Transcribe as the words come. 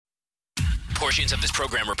Portions of this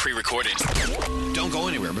program are pre-recorded. Don't go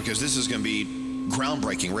anywhere because this is going to be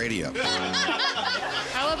groundbreaking radio.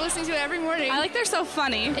 I love listening to it every morning. I like they're so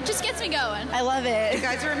funny. It just gets me going. I love it. You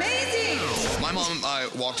guys are amazing. My mom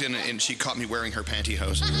walked in and she caught me wearing her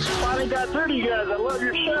pantyhose. Finally got through to you guys. I love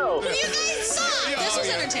your show. You guys suck. This was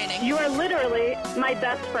entertaining. You are literally my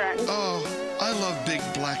best friend. Oh, I love big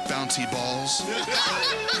black bouncy balls.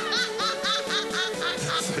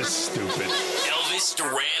 That's stupid. Elvis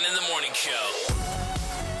Duran in the Morning Show.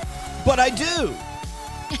 But I do.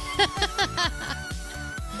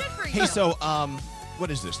 Good for you. Hey, so, what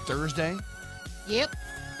is this, Thursday? Yep.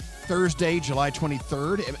 Thursday, July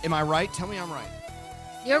 23rd. Am I right? Tell me I'm right.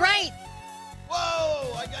 You're right.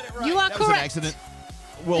 Whoa, I got it right. You are that was an correct. accident.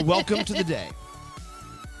 Well, welcome to the day.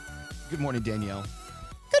 Good morning, Danielle.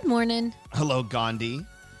 Good morning. Hello, Gandhi.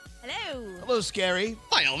 Hello. Hello, Scary.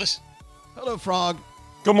 Hi, Elvis. Hello, Frog.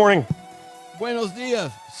 Good morning. Buenos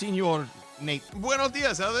dias, Senor Nate. Buenos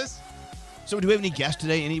dias, Elvis. So do we have any guests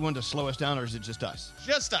today? Anyone to slow us down, or is it just us?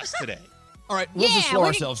 Just us today. All right, we'll just slow we're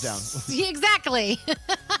ourselves down. Exactly.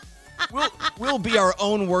 We'll be our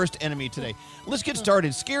own worst enemy today. Let's get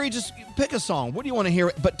started. Scary, just pick a song. What do you want to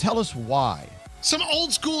hear? But tell us why. Some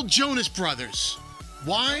old school Jonas Brothers.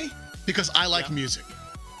 Why? Because I like music.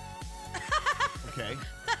 Okay.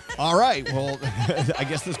 All right. Well, I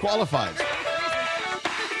guess this qualifies.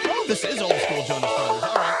 Oh, this is old school Jonas Brothers.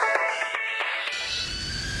 All right.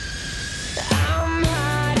 I'm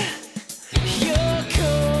hot, you're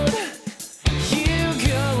cold. You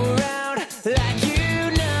go around like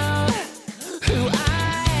you know who I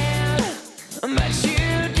am, but you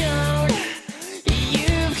don't.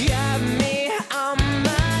 You've got me on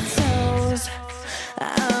my toes.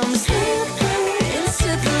 I'm slipping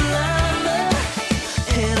into the lava,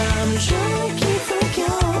 and I'm trying to keep from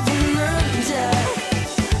going under.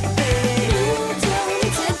 Baby, you don't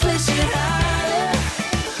need to push it harder,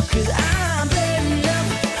 'cause I'm burning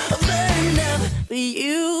up for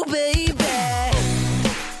you, baby.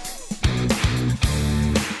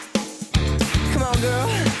 Come on, girl.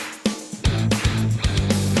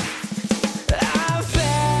 I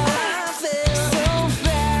fell so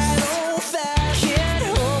fast, can't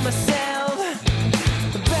hold myself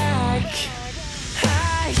back.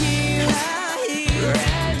 High heels,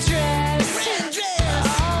 red dress,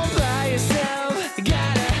 all by yourself.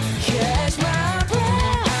 Gotta catch my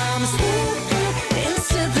breath. I'm slipping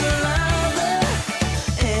into the lava,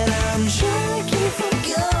 and I'm trying to keep from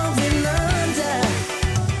going under.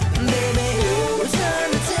 Baby, you turn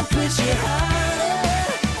the temperature harder,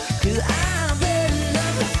 'cause I'm burning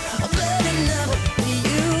up for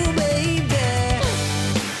you, baby.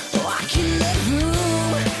 Walking the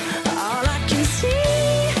room, all I can see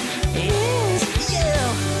is you.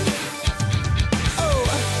 Oh,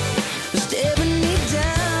 staring me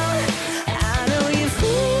down. I know you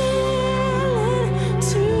feel it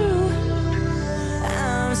too.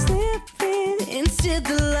 I'm slipping into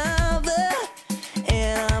the lava,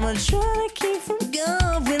 and I'm trying to keep from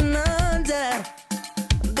going under.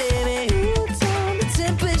 Baby, you turn the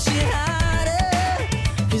temperature harder,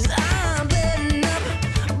 'cause I'm burning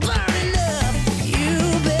up you,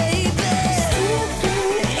 baby.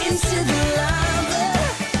 Slipping into the lava,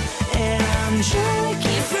 and I'm trying to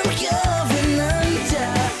keep from going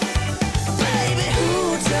under. Baby, who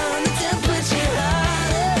turned the temperature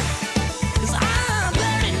harder? 'Cause I'm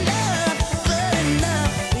burning up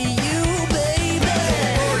for you, baby.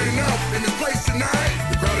 Burning up in this place tonight.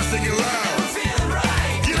 The crowd is singing loud. I'm feeling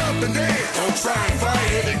right. Get up and dance. Don't try and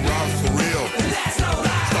fight it. Big rock for real. That's no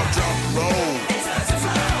lie. Stop, drop, and roll. It's time to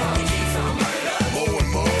flow. It keeps on burning up. More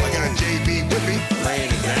and more. I got JB with me.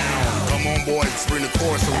 Laying it down. Come on, boys. Bring the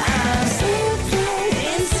chorus around. I'm slipping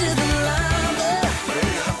into the lava,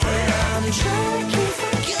 and I'm trying to keep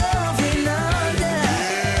from going under.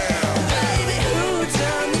 Baby, who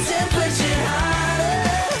turned the temperature harder?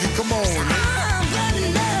 Come on, man. I'm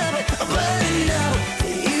burning up for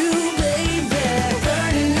you, baby.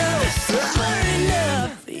 Burning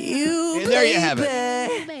up for you, And there you have it.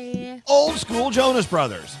 baby. Old school Jonas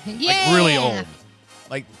Brothers. Yeah. Like really old.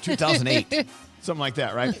 Like 2008. Something like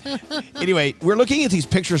that, right? Anyway, we're looking at these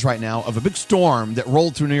pictures right now of a big storm that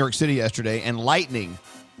rolled through New York City yesterday and lightning,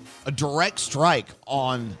 a direct strike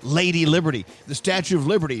on Lady Liberty, the Statue of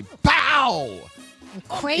Liberty. Pow!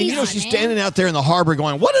 Crazy. And you know, she's standing out there in the harbor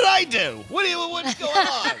going, what did I do? What's going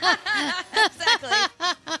on? Exactly.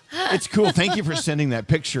 It's cool. Thank you for sending that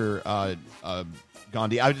picture,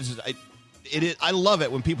 Gandhi. I love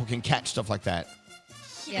it when people can catch stuff like that.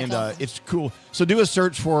 Yeah, And it's cool. So do a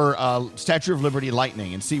search for Statue of Liberty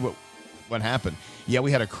lightning and see what happened. Yeah,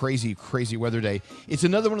 we had a crazy, crazy weather day. It's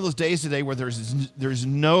another one of those days today where there's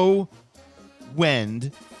no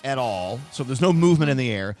wind at all, so there's no movement in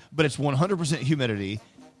the air, but it's 100% humidity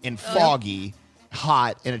and foggy,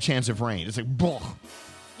 hot, and a chance of rain. It's like, bleh.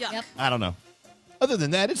 Yep. I don't know. Other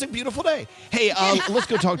than that, it's a beautiful day. Hey, let's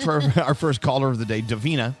go talk to our first caller of the day,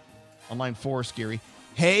 Davina, on line 4, Scary.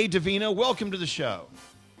 Hey, Davina, welcome to the show.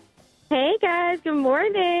 Hey, guys. Good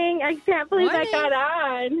morning. I can't believe I got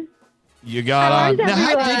on. You got on. How's Now,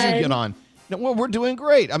 how did you everyone? get on? No, well, we're doing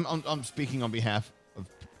great. I'm speaking on behalf of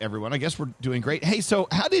everyone. I guess we're doing great. Hey, so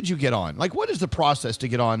how did you get on? Like, what is the process to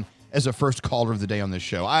get on as a first caller of the day on this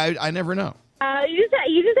show? I never know.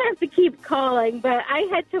 You just have to keep calling, but I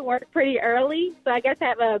had to work pretty early, so I guess I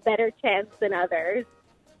have a better chance than others.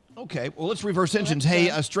 Okay, well, let's reverse engines. Hey,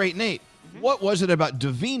 Straight Nate, what was it about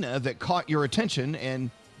Davina that caught your attention and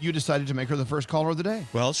you decided to make her the first caller of the day?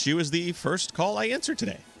 Well, she was the first call I answered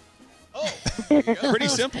today. Oh, pretty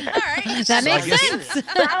simple. All right. That So I makes guess- sense.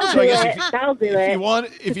 That'll So I do guess it. That'll do If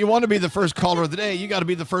it. you want to be the first caller of the day, you got to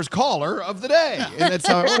be the first caller of the day, and that's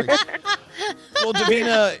how it works. Well,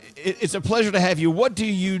 Davina, it's a pleasure to have you. What do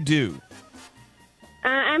you do?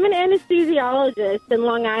 I'm an anesthesiologist in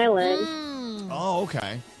Long Island. Oh,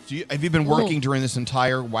 okay. So have you been working during this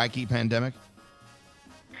entire wacky pandemic?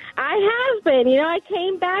 I have been. I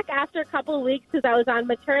came back after a couple of weeks because I was on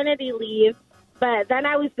maternity leave, but then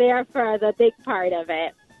I was there for the big part of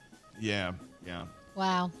it. Yeah.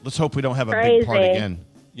 Wow. Let's hope we don't have a big part Crazy. again.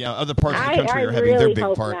 Yeah, other parts of the I country are having their really big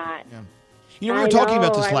hope part. not. Yeah. We were talking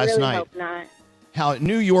about this last night. Hope not. How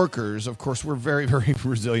New Yorkers, of course, we're very, very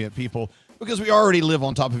resilient people because we already live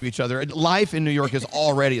on top of each other. And life in New York is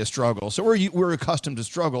already a struggle. So we're accustomed to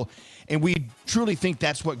struggle. And we truly think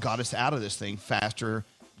that's what got us out of this thing faster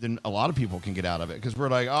than a lot of people can get out of it. Because we're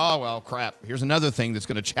like, oh, well, crap. Here's another thing that's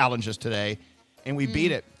going to challenge us today. And we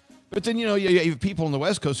beat it. But then, you have people on the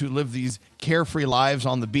West Coast who live these carefree lives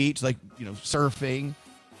on the beach, like, surfing,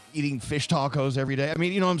 eating fish tacos every day. I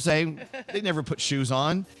mean, you know what I'm saying? They never put shoes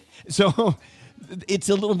on. So it's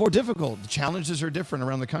a little more difficult. The challenges are different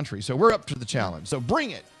around the country. So we're up to the challenge. So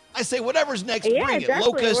bring it. I say whatever's next, Yeah, bring it.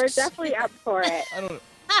 definitely. Locusts. We're definitely up for it. I don't know.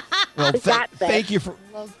 Well, We got this. thank you for.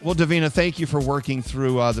 Well, Davina, thank you for working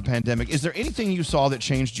through the pandemic. Is there anything you saw that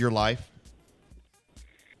changed your life?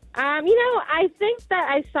 I think that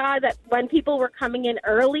I saw that when people were coming in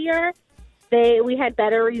earlier, we had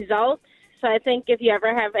better results. So I think if you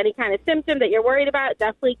ever have any kind of symptom that you're worried about,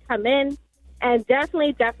 definitely come in and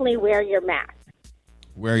definitely wear your mask.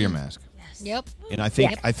 Wear your mask. Yep. And I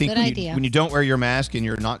think Good idea. when you don't wear your mask and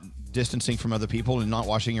you're not distancing from other people and not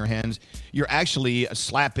washing your hands, you're actually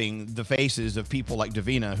slapping the faces of people like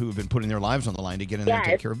Davina who have been putting their lives on the line to get in there and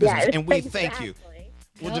take care of business. yes, And we thank you. exactly.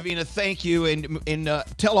 Well, Davina, thank you, and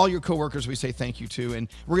tell all your coworkers we say thank you to, and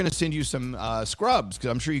we're going to send you some scrubs because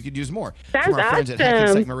I'm sure you could use more from our friends at awesome.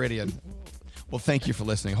 Hackensack Meridian. Well, thank you for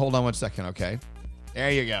listening. Hold on one second, okay? There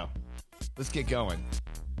you go. Let's get going.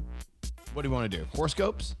 What do you want to do?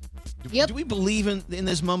 Horoscopes? Yep. Do we believe in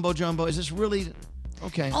this mumbo jumbo? Is this really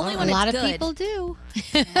okay? Only all when A right. lot it's of good. people do.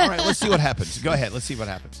 All right, let's see what happens. Go ahead. Let's see what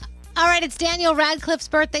happens. All right, it's Daniel Radcliffe's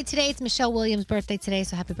birthday today. It's Michelle Williams' birthday today,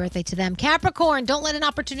 so happy birthday to them. Capricorn, don't let an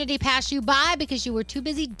opportunity pass you by because you were too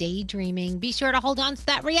busy daydreaming. Be sure to hold on to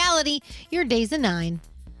that reality. Your day's a 9.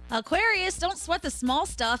 Aquarius, don't sweat the small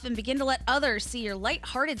stuff and begin to let others see your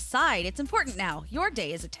lighthearted side. It's important now. Your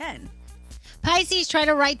day is a 10. Pisces, try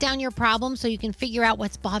to write down your problems so you can figure out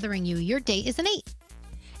what's bothering you. Your day is an 8.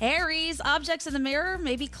 Aries, objects in the mirror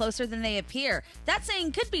may be closer than they appear. That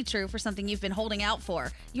saying could be true for something you've been holding out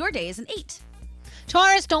for. Your day is an 8.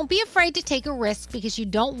 Taurus, don't be afraid to take a risk because you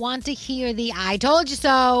don't want to hear the I told you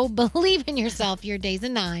so. Believe in yourself. Your day's a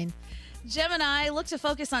 9. Gemini, look to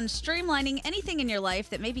focus on streamlining anything in your life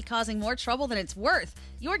that may be causing more trouble than it's worth.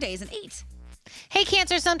 Your day is an 8. Hey,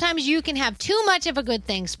 Cancer, sometimes you can have too much of a good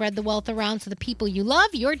thing. Spread the wealth around to the people you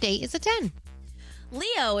love. Your day is a 10.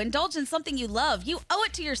 Leo, indulge in something you love. You owe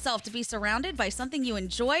it to yourself to be surrounded by something you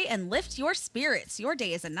enjoy and lift your spirits. Your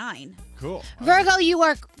day is a 9. Cool. Virgo, you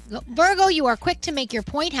are quick to make your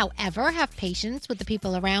point. However, have patience with the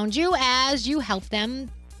people around you as you help them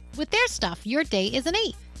with their stuff. Your day is an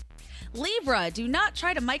 8. Libra, do not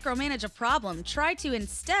try to micromanage a problem. Try to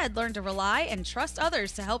instead learn to rely and trust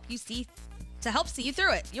others to help see you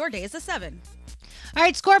through it. Your day is a 7. All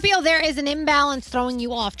right, Scorpio, there is an imbalance throwing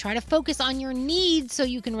you off. Try to focus on your needs so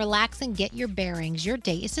you can relax and get your bearings. Your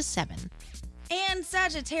day is a 7. And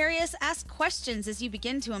Sagittarius, ask questions as you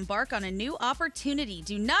begin to embark on a new opportunity.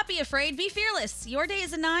 Do not be afraid, be fearless. Your day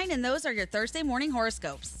is a 9, and those are your Thursday morning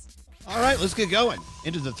horoscopes. All right, let's get going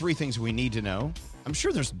into the 3 things we need to know. I'm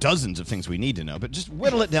sure there's dozens of things we need to know, but just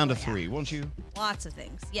whittle it down to 3, won't you? Lots of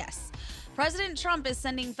things, yes. President Trump is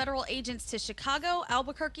sending federal agents to Chicago,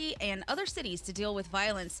 Albuquerque, and other cities to deal with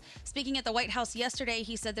violence. Speaking at the White House yesterday,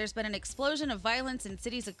 he said there's been an explosion of violence in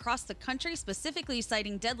cities across the country, specifically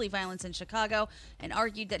citing deadly violence in Chicago, and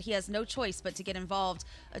argued that he has no choice but to get involved.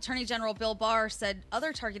 Attorney General Bill Barr said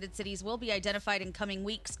other targeted cities will be identified in coming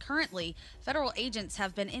weeks. Currently, federal agents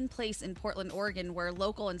have been in place in Portland, Oregon, where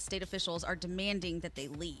local and state officials are demanding that they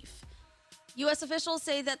leave. U.S. officials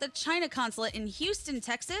say that the China consulate in Houston,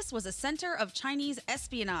 Texas, was a center of Chinese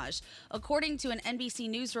espionage. According to an NBC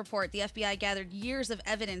News report, the FBI gathered years of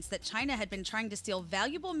evidence that China had been trying to steal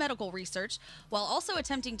valuable medical research while also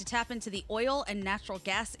attempting to tap into the oil and natural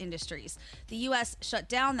gas industries. The U.S. shut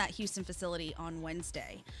down that Houston facility on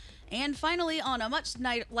Wednesday. And finally, on a much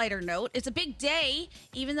lighter note, it's a big day.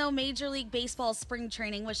 Even though Major League Baseball's spring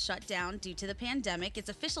training was shut down due to the pandemic, it's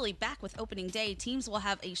officially back with opening day. Teams will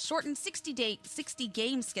have a shortened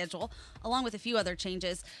 60-game schedule, along with a few other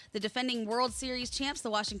changes. The defending World Series champs, the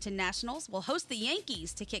Washington Nationals, will host the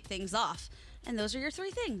Yankees to kick things off. And those are your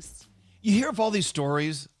three things. You hear of all these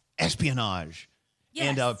stories, espionage.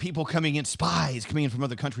 Yes. And people spies coming in from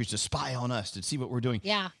other countries to spy on us, to see what we're doing.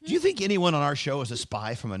 Yeah. Do you think anyone on our show is a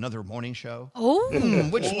spy from another morning show? Oh.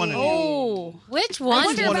 Which one of you? Oh. Which one? I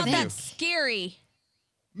wonder one about of you? that scary.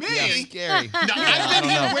 Me? Yeah, scary. No, I've been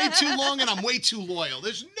here way too long, and I'm way too loyal.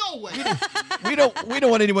 There's no way. We don't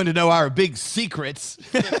want anyone to know our big secrets.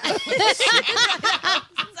 So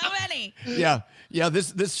many. Yeah.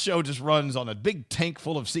 This show just runs on a big tank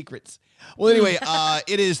full of secrets. Well, anyway,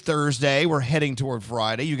 it is Thursday. We're heading toward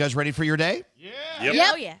Friday. You guys ready for your day? Yep.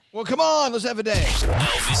 Oh, yeah. Well, come on. Let's have a day.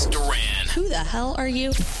 Elvis Duran Who the hell are you?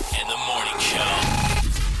 and the Morning Show.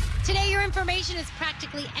 Today, your information is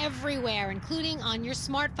practically everywhere, including on your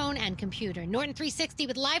smartphone and computer. Norton 360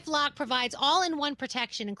 with LifeLock provides all-in-one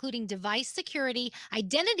protection, including device security,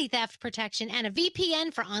 identity theft protection, and a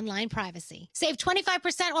VPN for online privacy. Save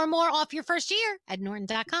 25% or more off your first year at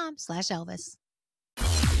norton.com/Elvis.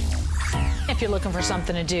 If you're looking for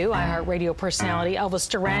something to do, iHeartRadio personality Elvis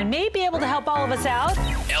Duran may be able to help all of us out.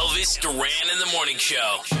 Elvis Duran and the Morning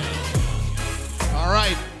Show. All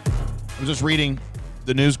right. I'm just reading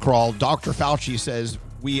the news crawl. Dr. Fauci says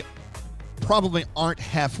we probably aren't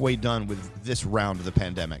halfway done with this round of the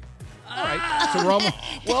pandemic. All right. So we're almost.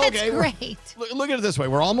 Well, That's okay. great. Look at it this way.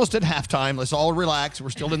 We're almost at halftime. Let's all relax. We're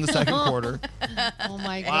still in the second quarter. Oh,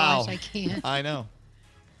 my Wow. gosh, I can't. I know.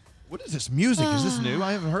 What is this music? Is this new?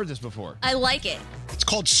 I haven't heard this before. I like it. It's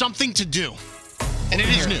called Something to Do, and it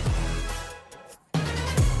is new.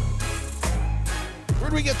 Where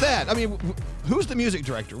do we get that? I mean, who's the music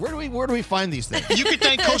director? Where do we find these things? You could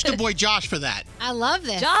thank Coaster Boy Josh for that. I love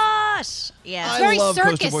this. Josh. Yeah. It's I very love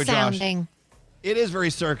Coaster circus Boy Josh. sounding. It is very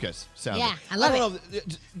circus sounding. Yeah, I love don't know.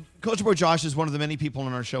 Coaster Boy Josh is one of the many people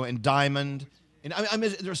on our show, and Diamond. And I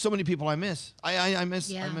miss. There's so many people I miss. I miss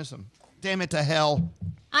them. Damn it to hell.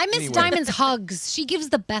 I miss Anyway. Diamond's hugs. She gives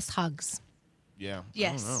the best hugs. Yeah.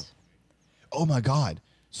 Yes. I don't know. Oh my God.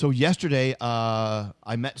 So yesterday,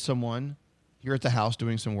 I met someone here at the house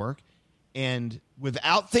doing some work, and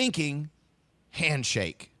without thinking,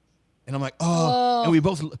 handshake. And I'm like, oh. And we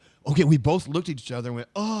both looked at each other and went,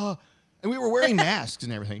 oh. And we were wearing masks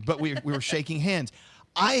and everything, but we were shaking hands.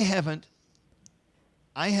 I haven't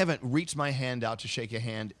reached my hand out to shake a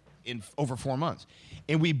hand in over 4 months.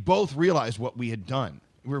 And we both realized what we had done.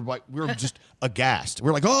 We were just aghast. We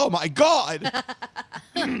were like, oh my God.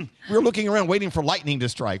 We were looking around waiting for lightning to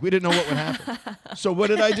strike. We didn't know what would happen. So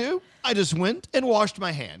what did I do? I just went and washed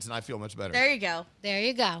my hands, and I feel much better. There you go. There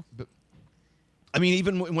you go. But, I mean,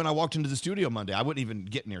 even when I walked into the studio Monday, I wouldn't even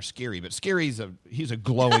get near Scary, but Scary's he's a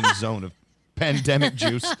glowing zone of pandemic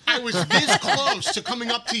juice. I was this close to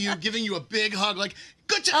coming up to you, giving you a big hug, like,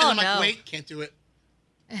 good job. Oh, and I'm no. like, wait, can't do it.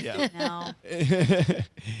 Yeah. No.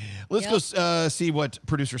 Let's go see what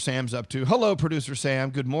producer Sam's up to. Hello, producer Sam.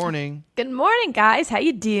 Good morning. Good morning, guys. How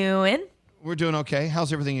you doing? We're doing okay.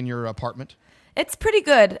 How's everything in your apartment? It's pretty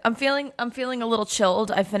good. I'm feeling a little chilled.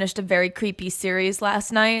 I finished a very creepy series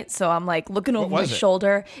last night, so I'm like looking over my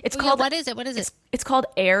shoulder. It's called What is it? What is it? It's called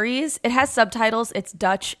Aries. It has subtitles. It's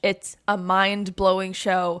Dutch. It's a mind-blowing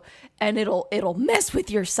show, and it'll mess with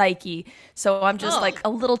your psyche. So I'm just like a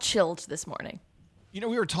little chilled this morning. You know,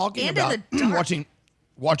 we were talking And about in the dark.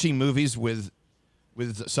 watching movies with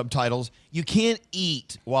subtitles. You can't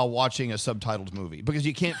eat while watching a subtitled movie because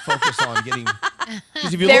you can't focus on getting.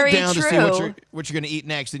 Because if you Very look down to see true. what you're going to eat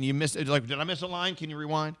next, and you miss it, like, did I miss a line? Can you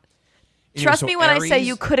rewind? Anyway, Trust so me when I say Aries-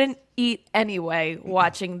 you couldn't eat anyway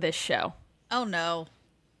watching this show. Oh, no.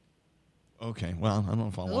 Okay, well, I don't know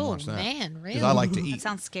if I want to watch that. Man, really? Because I like to eat. That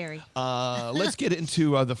sounds scary. Let's get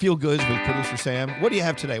into the Feel Goods with producer Sam. What do you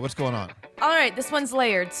have today? What's going on? All right, this one's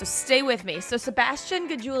layered, so stay with me. So Sebastian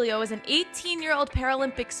Gajulio is an 18-year-old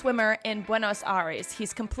Paralympic swimmer in Buenos Aires.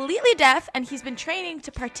 He's completely deaf, and he's been training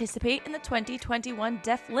to participate in the 2021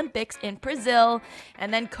 Deaf Olympics in Brazil.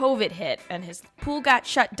 And then COVID hit, and his pool got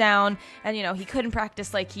shut down, and, he couldn't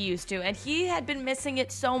practice like he used to. And he had been missing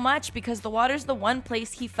it so much because the water's the one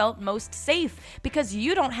place he felt most safe, because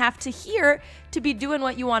you don't have to hear to be doing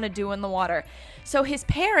what you want to do in the water. So his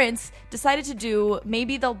parents decided to do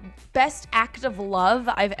maybe the best act of love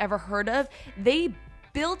I've ever heard of. They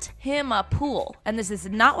built him a pool, and this is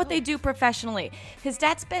not what they do professionally. His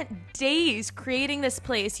dad spent days creating this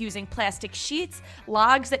place using plastic sheets,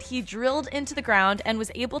 logs that he drilled into the ground, and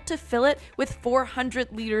was able to fill it with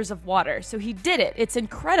 400 liters of water. So he did it. It's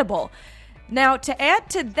incredible. Now, to add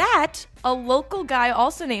to that, a local guy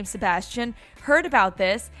also named Sebastian heard about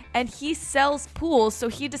this, and he sells pools, so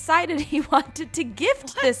he decided he wanted to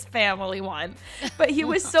gift this family one. But he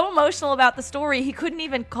was so emotional about the story, he couldn't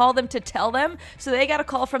even call them to tell them, so they got a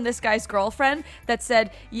call from this guy's girlfriend that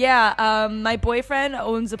said, my boyfriend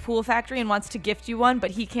owns a pool factory and wants to gift you one,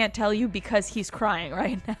 but he can't tell you because he's crying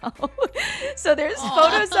right now. So there's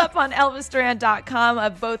photos up on ElvisDuran.com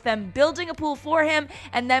of both them building a pool for him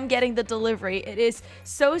and them getting the delivery. It is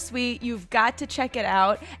so sweet. You've got to check it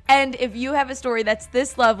out. And if you have a story that's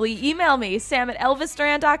this lovely, email me,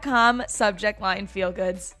 sam@elvisduran.com, subject line feel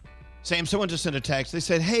goods. Sam, someone just sent a text. They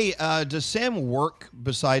said, hey, does Sam work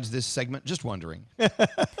besides this segment? Just wondering. Oh,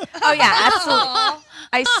 yeah, absolutely.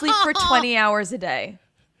 I sleep for 20 hours a day.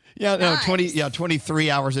 Yeah, no,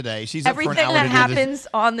 23 hours a day. She's Everything up for an hour that to do happens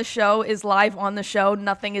on the show is live on the show.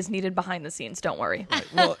 Nothing is needed behind the scenes. Don't worry. Right.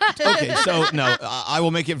 Well, okay, so no, I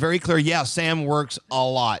will make it very clear. Yeah, Sam works a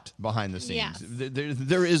lot behind the scenes. Yes.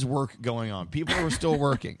 There is work going on. People are still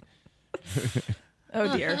working.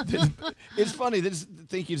 Oh, dear. It's funny. This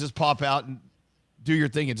think you just pop out and do your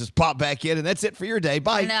thing and just pop back in, and that's it for your day.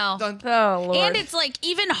 Bye. No. Done. Oh, Lord. And it's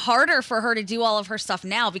even harder for her to do all of her stuff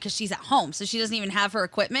now because she's at home. So she doesn't even have her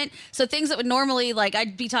equipment. So things that would normally,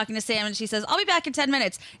 I'd be talking to Sam and she says, I'll be back in 10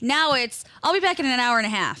 minutes. Now it's, I'll be back in an hour and a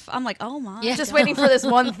half. I'm like, oh my. Yeah. Just waiting for this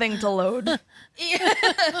one thing to load. What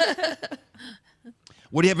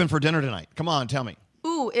are you having for dinner tonight? Come on, tell me.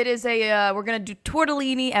 Ooh, it is we're going to do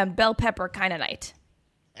tortellini and bell pepper kind of night.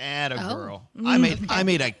 Atta girl. I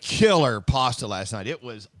made a killer pasta last night. It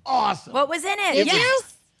was awesome. What was in it?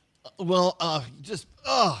 Yes. Well,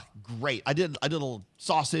 great. I did a little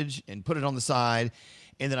sausage and put it on the side,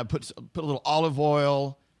 and then I put a little olive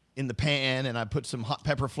oil in the pan, and I put some hot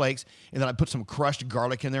pepper flakes, and then I put some crushed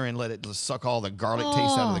garlic in there and let it just suck all the garlic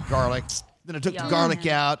taste out of the garlic. Then I took the garlic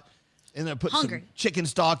out, and then I put some chicken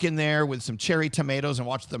stock in there with some cherry tomatoes and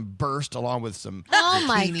watched them burst along with some Oh,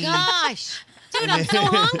 my zucchini. gosh. Dude, I'm so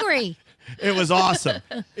hungry. It was awesome.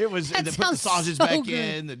 It was. That And then put the sounds sausage so back good.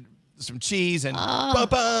 in, some cheese, and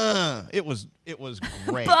ba-ba. It was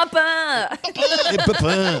great. Papa.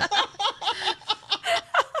 Ba-ba.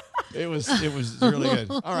 It was really good.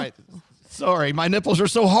 All right. Sorry, my nipples are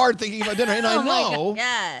so hard thinking about dinner, and I know.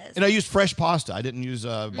 Yes. And I used fresh pasta. I didn't use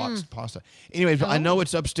boxed pasta. Anyways, I know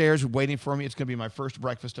it's upstairs waiting for me. It's going to be my first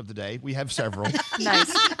breakfast of the day. We have several.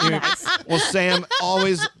 Nice. Nice. Well, Sam,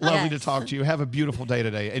 always lovely to talk to you. Have a beautiful day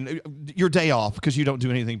today. And your day off because you don't do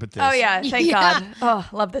anything but this. Oh, yeah. Thank God. Oh,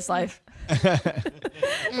 love this life.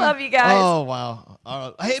 Love you guys. Oh, wow.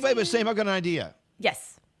 Hey, baby, Sam, I've got an idea. Yes.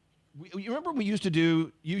 You remember you used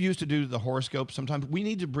to do the horoscope sometimes? We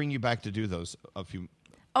need to bring you back to do those a few.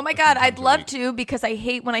 Oh my God, I'd love to because I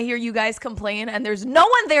hate when I hear you guys complain and there's no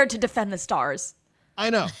one there to defend the stars. I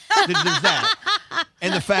know. There's that.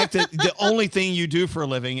 And the fact that the only thing you do for a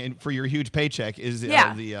living and for your huge paycheck is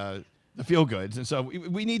the feel goods. And so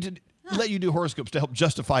we need to let you do horoscopes to help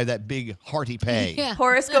justify that big hearty pay. Yeah.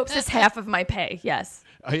 Horoscopes is half of my pay, yes.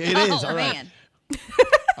 It is. All right. Man.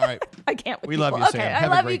 All right. I can't. We love you, Okay, Sam. I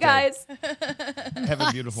Have a love great you day. guys. Have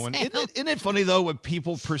a beautiful one. Isn't it funny, though, what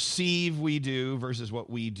people perceive we do versus what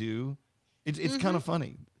we do? It's kind of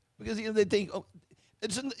funny because they think,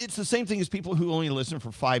 it's the same thing as people who only listen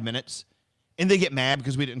for 5 minutes and they get mad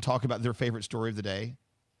because we didn't talk about their favorite story of the day.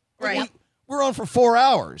 Right. We're on for 4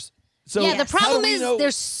 hours. So yeah, the problem is know?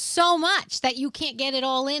 there's so much that you can't get it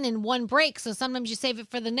all in one break. So sometimes you save it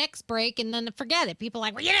for the next break and then forget it. People are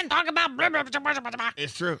like, well, you didn't talk about blah, blah, blah, blah, blah, blah.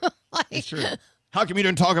 It's true. It's true. How come you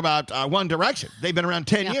didn't talk about One Direction? They've been around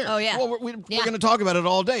 10 years. Oh, yeah. Well, we're going to talk about it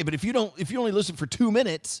all day. But if you only listen for 2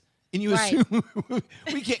 minutes and you assume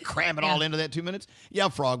we can't cram it all into that 2 minutes. Yeah,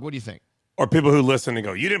 Frog, what do you think? Or people who listen and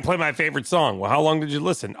go, you didn't play my favorite song. Well, how long did you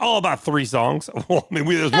listen? Oh, about 3 songs. Well, I mean,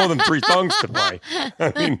 there's more than 3 songs to play.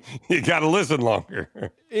 I mean, you got to listen longer.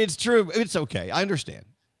 It's true. It's okay. I understand.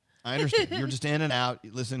 You're just in and out,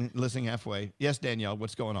 listening halfway. Yes, Danielle,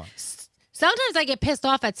 what's going on? Sometimes I get pissed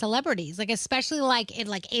off at celebrities, like especially like at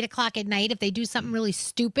like 8 o'clock at night if they do something really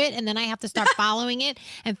stupid, and then I have to start following it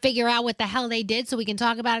and figure out what the hell they did so we can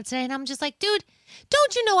talk about it today. And I'm just like, dude,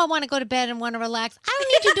 don't you know I want to go to bed and want to relax? I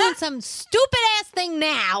don't need you doing some stupid ass thing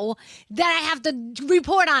now that I have to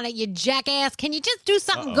report on it, you jackass. Can you just do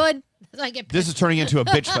something good? So I get This is turning into a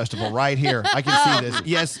bitch festival right here. I can see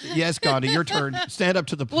this. Yes, Gandhi, your turn. Stand up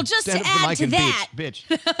to the just stand to up to the add mic to and that- bitch.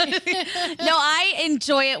 No, I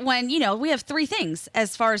enjoy it when, we have 3 things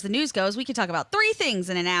as far as the news goes. We can talk about 3 things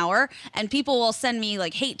in an hour, and people will send me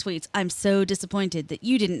like hate tweets. I'm so disappointed that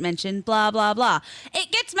you didn't mention blah, blah, blah.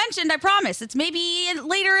 It gets mentioned, I promise. It's maybe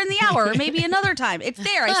later in the hour or maybe another time. It's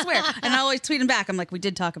there, I swear. And I always tweet them back. I'm like, we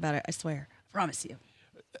did talk about it, I swear. I promise you.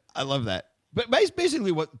 I love that. But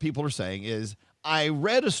basically what people are saying is, I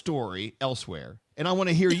read a story elsewhere, and I want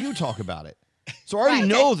to hear you talk about it. So I already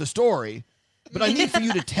know the story, but I need for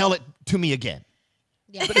you to tell it to me again.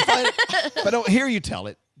 Yeah. But if I don't hear you tell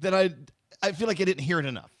it, then I feel like I didn't hear it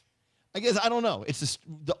enough. I guess, I don't know. It's just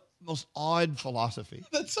the most odd philosophy.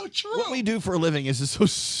 That's so true. What we do for a living is just so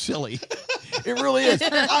silly. It really is.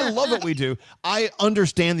 I love what we do. I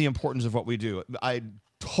understand the importance of what we do. I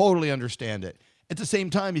totally understand it. At the same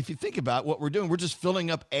time, if you think about what we're doing, we're just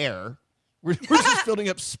filling up air. We're just filling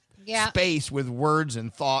up space with words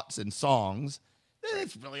and thoughts and songs.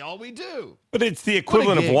 That's really all we do. But it's the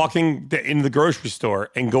equivalent of walking in the grocery store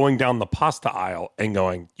and going down the pasta aisle and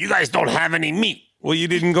going, you guys don't have any meat. Well, you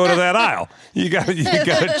didn't go to that aisle. You got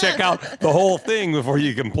to check out the whole thing before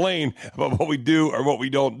you complain about what we do or what we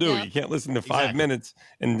don't do. Yep. You can't listen to 5 minutes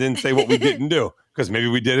and then say what we didn't do, because maybe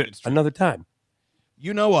we did it another time.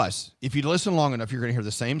 You know us. If you listen long enough, you're going to hear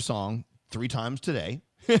the same song 3 times today,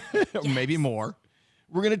 or maybe more.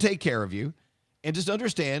 We're going to take care of you. And just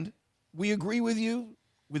understand, we agree with you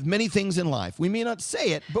with many things in life. We may not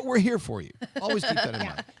say it, but we're here for you. Always keep that in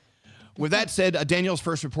mind. With that said, Danielle's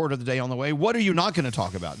first report of the day on the way. What are you not going to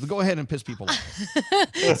talk about? Go ahead and piss people off.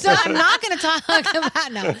 So I'm not going to talk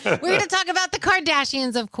about, we're going to talk about the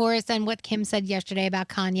Kardashians, of course, and what Kim said yesterday about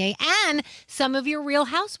Kanye. And some of your Real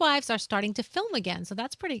Housewives are starting to film again. So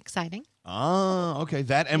that's pretty exciting. Oh, okay.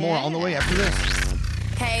 That and more on the way after this.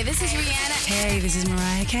 Hey, this is Rihanna. Hey, this is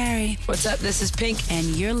Mariah Carey. What's up? This is Pink, and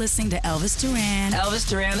you're listening to Elvis Duran. Elvis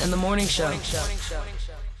Duran in the Morning Show.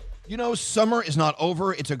 You know, summer is not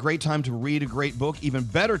over. It's a great time to read a great book. Even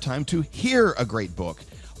better time to hear a great book.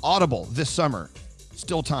 Audible this summer.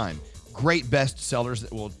 Still time. Great bestsellers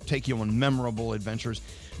that will take you on memorable adventures.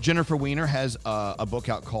 Jennifer Weiner has a book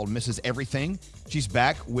out called Mrs. Everything. She's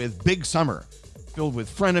back with Big Summer, filled with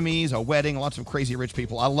frenemies, a wedding, lots of crazy rich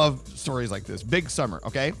people. I love stories like this. Big Summer,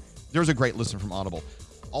 okay? There's a great listen from Audible.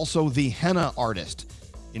 Also, The Henna Artist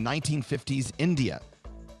in 1950s India.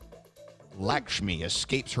 Lakshmi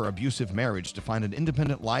escapes her abusive marriage to find an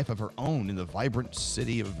independent life of her own in the vibrant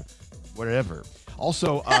city of whatever.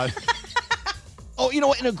 Also,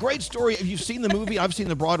 in a great story, if you've seen the movie, I've seen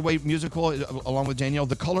the Broadway musical along with Danielle.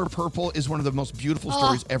 The Color Purple is one of the most beautiful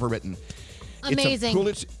stories ever written. Amazing.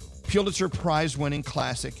 It's a Pulitzer Prize-winning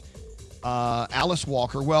classic. Alice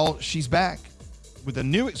Walker, well, she's back with a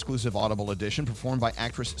new exclusive Audible edition performed by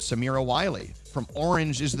actress Samira Wiley from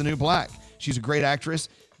Orange is the New Black. She's a great actress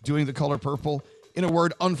doing The Color Purple. In a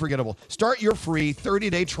word, unforgettable. Start your free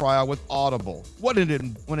 30-day trial with Audible. What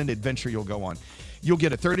an adventure you'll go on. You'll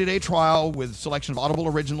get a 30-day trial with a selection of Audible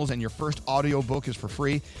originals, and your first audiobook is for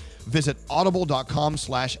free. Visit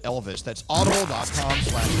audible.com/Elvis. That's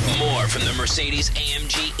audible.com/Elvis. More from the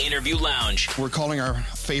Mercedes-AMG Interview Lounge. We're calling our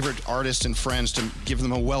favorite artists and friends to give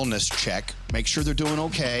them a wellness check. Make sure they're doing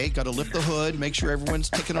okay. Got to lift the hood. Make sure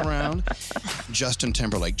everyone's ticking around. Justin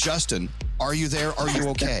Timberlake. Justin, are you there? Are you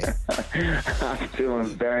okay? I'm doing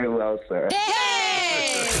very well, sir.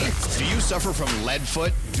 Do you suffer from lead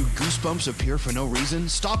foot? Do goosebumps appear for no reason?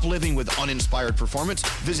 Stop living with uninspired performance.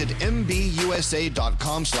 Visit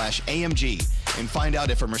mbusa.com/AMG and find out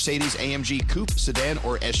if a Mercedes-AMG Coupe, sedan,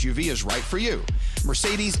 or SUV is right for you.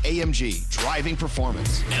 Mercedes-AMG, driving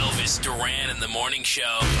performance. Elvis Duran in the Morning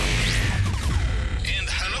Show. And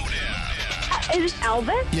hello there. Is it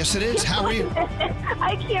Elvis? Yes, it is. How are you?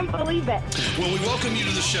 I can't believe it. Well, we welcome you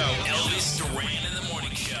to the show. Elvis Duran in the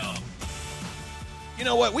Morning Show. You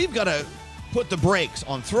know what? We've got to put the brakes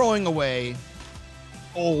on throwing away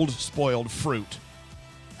old, spoiled fruit.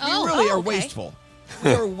 We really are wasteful.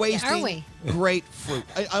 We are wasting great fruit.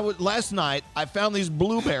 Last night, I found these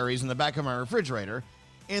blueberries in the back of my refrigerator,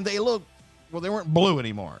 and they look Well, they weren't blue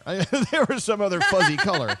anymore. They were some other fuzzy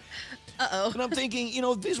color. Uh-oh. And I'm thinking,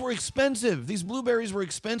 these were expensive. These blueberries were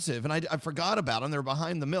expensive, and I forgot about them. They're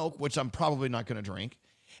behind the milk, which I'm probably not going to drink.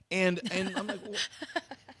 And I'm like,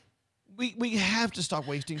 we have to stop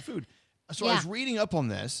wasting food. So I was reading up on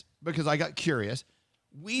this because I got curious.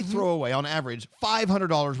 We throw away, on average,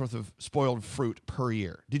 $500 worth of spoiled fruit per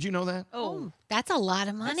year. Did you know that? Oh, that's a lot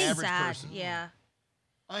of money. Average sad. person. Yeah.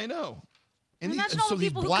 I know. And Imagine these, all so the these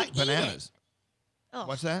people who black could eat it. bananas. Oh.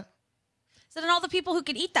 What's that? So then all the people who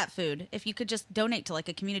could eat that food, if you could just donate to like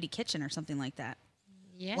a community kitchen or something like that.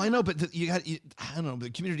 Yeah. Well, I know, but I don't know. The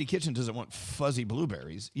community kitchen doesn't want fuzzy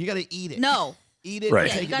blueberries. You got to eat it. No. Eat it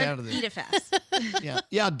Right. and Yeah, take you it gotta down to the. eat it fast.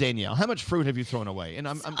 Yeah, Danielle. How much fruit have you thrown away? And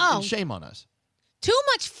and shame on us. Too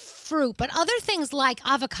much fruit, but other things like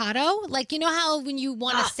avocado, like how when you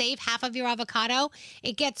want to save half of your avocado,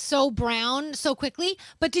 it gets so brown so quickly.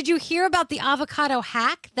 But did you hear about the avocado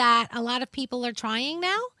hack that a lot of people are trying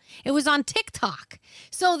now? It was on TikTok.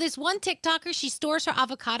 So this one TikToker, she stores her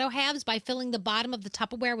avocado halves by filling the bottom of the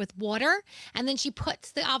Tupperware with water, and then she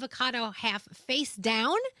puts the avocado half face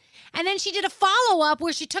down, and then she did a follow-up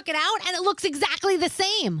where she took it out, and it looks exactly the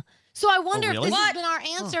same. So I wonder if this has been our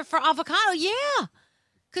answer for avocado. Yeah.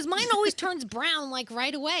 Because mine always turns brown like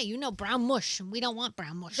right away. Brown mush. We don't want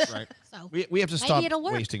brown mush. Right. So we have to maybe stop it'll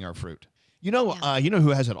work. wasting our fruit. You know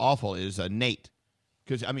who has it awful is Nate.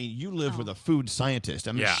 Because, you live with a food scientist.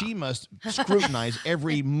 She must scrutinize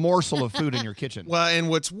every morsel of food in your kitchen. Well, and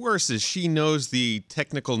what's worse is she knows the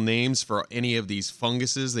technical names for any of these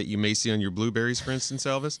funguses that you may see on your blueberries, for instance,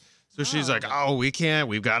 Elvis. So she's like,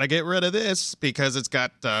 we've got to get rid of this because it's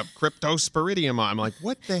got cryptosporidium on. I'm like,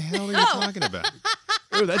 what the hell are you talking about?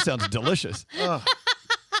 Ooh, that sounds delicious.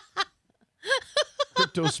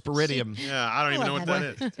 Cryptosporidium. Yeah, I don't even know what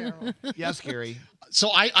that is. Yeah, scary. So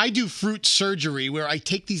I do fruit surgery where I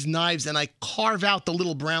take these knives and I carve out the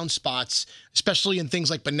little brown spots, especially in things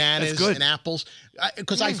like bananas and apples,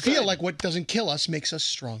 because I feel like what doesn't kill us makes us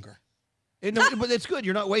stronger. But it's good.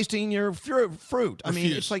 You're not wasting your fruit.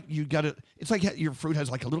 It's like it's like your fruit has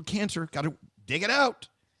like a little cancer. Got to dig it out.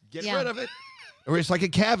 Get rid of it. Or it's like a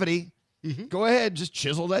cavity. Mm-hmm. Go ahead. Just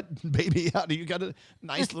chisel that baby out. You got a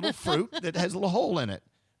nice little fruit that has a little hole in it.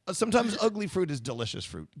 Sometimes ugly fruit is delicious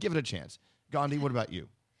fruit. Give it a chance. Gandhi, what about you?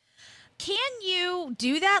 Can you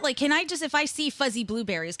do that? Like, can I just, if I see fuzzy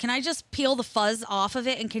blueberries, can I just peel the fuzz off of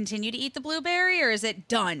it and continue to eat the blueberry, or is it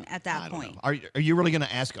done at that point? Are you really going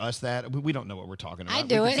to ask us that? We don't know what we're talking about. I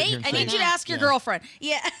do it. Nate, I need you to ask your girlfriend.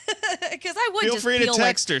 Yeah, because I would Feel just free to peel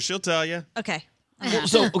text her. She'll tell you. Okay.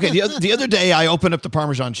 The other day I opened up the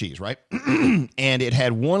Parmesan cheese, right? And it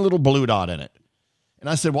had one little blue dot in it. And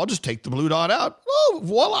I said, well, I'll just take the blue dot out. Oh,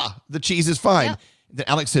 voila. The cheese is fine. Yep. Then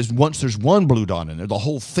Alex says, once there's one blue dot in there, the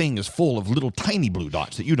whole thing is full of little tiny blue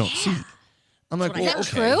dots that you don't see. I'm like, well, is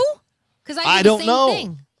that true? Because I don't know.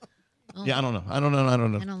 Thing. Yeah, I don't know. I don't know. I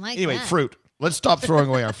don't like anyway, that. fruit. Let's stop throwing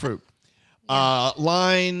away our fruit.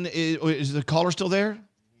 Line, is the caller still there?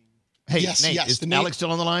 Hey, yes, Nate, yes. is Alex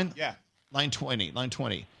still on the line? Yeah. Line 20.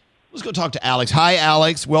 Let's go talk to Alex. Hi,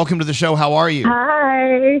 Alex. Welcome to the show. How are you?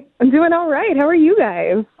 Hi. I'm doing all right. How are you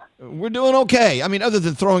guys? We're doing okay. Other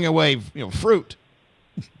than throwing away, fruit.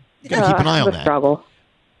 You got to keep an eye on that. Struggle.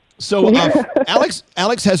 So,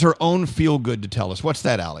 Alex has her own feel good to tell us. What's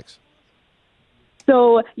that, Alex?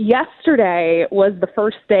 So yesterday was the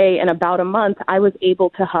first day in about a month I was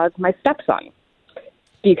able to hug my stepson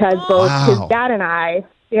because both his dad and I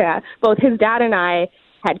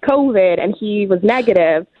had COVID and he was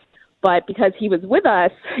negative. But because he was with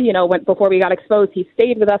us, before we got exposed, he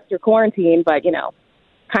stayed with us through quarantine, but,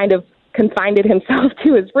 kind of confined himself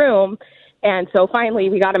to his room. And so finally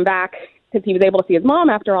we got him back because he was able to see his mom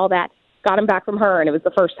after all that, got him back from her. And it was the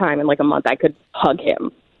first time in like a month I could hug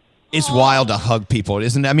him. It's wild to hug people,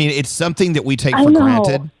 isn't it? It's something that we take for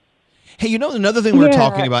granted. Hey, another thing we were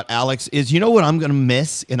talking about, Alex, is what I'm going to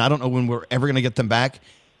miss, and I don't know when we're ever going to get them back?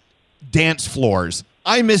 Dance floors.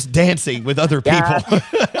 I miss dancing with other people.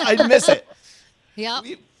 I miss it. Yep.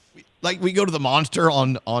 We go to the Monster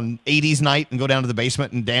on 80s night and go down to the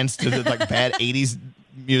basement and dance to the bad 80s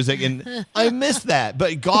music, and I miss that.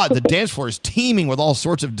 But God, the dance floor is teeming with all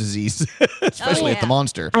sorts of disease, especially at the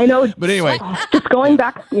Monster. I know. But anyway, just going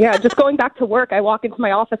back to work, I walk into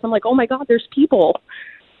my office, I'm like, oh my God, there's people.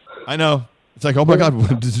 I know. It's like, oh my God,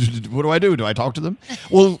 what do I do? Do I talk to them?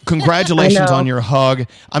 Well, congratulations on your hug.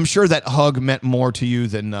 I'm sure that hug meant more to you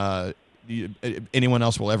than anyone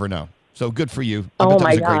else will ever know. So good for you. I bet that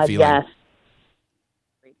was a great feeling. Yes.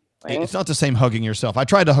 It's not the same hugging yourself. I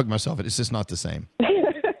tried to hug myself. It's just not the same.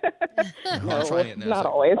 I'm trying it now. Not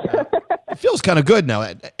always. It feels kind of good now.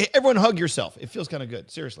 Everyone hug yourself. It feels kind of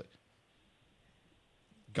good. Seriously.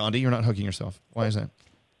 Gandhi, you're not hooking yourself. Why is that?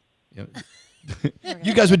 Yeah.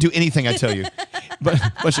 You guys would do anything I tell you. But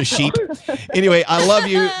bunch of sheep. Anyway, I love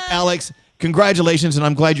you, Alex. Congratulations, and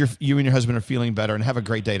I'm glad you and your husband are feeling better, and have a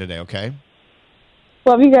great day today, okay?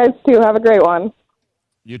 Love you guys, too. Have a great one.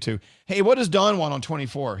 You too. Hey, what does Don want on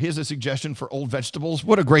 24? Here's a suggestion for old vegetables.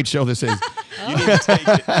 What a great show this is. You need to take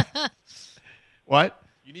it. What?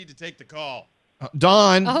 You need to take the call.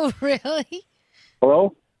 Don. Oh, really?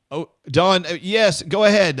 Hello? Oh, Don, yes, go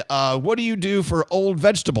ahead. What do you do for old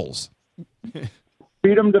vegetables?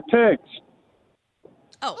 Feed them to pigs.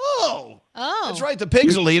 Oh. That's right. The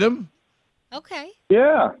pigs will eat them. Okay.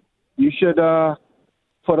 Yeah. You should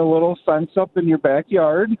put a little fence up in your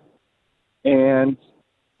backyard and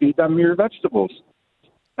feed them your vegetables.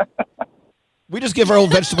 We just give our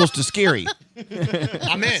old vegetables to Scary.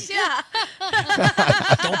 I'm in. Yeah.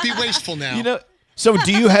 Don't be wasteful now. You know. So,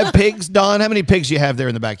 do you have pigs, Don? How many pigs do you have there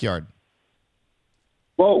in the backyard?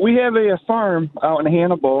 Well, we have a farm out in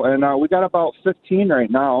Hannibal, and we got about 15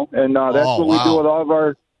 right now, and that's what we do with all of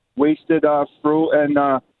our wasted fruit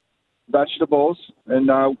and vegetables. And,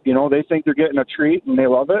 they think they're getting a treat, and they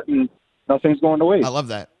love it, and nothing's going to waste. I love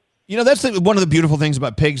that. You know, that's one of the beautiful things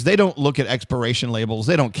about pigs. They don't look at expiration labels.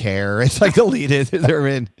 They don't care. It's like they'll eat it. They're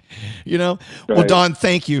in, Well, Right. Don,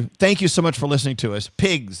 thank you. Thank you so much for listening to us.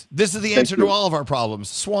 Pigs. This is the answer to all of our problems.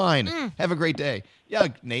 Swine. Have a great day. Yeah,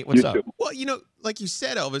 Nate, what's up? Well, like you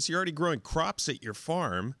said, Elvis, you're already growing crops at your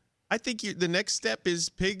farm. I think the next step is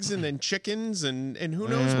pigs and then chickens and who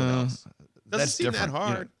knows what else. Doesn't seem different. that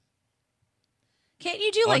hard. Can't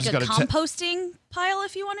you do like a composting pile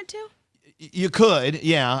if you wanted to? You could,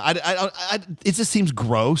 yeah. It just seems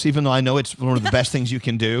gross, even though I know it's one of the best things you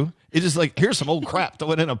can do. It's just like, here's some old crap,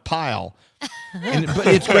 throw it in a pile. But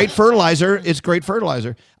it's great fertilizer. It's great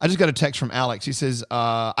fertilizer. I just got a text from Alex. He says,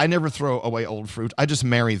 I never throw away old fruit. I just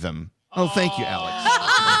marry them. Oh, thank you, Alex.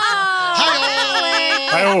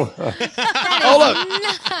 Oh,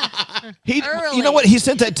 look. You know what? He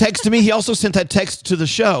sent that text to me. He also sent that text to the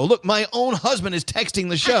show. Look, my own husband is texting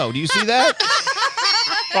the show. Do you see that?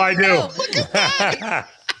 I do.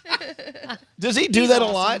 Does he do that a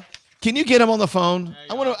lot? Can you get him on the phone?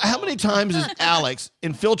 I wonder how many times is Alex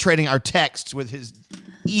infiltrating our texts with his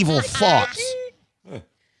evil thoughts?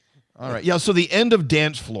 All right. Yeah, so the end of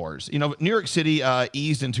dance floors. New York City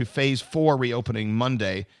eased into phase 4 reopening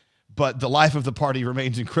Monday, but the life of the party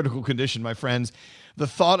remains in critical condition, my friends. The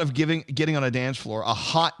thought of getting on a dance floor, a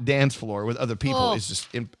hot dance floor with other people is just,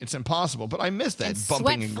 it's impossible. But I miss that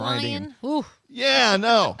bumping and grinding. Ooh. Yeah,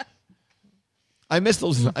 no. I miss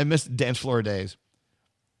dance floor days.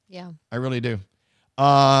 Yeah. I really do.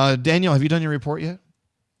 Daniel, have you done your report yet?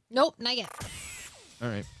 Nope, not yet. All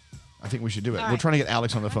right. I think we should do it. All We're right. trying to get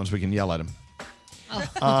Alex on the phone so we can yell at him.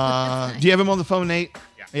 Oh. Do you have him on the phone, Nate?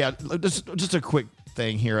 Yeah. Just a quick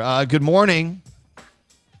thing here. Good morning.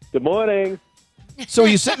 Good morning. So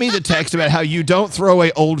you sent me the text about how you don't throw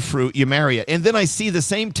away old fruit, you marry it. And then I see the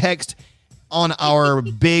same text on our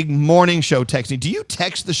big morning show texting. Do you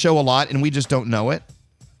text the show a lot and we just don't know it?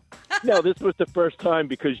 No, this was the first time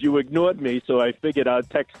because you ignored me, so I figured I'd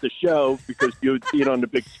text the show because you would see it on the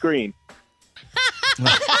big screen.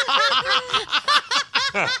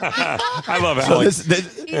 I love it. So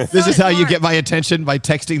this is how you get my attention, by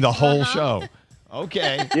texting the whole show.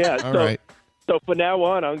 Okay. Yeah. All right. So for now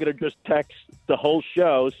on, I'm going to just text the whole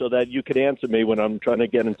show so that you can answer me when I'm trying to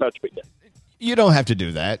get in touch with you. You don't have to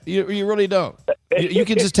do that. You really don't. You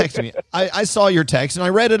can just text me. I saw your text, and I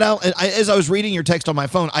read it out. And as I was reading your text on my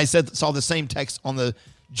phone, I saw the same text on the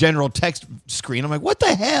general text screen. I'm like, what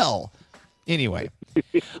the hell? Anyway,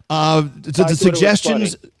 the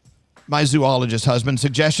suggestions, my zoologist husband,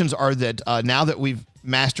 suggestions are that now that we've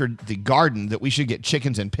mastered the garden, that we should get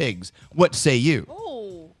chickens and pigs. What say you?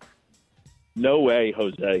 No way,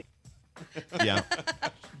 Jose. Yeah.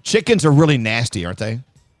 Chickens are really nasty, aren't they?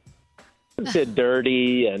 They're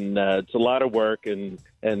dirty, and it's a lot of work.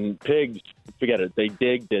 And pigs, forget it. They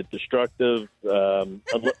dig. They're destructive.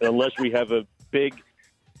 Unless we have a big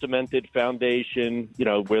cemented foundation,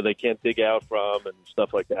 where they can't dig out from and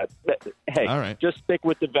stuff like that. Hey, all right. Just stick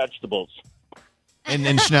with the vegetables. And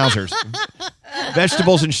schnauzers.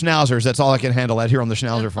 Vegetables and schnauzers. That's all I can handle out here on the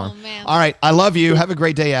Schnauzer farm. All right. I love you. Have a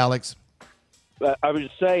great day, Alex. I was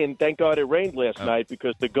saying, thank God it rained last night,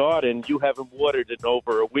 because the garden, you haven't watered it in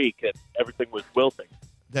over a week, and everything was wilting.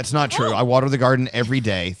 That's not true. I water the garden every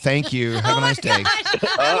day. Thank you. Have a nice day.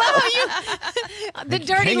 The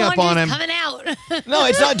dirty Hang up on him. coming out. No,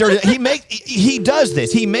 it's not dirty. He does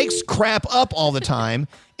this. He makes crap up all the time,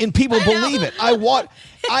 and people believe it.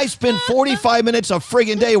 I spend 45 minutes a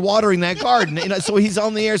friggin' day watering that garden, and so he's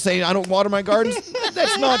on the air saying I don't water my gardens.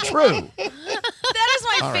 That's not true. That is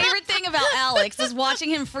my All right. favorite thing about Alex is watching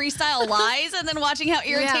him freestyle lies and then watching how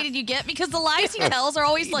irritated you get because the lies he tells are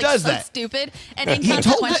always like does so that. stupid and He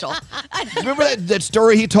told inconsequential. Remember that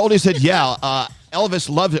story he told? He said, yeah, Elvis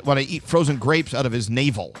loves it when I eat frozen grapes out of his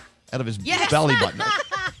navel, out of his belly button.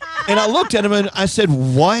 And I looked at him and I said,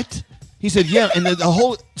 what? He said, yeah. And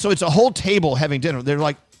so it's a whole table having dinner. They're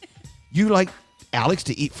like, you like Alex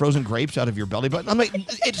to eat frozen grapes out of your belly button? I'm like,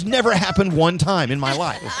 it's never happened one time in my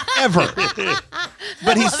life, ever.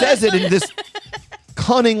 But he says it in this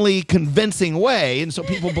cunningly convincing way, and so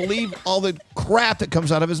people believe all the crap that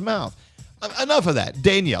comes out of his mouth. Enough of that.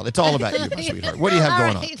 Danielle, it's all about you, my sweetheart. What do you have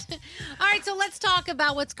going on? All right, so let's talk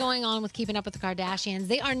about what's going on with Keeping Up with the Kardashians.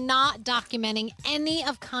 They are not documenting any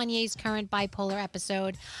of Kanye's current bipolar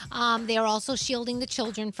episode. They are also shielding the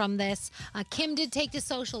children from this. Kim did take to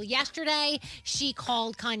social yesterday. She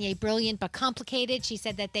called Kanye brilliant but complicated. She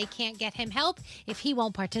said that they can't get him help if he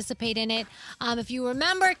won't participate in it. If you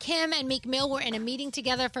remember, Kim and Meek Mill were in a meeting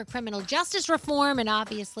together for criminal justice reform, and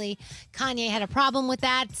obviously Kanye had a problem with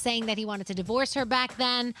that, saying that he wanted to divorce her back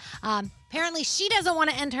then. Apparently, she doesn't want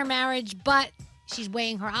to end her marriage, but she's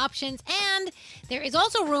weighing her options. And there is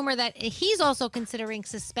also rumor that he's also considering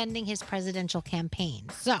suspending his presidential campaign.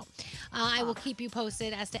 So I will keep you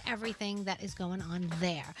posted as to everything that is going on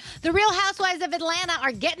there. The Real Housewives of Atlanta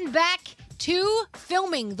are getting back to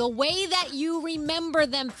filming the way that you remember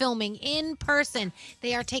them filming in person.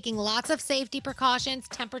 They are taking lots of safety precautions,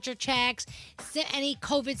 temperature checks, any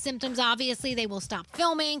COVID symptoms, obviously, they will stop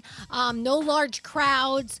filming. No large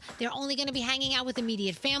crowds. They're only going to be hanging out with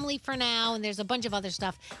immediate family for now, and there's a bunch of other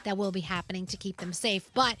stuff that will be happening to keep them safe.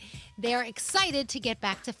 But they're excited to get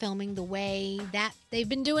back to filming the way that they've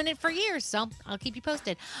been doing it for years, so I'll keep you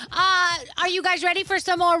posted. Are you guys ready for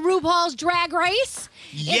some more RuPaul's Drag Race?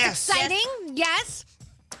 Yes. It's exciting. Yes.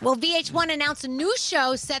 Well, VH1 announced a new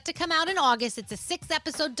show set to come out in August. It's a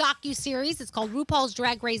 6-episode docuseries. It's called RuPaul's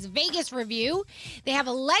Drag Race Vegas Review. They have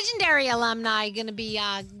a legendary alumni going to be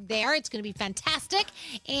there. It's going to be fantastic.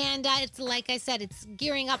 And it's like I said, it's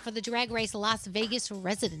gearing up for the Drag Race Las Vegas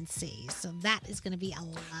residency. So that is going to be a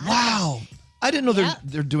lot. Wow. I didn't know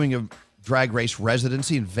they're doing a Drag Race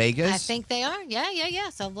residency in Vegas. I think they are. Yeah.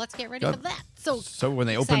 So let's get ready for that. So when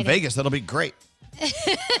they open exciting. Vegas, that'll be great.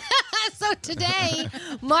 So today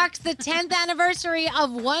marks the 10th anniversary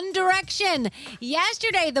of One Direction.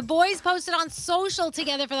 Yesterday, the boys posted on social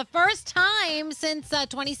together for the first time since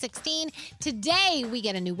 2016. Today, we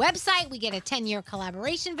get a new website. We get a 10-year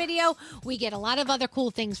collaboration video. We get a lot of other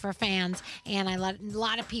cool things for fans, and a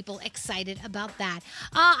lot of people excited about that.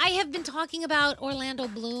 I have been talking about Orlando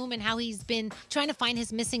Bloom and how he's been trying to find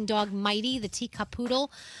his missing dog, Mighty, the teacup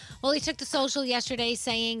poodle. Well, he took to social yesterday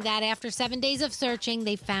saying that after 7 days of searching,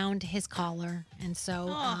 they found his collar. And so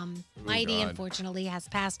Mighty, God. Unfortunately, has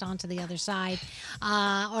passed on to the other side.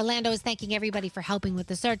 Orlando is thanking everybody for helping with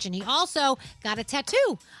the search. And he also got a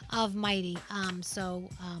tattoo of Mighty.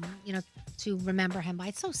 To remember him by.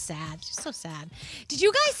 It's so sad. Just so sad. Did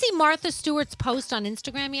you guys see Martha Stewart's post on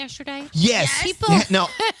Instagram yesterday? Yes. People... Yeah, no,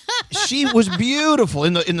 she was beautiful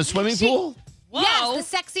in the swimming pool. Whoa. Yes, the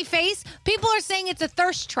sexy face. People are saying it's a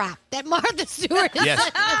thirst trap, that Martha Stewart is Yes.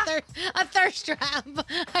 a thirst trap.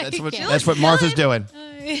 That's what Martha's doing.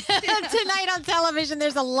 Tonight on television,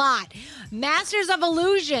 there's a lot. Masters of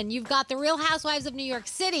Illusion. You've got the Real Housewives of New York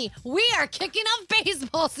City. We are kicking off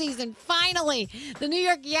baseball season, finally. The New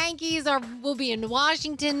York Yankees will be in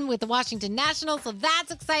Washington with the Washington Nationals, so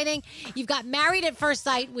that's exciting. You've got Married at First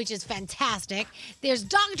Sight, which is fantastic. There's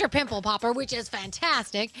Dr. Pimple Popper, which is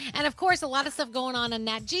fantastic. And, of course, a lot of stuff going on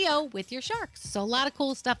Nat Geo with your sharks. So a lot of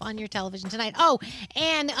cool stuff on your television tonight. Oh,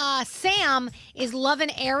 and Sam is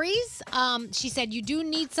loving Aries. She said you do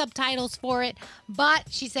need subtitles for it, but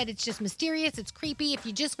she said it's just mysterious. It's creepy. If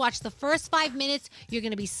you just watch the first 5 minutes, you're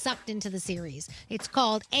going to be sucked into the series. It's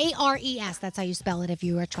called Ares. That's how you spell it if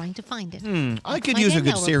you are trying to find it. I could use a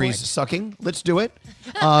good series, Sucking. Let's do it.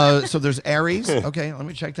 So there's Aries. Okay, let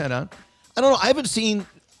me check that out. I don't know. I haven't seen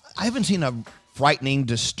a frightening,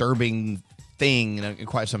 disturbing thing in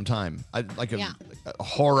quite some time. Like a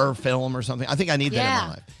horror film or something. I think I need that in my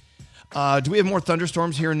life. Do we have more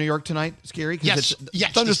thunderstorms here in New York tonight, Scary? Yes.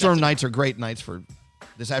 Thunderstorm nights are great nights for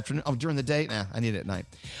this afternoon. Oh, during the day? Nah, I need it at night.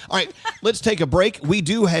 All right, let's take a break. We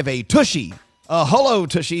do have a Tushy. Hello,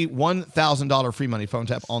 Tushy. $1,000 free money phone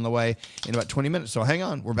tap on the way in about 20 minutes. So hang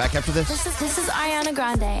on. We're back after this. This is Ariana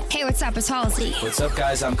Grande. Hey, what's up? It's Halsey. What's up,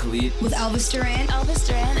 guys? I'm Khalid. With Elvis Duran. Elvis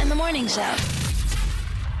Duran and the Morning Show.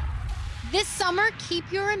 This summer, keep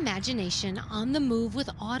your imagination on the move with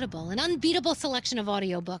Audible, an unbeatable selection of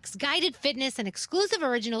audiobooks, guided fitness, and exclusive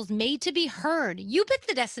originals made to be heard. You pick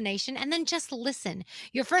the destination and then just listen.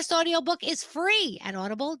 Your first audiobook is free at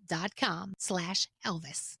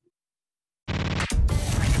audible.com/Elvis.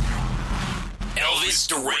 Elvis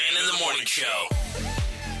Duran in the Morning Show.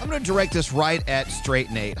 I'm going to direct this right at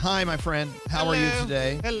Straight Nate. Hi, my friend. How are you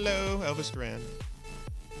today? Hello, Elvis Duran.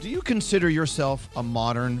 Do you consider yourself a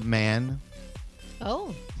modern man?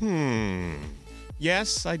 Oh.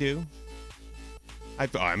 Yes, I do.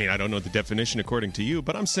 I mean, I don't know the definition according to you,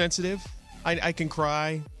 but I'm sensitive. I can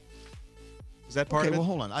cry. Is that part of it? Well,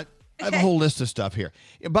 hold on. I have a whole list of stuff here.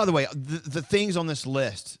 By the way, the things on this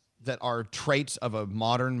list that are traits of a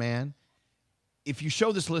modern man, if you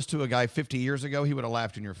show this list to a guy 50 years ago, he would have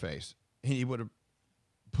laughed in your face. He would have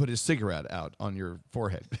put his cigarette out on your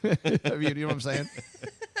forehead. You know what I'm saying?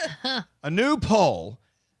 A new poll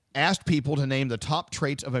asked people to name the top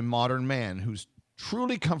traits of a modern man who's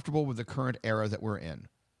truly comfortable with the current era that we're in.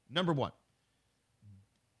 Number 1,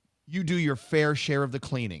 you do your fair share of the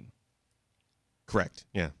cleaning. Correct.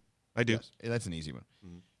 Yeah, I do. Yes, that's an easy one.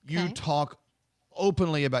 You talk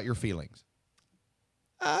openly about your feelings.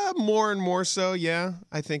 More and more so, yeah.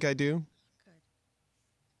 I think I do.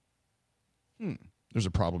 There's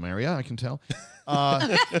a problem area, I can tell.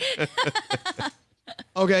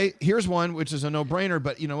 Okay, here's one which is a no-brainer,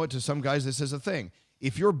 but you know what? To some guys, this is a thing.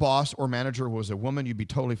 If your boss or manager was a woman, you'd be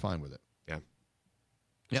totally fine with it. Yeah.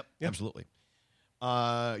 Yep. Absolutely.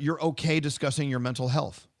 You're okay discussing your mental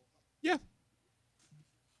health. Yeah.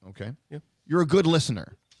 Okay. Yeah. You're a good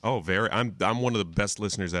listener. Oh, very. I'm one of the best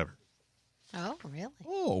listeners ever. Oh, really?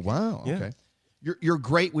 Oh, wow. Yeah. Okay. You're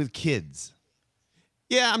great with kids.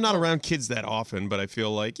 Yeah, I'm not around kids that often, but I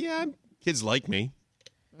feel like, kids like me.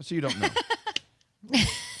 So you don't know.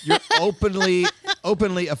 You're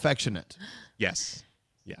openly affectionate. Yes.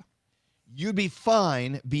 Yeah. You'd be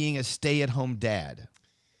fine being a stay-at-home dad.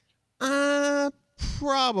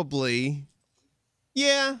 Probably.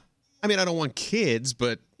 Yeah. I mean, I don't want kids,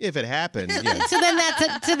 but if it happened, yeah. So then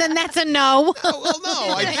that's a no. Well,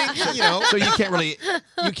 no, I think, So you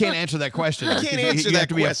can't answer that question. You can't answer You that have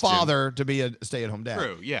to be question. a father to be a stay-at-home dad.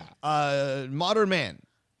 True, yeah. Modern man.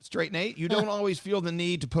 Straight Nate, you don't always feel the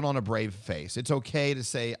need to put on a brave face. It's okay to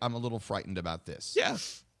say, I'm a little frightened about this. Yeah.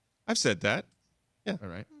 I've said that. Yeah. All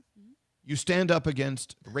right. You stand up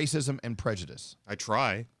against racism and prejudice. I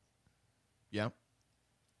try. Yeah.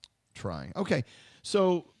 Trying. Okay.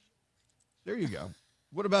 So there you go.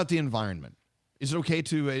 What about the environment? Is it okay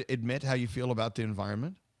to admit how you feel about the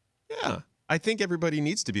environment? Yeah. I think everybody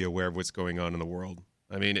needs to be aware of what's going on in the world.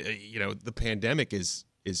 I mean, the pandemic is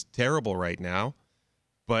terrible right now,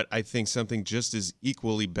 but I think something just as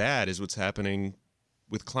equally bad is what's happening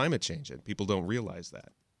with climate change, and people don't realize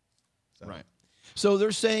that. So. Right. So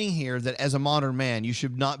they're saying here that as a modern man, you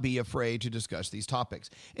should not be afraid to discuss these topics.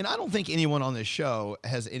 And I don't think anyone on this show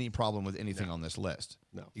has any problem with anything on this list.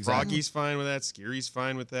 No. Exactly. Froggy's fine with that. Scary's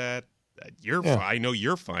fine with that. I know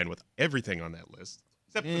you're fine with everything on that list.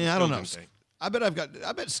 Except for the I don't know. children thing. I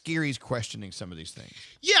bet Scary's questioning some of these things.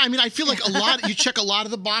 Yeah, I mean, I feel like you check a lot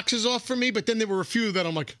of the boxes off for me, but then there were a few that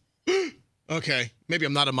I'm like, okay, maybe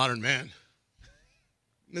I'm not a modern man.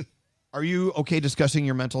 Are you okay discussing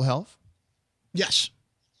your mental health? Yes.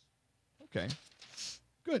 Okay.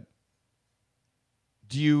 Good.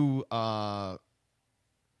 Do you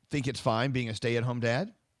think it's fine being a stay-at-home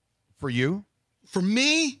dad for you? For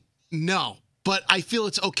me, no. But I feel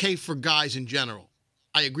it's okay for guys in general.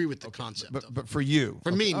 I agree with the concept. But for you?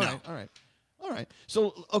 For me, All no. right. All right.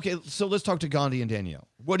 So let's talk to Gandhi and Danielle.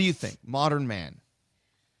 What do you think? Modern man.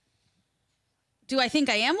 Do I think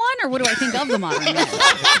I am one, or what do I think of the modern man?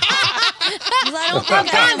 'Cause I don't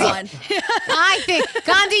think I am one. I think,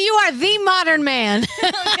 Gandhi, you are the modern man.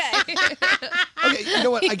 Okay, you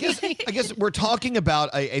know what? I guess we're talking about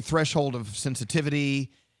a threshold of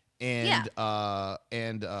sensitivity and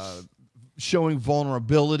showing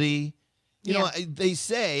vulnerability. You know, they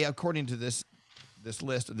say, according to this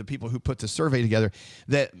list of the people who put the survey together,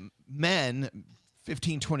 that men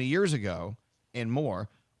 15, 20 years ago and more,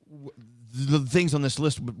 the things on this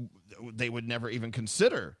list, they would never even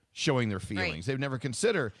consider showing their feelings. Right. They would never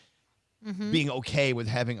consider being okay with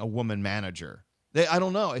having a woman manager. I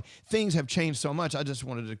don't know. Things have changed so much. I just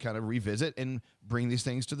wanted to kind of revisit and bring these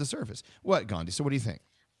things to the surface. What, Gandhi? So what do you think?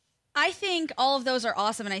 I think all of those are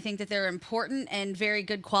awesome, and I think that they're important and very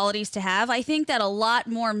good qualities to have. I think that a lot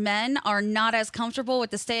more men are not as comfortable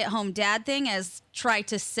with the stay-at-home dad thing as try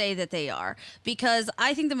to say that they are, because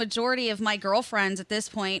I think the majority of my girlfriends at this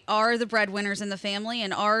point are the breadwinners in the family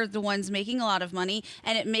and are the ones making a lot of money,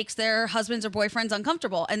 and it makes their husbands or boyfriends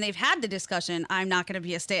uncomfortable, and they've had the discussion, I'm not going to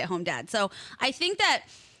be a stay-at-home dad. So I think that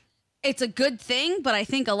it's a good thing, but I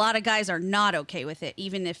think a lot of guys are not okay with it,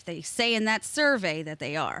 even if they say in that survey that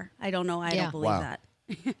they are. I don't know. I don't believe that.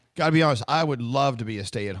 Gotta be honest, I would love to be a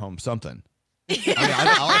stay-at-home something.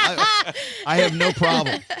 I have no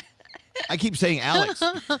problem. I keep saying, Alex,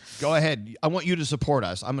 go ahead. I want you to support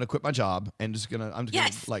us. I'm going to quit my job and I'm just going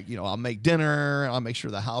to I'll make dinner. I'll make sure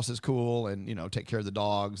the house is cool and, take care of the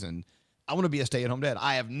dogs. And I want to be a stay-at-home dad.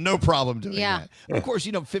 I have no problem doing that. Of course,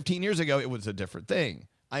 15 years ago, it was a different thing.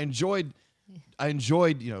 I enjoyed,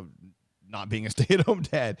 not being a stay-at-home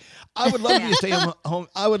dad. I would love to be a stay-at-home.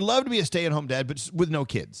 I would love to be a stay-at-home dad, but with no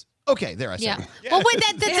kids. Okay, there I said. Yeah. Well, wait,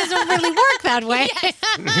 that doesn't really work that way.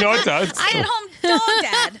 No, it does. Stay-at-home dog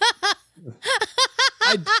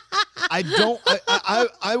dad.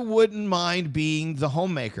 I wouldn't mind being the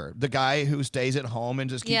homemaker, the guy who stays at home and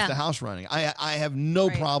just keeps the house running. I have no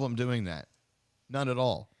problem doing that. None at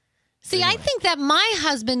all. See, I think that my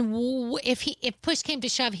husband, if push came to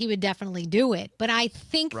shove, he would definitely do it. But I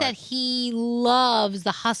think that he loves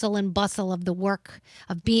the hustle and bustle of the work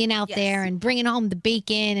of being out there and bringing home the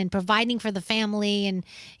bacon and providing for the family. And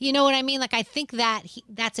you know what I mean? Like, I think that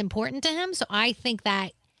that's important to him. So I think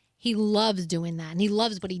that he loves doing that and he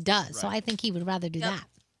loves what he does. Right. So I think he would rather do that.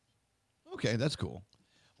 Okay, that's cool.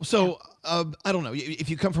 So I don't know. If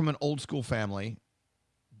you come from an old school family,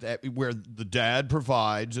 where the dad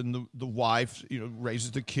provides and the wife, raises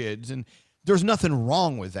the kids, and there's nothing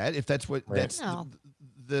wrong with that if that's what that's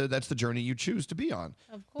the journey you choose to be on.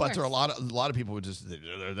 Of course. But there are a lot of people who just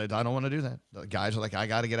I don't want to do that. The guys are like, I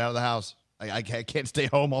got to get out of the house. I can't stay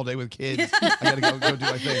home all day with kids. I got to go do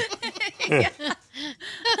my thing.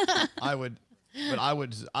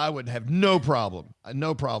 I would have no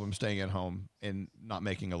problem staying at home and not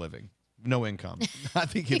making a living. No income. I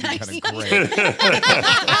think it'd be kind of great.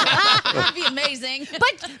 That'd be amazing.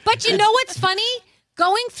 But you know what's funny?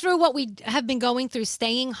 Going through what we have been going through,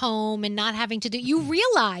 staying home and not having to do, you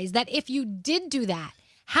realize that if you did do that,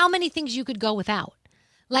 how many things you could go without.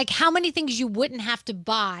 Like how many things you wouldn't have to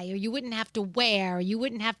buy or you wouldn't have to wear or you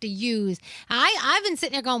wouldn't have to use. I've been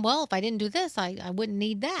sitting there going, well, if I didn't do this, I wouldn't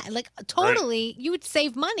need that. Like totally, you would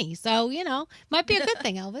save money. So, might be a good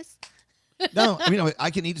thing, Elvis. No, I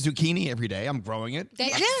can eat zucchini every day. I'm growing it.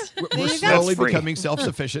 We're you slowly becoming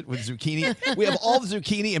self-sufficient with zucchini. We have all the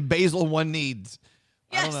zucchini and basil one needs.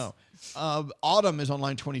 Yes. I don't know. Autumn is on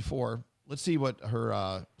line 24. Let's see what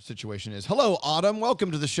her situation is. Hello, Autumn. Welcome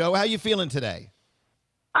to the show. How you feeling today?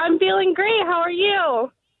 I'm feeling great. How are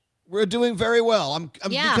you? We're doing very well. I'm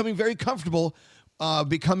becoming very comfortable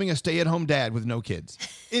becoming a stay-at-home dad with no kids.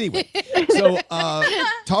 Anyway, so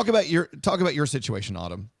talk about your situation,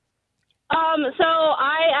 Autumn. So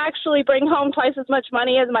I actually bring home twice as much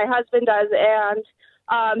money as my husband does,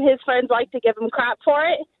 and his friends like to give him crap for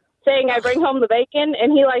it, saying I bring home the bacon,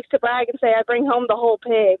 and he likes to brag and say I bring home the whole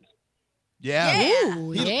pig. Yeah.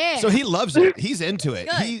 Ooh, So he loves it. He's into it.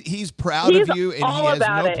 He's proud of you, and he has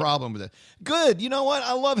no problem with it. Good. You know what?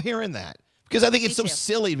 I love hearing that because I think it's so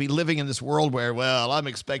silly to be living in this world where, well, I'm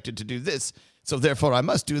expected to do this, so therefore I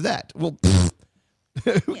must do that. Well,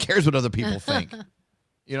 who cares what other people think?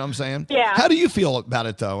 You know what I'm saying? Yeah. How do you feel about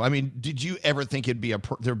it, though? I mean, did you ever think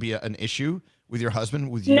there'd be an issue with your husband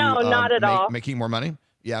with you? No, not at all. Making more money?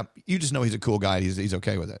 Yeah. You just know he's a cool guy. He's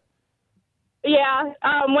okay with it. Yeah.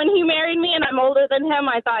 When he married me and I'm older than him,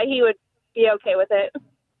 I thought he would be okay with it.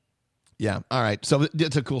 Yeah. All right. So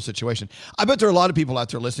it's a cool situation. I bet there are a lot of people out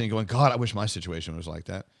there listening going, God, I wish my situation was like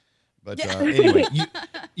that. But anyway,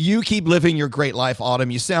 you keep living your great life, Autumn.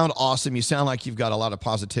 You sound awesome. You sound like you've got a lot of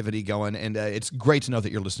positivity going, and it's great to know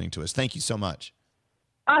that you're listening to us. Thank you so much.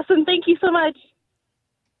 Awesome. Thank you so much.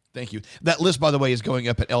 Thank you. That list, by the way, is going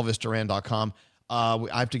up at elvisduran.com. I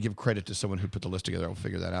have to give credit to someone who put the list together. I'll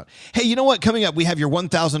figure that out. Hey, you know what? Coming up, we have your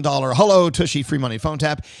 $1,000 Hello Tushy free money phone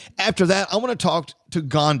tap. After that, I want to talk to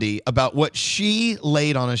Gandhi about what she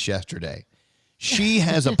laid on us yesterday. She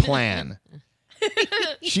has a plan.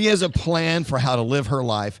 She has a plan for how to live her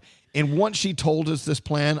life. And once she told us this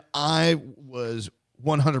plan, I was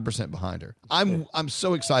 100% behind her. I'm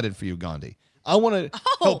so excited for you, Gandhi. I want to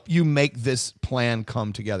help you make this plan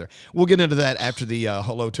come together. We'll get into that after the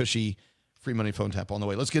Hello Tushy free money phone tap on the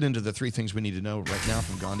way. Let's get into the 3 things we need to know right now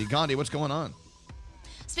from Gandhi. Gandhi, what's going on?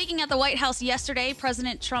 Speaking at the White House yesterday,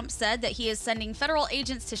 President Trump said that he is sending federal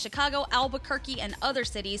agents to Chicago, Albuquerque, and other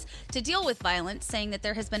cities to deal with violence, saying that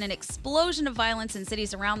there has been an explosion of violence in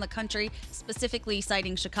cities around the country, specifically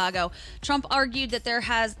citing Chicago. Trump argued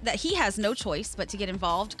that he has no choice but to get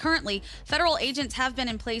involved. Currently, federal agents have been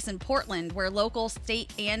in place in Portland, where local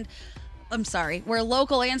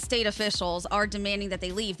and state officials are demanding that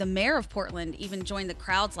they leave. The mayor of Portland even joined the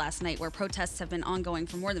crowds last night, where protests have been ongoing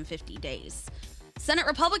for more than 50 days. Senate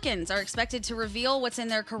Republicans are expected to reveal what's in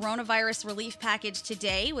their coronavirus relief package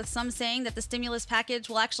today, with some saying that the stimulus package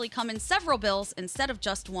will actually come in several bills instead of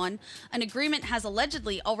just one. An agreement has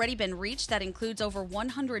allegedly already been reached that includes over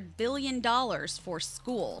 $100 billion for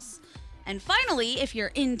schools. And finally, if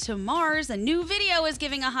you're into Mars, a new video is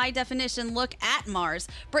giving a high-definition look at Mars.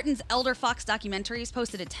 Britain's Elder Fox Documentaries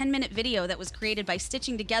posted a 10-minute video that was created by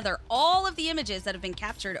stitching together all of the images that have been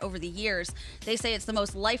captured over the years. They say it's the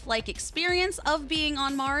most lifelike experience of being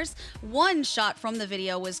on Mars. One shot from the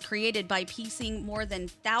video was created by piecing more than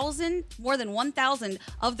 1,000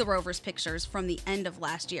 of the rover's pictures from the end of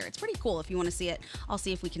last year. It's pretty cool if you want to see it. I'll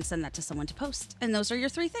see if we can send that to someone to post. And those are your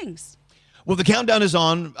 3 things. Well, the countdown is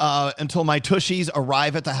on until my tushies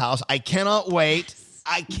arrive at the house. I cannot wait.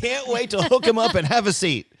 I can't wait to hook them up and have a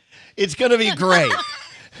seat. It's going to be great.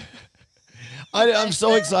 I'm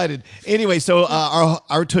so excited. Anyway, so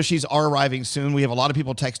our tushies are arriving soon. We have a lot of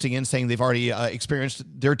people texting in saying they've already experienced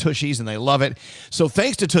their tushies and they love it. So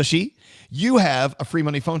thanks to Tushy, you have a free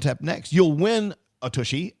money phone tap next. You'll win a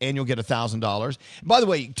Tushy, and you'll get $1,000. By the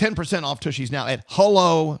way, 10% off Tushies now at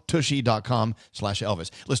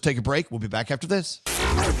hellotushy.com/Elvis. Let's take a break. We'll be back after this.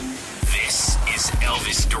 This is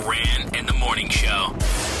Elvis Duran and the Morning Show.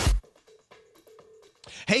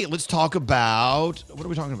 Hey, let's talk about, what are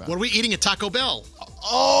we talking about? What are we eating at Taco Bell?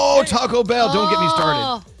 Oh, Taco Bell. Don't get me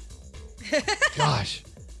started. Gosh.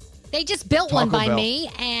 They just built Taco one by Bell. me,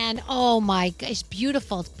 and oh my God, it's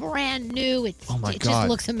beautiful. It's brand new. It just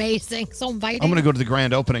looks amazing. So inviting. I'm going to go to the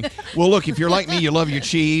grand opening. Well, look, if you're like me, you love your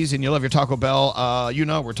cheese and you love your Taco Bell,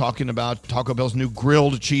 we're talking about Taco Bell's new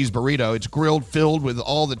grilled cheese burrito. It's grilled, filled with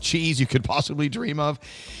all the cheese you could possibly dream of.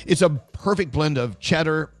 It's a perfect blend of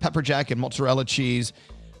cheddar, pepper jack, and mozzarella cheese.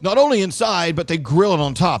 Not only inside, but they grill it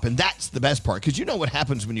on top, and that's the best part, because you know what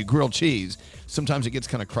happens when you grill cheese. Sometimes it gets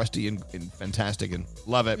kind of crusty and fantastic, and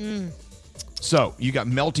love it. So you got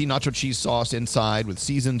melty nacho cheese sauce inside with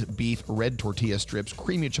seasoned beef, red tortilla strips,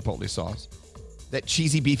 creamy chipotle sauce. That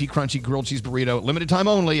cheesy, beefy, crunchy grilled cheese burrito, limited time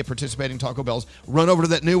only at participating Taco Bells. Run over to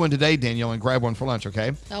that new one today, Danielle, and grab one for lunch,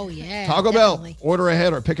 okay? Oh, yeah. Taco definitely. Bell, order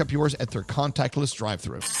ahead or pick up yours at their contactless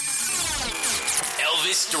drive-thru.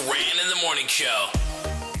 Elvis Duran and the Morning Show.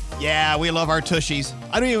 Yeah, we love our tushies.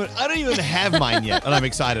 I don't even have mine yet, and I'm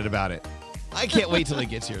excited about it. I can't wait till it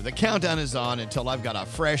gets here. The countdown is on until I've got a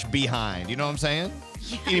fresh behind. You know what I'm saying?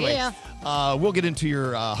 Yeah. Anyway, we'll get into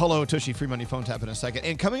your Hello Tushy free money phone tap in a second.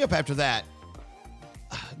 And coming up after that,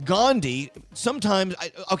 Gandhi, sometimes,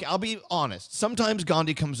 I'll be honest. Sometimes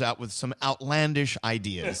Gandhi comes out with some outlandish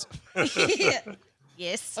ideas.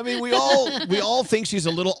 Yes. I mean, we all think she's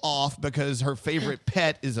a little off because her favorite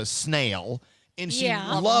pet is a snail. And she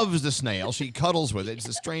loves the snail. She cuddles with it. It's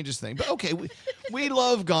the strangest thing. But okay, we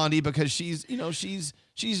love Gandhi because she's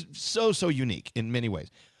so unique in many ways.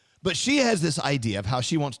 But she has this idea of how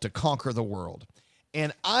she wants to conquer the world.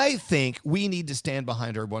 And I think we need to stand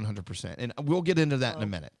behind her 100%. And we'll get into that in a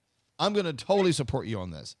minute. I'm going to totally support you on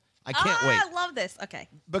this. I can't wait. I love this. Okay.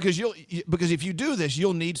 Because if you do this,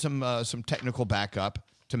 you'll need some technical backup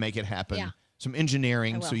to make it happen. Yeah. Some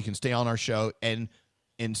engineering so you can stay on our show and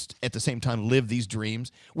at the same time live these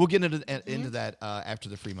dreams. We'll get into that after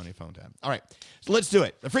the free money phone tap. All right, so let's do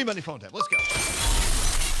it. The free money phone tap. Let's go.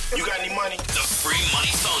 You got any money? The free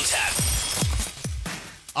money phone tap.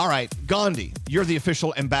 All right, Gandhi, you're the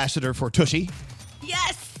official ambassador for Tushy.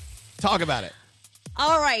 Yes. Talk about it.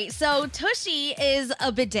 All right, so Tushy is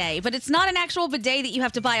a bidet, but it's not an actual bidet that you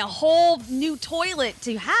have to buy a whole new toilet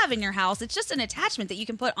to have in your house. It's just an attachment that you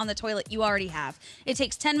can put on the toilet you already have. It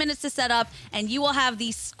takes 10 minutes to set up, and you will have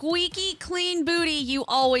the squeaky clean booty you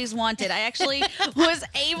always wanted. I actually was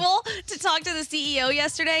able to talk to the CEO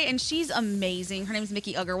yesterday, and she's amazing. Her name is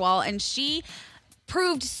Mickey Agarwal, and she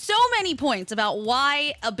proved so many points about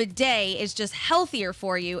why a bidet is just healthier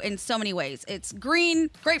for you in so many ways. It's green,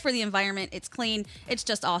 great for the environment, it's clean, it's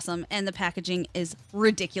just awesome, and the packaging is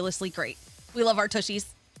ridiculously great. We love our Tushies.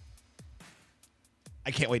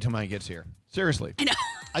 I can't wait till mine gets here. Seriously. I know.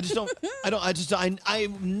 I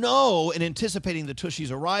know in anticipating the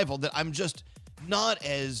Tushy's arrival that I'm just not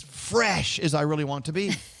as fresh as I really want to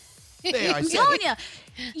be. There, I I'm said telling it.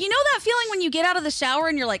 you know that feeling when you get out of the shower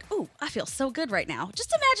and you're like, ooh, I feel so good right now.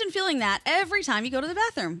 Just imagine feeling that every time you go to the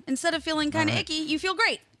bathroom. Instead of feeling kind of right. icky, you feel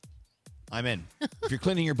great. I'm in. If you're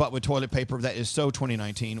cleaning your butt with toilet paper, that is so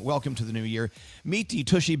 2019. Welcome to the new year. Meet the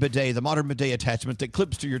Tushy Bidet, the modern bidet attachment that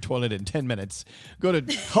clips to your toilet in 10 minutes. Go to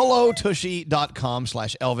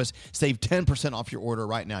hellotushy.com/Elvis. Save 10% off your order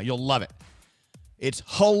right now. You'll love it. It's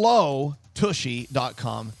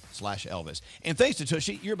hellotushy.com/Elvis. And thanks to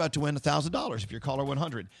Tushy, you're about to win $1,000 if you're caller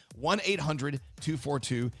 100.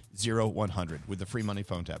 1-800-242-0100 with the free money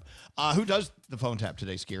phone tap. Who does the phone tap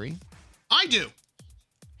today, Scary? I do.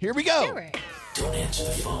 Here we go. Don't answer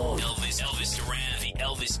the phone. Elvis Duran, the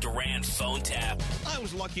Elvis Duran phone tap. I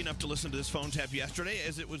was lucky enough to listen to this phone tap yesterday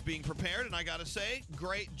as it was being prepared, and I got to say,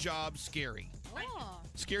 great job, Scary.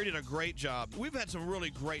 Scary did a great job. We've had some really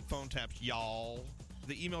great phone taps, y'all.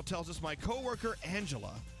 The email tells us my coworker,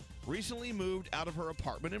 Angela, recently moved out of her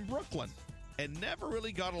apartment in Brooklyn and never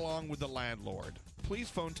really got along with the landlord. Please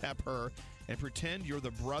phone tap her and pretend you're the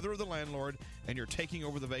brother of the landlord and you're taking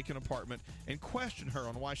over the vacant apartment and question her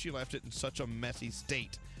on why she left it in such a messy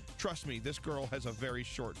state. Trust me, this girl has a very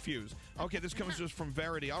short fuse. Okay, this comes to us from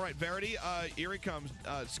Verity. All right, Verity, here it comes.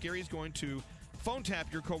 Scary's going to phone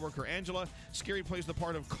tap your coworker, Angela. Scary plays the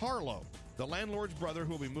part of Carlo, the landlord's brother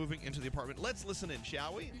who will be moving into the apartment. Let's listen in,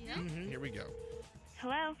 shall we? Yeah. Here we go.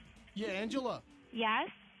 Hello. Yeah, Angela. Yes.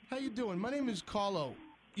 How you doing? My name is Carlo.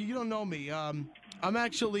 You don't know me. I'm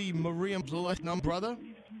actually Maria's brother.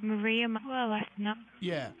 Maria. Well, no.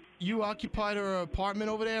 Yeah. You occupied her apartment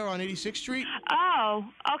over there on 86th Street? Oh,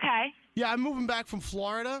 okay. Yeah, I'm moving back from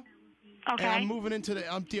Florida. Okay. And I'm moving into the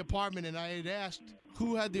empty apartment, and I had asked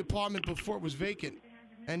who had the apartment before it was vacant.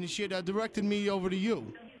 And she had directed me over to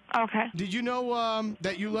you. Okay. Did you know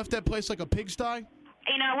that you left that place like a pigsty?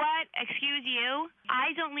 You know what? Excuse you.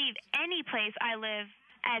 I don't leave any place I live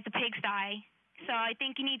as a pigsty. So I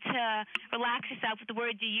think you need to relax yourself with the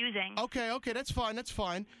words you're using. Okay, that's fine.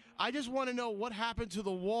 I just want to know what happened to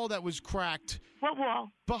the wall that was cracked. What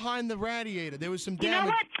wall? Behind the radiator. There was some damage. You know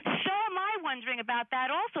what? So am I wondering about that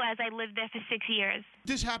also, as I lived there for 6 years.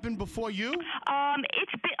 This happened before you?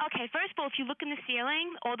 Okay, first of all, if you look in the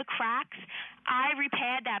ceiling, all the cracks, I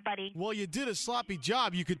repaired that, buddy. Well, you did a sloppy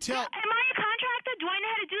job. You could tell. Am I a contractor? Do I know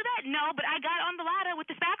how to do that? No, but I got on the ladder with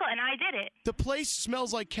the spackle, and I did it. The place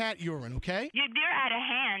smells like cat urine, okay? They're out of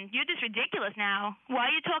hand. You're just ridiculous now. Why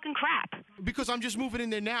are you talking crap? Because I'm just moving in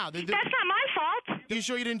there now. That's not my fault. You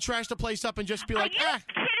sure you didn't trash the place up and just be Are like, you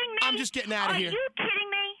kidding me? I'm just getting out of here. Are you kidding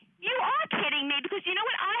me? You are kidding me, because you know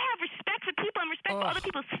what? I have respect for people and respect for other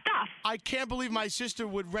people's stuff. I can't believe my sister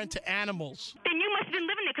would rent to animals. Then you must have been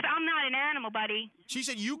living there, because I'm not an animal, buddy. She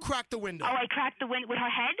said you cracked the window. Oh, I cracked the window with her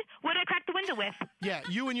head? What did I crack the window with? Yeah,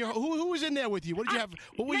 you and your... Who was in there with you? What did you have?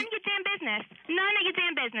 What were None of your damn business. None of your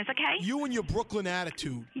damn business, okay? You and your Brooklyn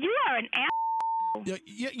attitude. You are an ass. Yeah,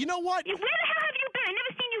 you know what? Where the hell have you been? I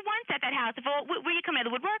never seen you once at that house. Where you come out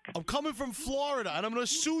of the woodwork? I'm coming from Florida, and I'm going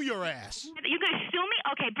to sue your ass. You're going to sue me?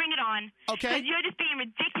 Okay, bring it on. Okay. Because you're just being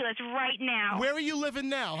ridiculous right now. Where are you living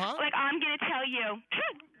now, huh? Like, I'm going to tell you.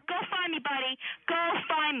 Go find me, buddy. Go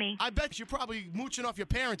find me. I bet you're probably mooching off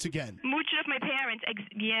your parents again. Mooching off my parents.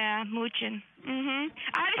 Yeah, mooching. Mm-hmm.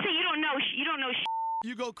 Obviously, you don't know. You don't know.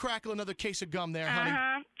 You go crackle another case of gum there,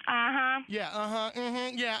 honey. Yeah,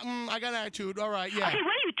 I got attitude. All right, yeah. Okay,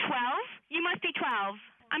 what are you, 12? You must be 12.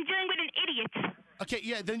 I'm dealing with an idiot. Okay,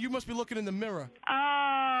 yeah, then you must be looking in the mirror.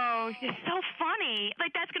 Oh, you're so funny.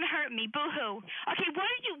 Like, that's going to hurt me. Boo-hoo. Okay, what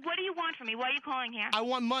do you want from me? Why are you calling here? I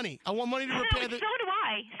want money. I want money to repair the... So do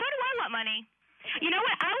I. So do I want money. You know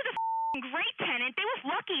what? I was a great tenant. They were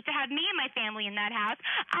lucky to have me and my family in that house.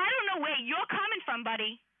 I don't know where you're coming from,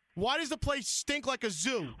 buddy. Why does the place stink like a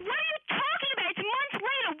zoo? What are you talking about? It's months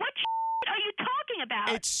later. What are you talking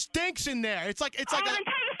about? It stinks in there. It's like then tell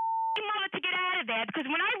your mother to get out of there, because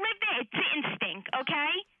when I lived there, it didn't stink,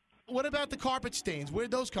 okay? What about the carpet stains?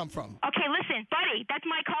 Where'd those come from? Okay, listen, buddy, that's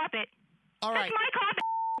my carpet. All right. That's my carpet.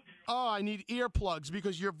 Oh, I need earplugs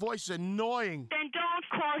because your voice is annoying. Then don't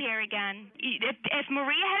call here again. If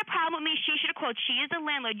Maria had a problem with me, she should have called. She is the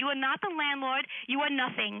landlord. You are not the landlord. You are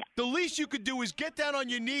nothing. The least you could do is get down on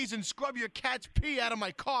your knees and scrub your cat's pee out of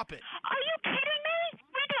my carpet. Are you kidding me?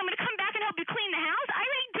 What are you doing? I'm going to come back and help you clean the house? I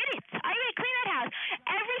already did it. I already cleaned that house.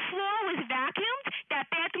 Every floor was vacuumed. That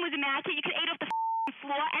bathroom was immaculate. You could eat off the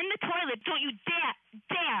floor and the toilet. Don't you dare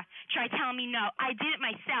try telling me no. I did it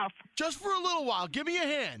myself. Just for a little while. Give me a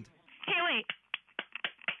hand. Hey, wait.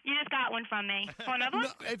 You just got one from me. Want another one?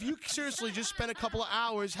 No, if you seriously just spent a couple of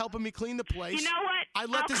hours helping me clean the place. You know what? I'll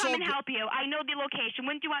come and help you. I know the location.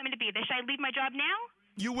 When do you want me to be there? Should I leave my job now?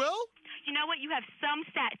 You will? You know what? You have some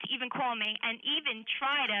set to even call me and even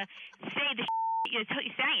try to say the you're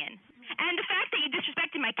saying. And the fact that you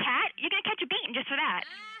disrespected my cat, you're going to catch a beating just for that.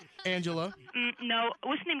 Angela? No.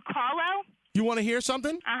 What's his name? Carlo? You want to hear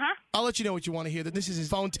something? Uh-huh. I'll let you know what you want to hear. That this is his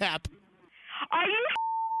phone tap. Are you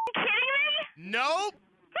kidding me? Nope.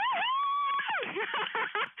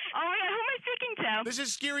 Oh, my God. Who am I speaking to? This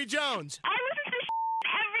is Scary Jones. I listen to this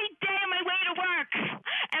every day on my way to work.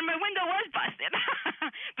 And my window was busted.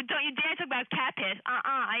 But don't you dare talk about cat piss.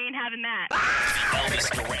 I ain't having that. The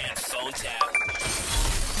Elvis Duran phone tap.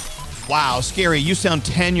 Wow, Scary, you sound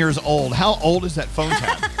 10 years old. How old is that phone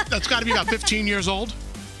tap? That's got to be about 15 years old.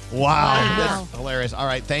 Wow, that's hilarious. All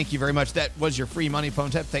right, thank you very much. That was your free money phone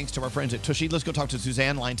tap. Thanks to our friends at Tushy. Let's go talk to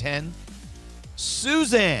Suzanne, line 10.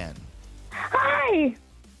 Suzanne. Hi.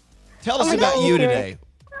 Tell us about you today.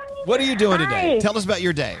 What are you doing today? Hi. Tell us about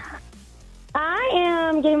your day. I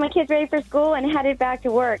am getting my kids ready for school and headed back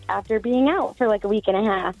to work after being out for like a week and a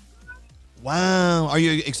half. Wow. Are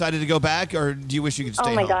you excited to go back, or do you wish you could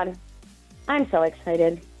stay Oh, my home? God. I'm so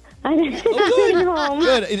excited. I'm Good. home.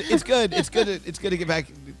 Good. It's good. It's good. It's good to get back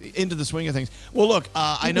into the swing of things. Well, look,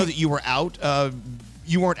 I know that you were out.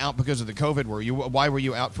 You weren't out because of the COVID, were you? Why were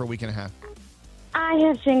you out for a week and a half? I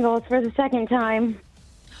have shingles for the second time.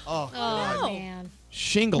 Oh, man.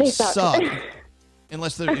 Shingles They suck. suck.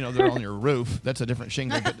 Unless they're they're on your roof. That's a different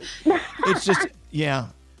shingle. But it's just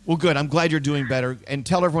Well, good. I'm glad you're doing better. And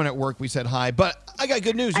tell everyone at work we said hi. But I got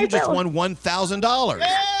good news. You just won $1,000.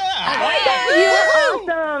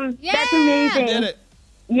 You're awesome. Yeah. That's amazing. You did it.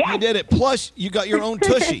 Yes. You did it. Plus, you got your own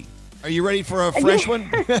Tushy. Are you ready for a fresh one?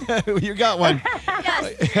 You got one.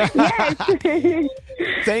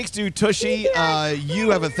 Thanks to Tushy.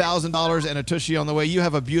 You have $1,000 and a Tushy on the way. You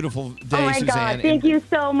have a beautiful day, Oh, my Suzanne. God. Thank you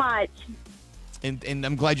so much. And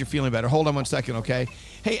I'm glad you're feeling better. Hold on 1 second, okay?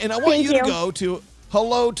 Hey, and I want you to go to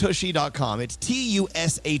hellotushy.com. It's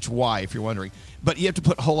TUSHY if you're wondering. But you have to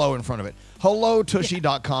put hello in front of it.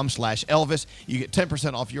 hellotushy.com/Elvis. You get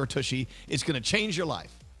 10% off your Tushy. It's going to change your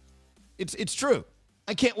life. It's true.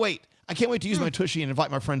 I can't wait. I can't wait to use my Tushy and invite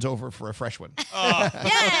my friends over for a fresh one. Yay!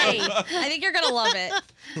 I think you're going to love it.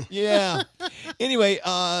 Yeah. Anyway,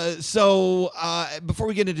 so before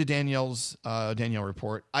we get into Danielle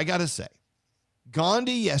report, I got to say,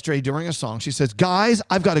 Gandhi yesterday during a song, she says, guys,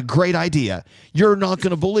 I've got a great idea. You're not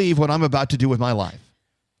going to believe what I'm about to do with my life.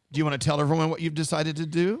 Do you want to tell everyone what you've decided to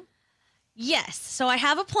do? Yes. So I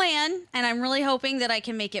have a plan, and I'm really hoping that I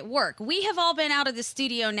can make it work. We have all been out of the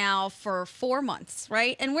studio now for 4 months,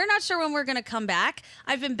 right? And we're not sure when we're going to come back.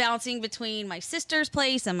 I've been bouncing between my sister's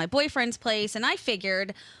place and my boyfriend's place, and I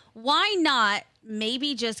figured, why not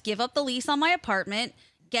maybe just give up the lease on my apartment,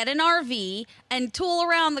 get an RV, and tool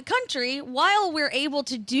around the country while we're able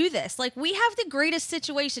to do this. Like, we have the greatest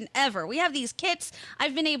situation ever. We have these kits.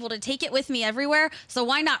 I've been able to take it with me everywhere, so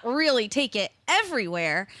why not really take it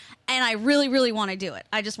everywhere? And I really, really want to do it.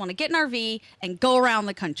 I just want to get an RV and go around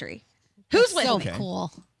the country. Who's with me?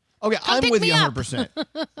 Cool. Okay, I'm with you up. 100%.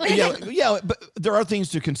 yeah, but there are things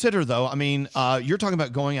to consider, though. I mean, you're talking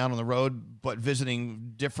about going out on the road, but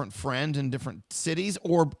visiting different friends in different cities,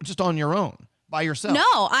 or just on your own? By yourself? No,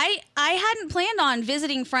 I hadn't planned on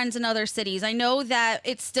visiting friends in other cities. I know that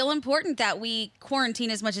it's still important that we quarantine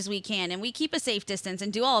as much as we can and we keep a safe distance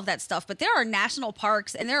and do all of that stuff. But there are national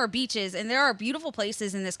parks and there are beaches and there are beautiful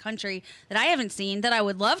places in this country that I haven't seen that I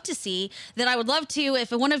would love to see, that I would love to,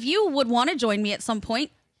 if one of you would want to join me at some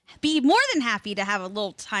point, be more than happy to have a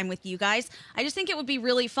little time with you guys. I just think it would be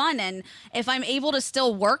really fun. And if I'm able to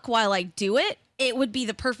still work while I do it, it would be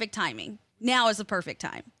the perfect timing. Now is the perfect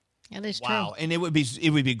time. That is Wow, true. and it would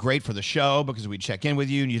be great for the show because we'd check in with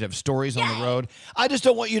you and you'd have stories on the road. I just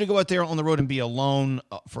don't want you to go out there on the road and be alone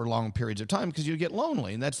for long periods of time because you get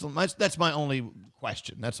lonely, and that's my only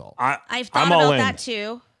question. That's all. I've thought about that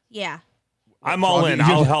too. Yeah. I'm all in.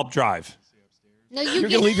 I'll help drive. No, You're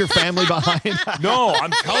going to leave your family behind? No,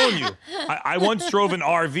 I'm telling you. I once drove an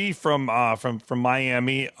RV from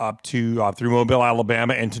Miami up to through Mobile,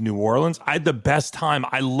 Alabama, and to New Orleans. I had the best time.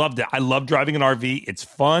 I loved it. I love driving an RV. It's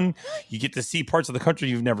fun. You get to see parts of the country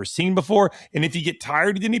you've never seen before. And if you get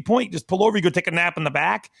tired at any point, just pull over. You go take a nap in the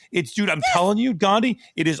back. Dude, I'm telling you, Gandhi,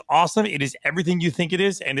 it is awesome. It is everything you think it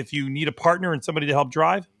is. And if you need a partner and somebody to help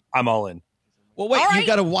drive, I'm all in. Well, wait, you've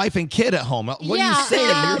got a wife and kid at home. What are you saying?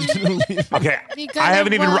 You're just gonna leave. Okay, I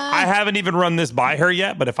haven't even run this by her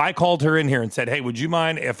yet. But if I called her in here and said, "Hey, would you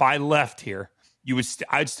mind if I left here?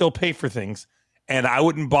 I'd still pay for things, and I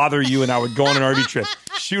wouldn't bother you, and I would go on an RV trip."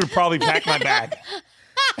 She would probably pack my bag.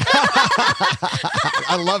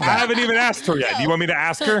 I love that. I haven't even asked her yet. Do you want me to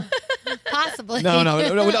ask her? Possibly. No.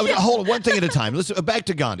 Hold on, one thing at a time. Listen, back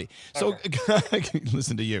to Gandhi. So,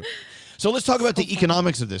 listen to you. So let's talk about the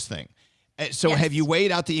economics of this thing. So have you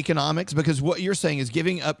weighed out the economics? Because what you're saying is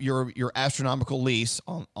giving up your astronomical lease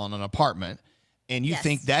on an apartment, and you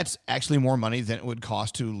think that's actually more money than it would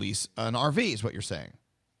cost to lease an RV, is what you're saying.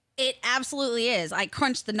 It absolutely is. I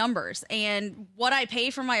crunched the numbers, and what I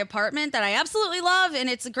pay for my apartment that I absolutely love, and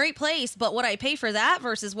it's a great place, but what I pay for that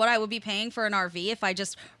versus what I would be paying for an RV if I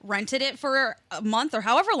just rented it for a month or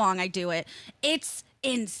however long I do it, it's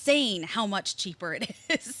insane how much cheaper it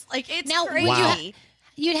is. Like, it's crazy. Wow.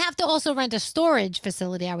 You'd have to also rent a storage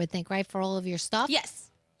facility, I would think, right, for all of your stuff? Yes.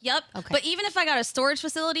 Yep. Okay. But even if I got a storage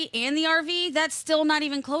facility and the RV, that's still not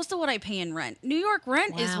even close to what I pay in rent. New York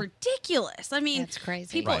rent is ridiculous. I mean, that's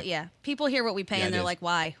crazy. People, Right. people hear what we pay Yeah, and it they're is. like,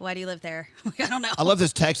 "Why? Why do you live there?" I don't know. I love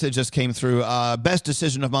this text that just came through. Best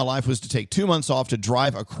decision of my life was to take 2 months off to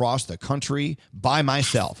drive across the country by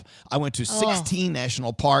myself. I went to 16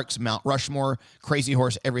 national parks, Mount Rushmore, Crazy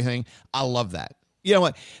Horse, everything. I love that. You know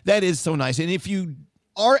what? That is so nice. And if you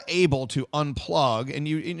are able to unplug, and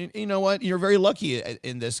you know what, you're very lucky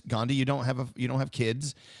in this, Gandhi. You don't have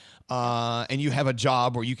kids, and you have a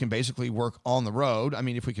job where you can basically work on the road. I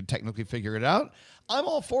mean, if we could technically figure it out, I'm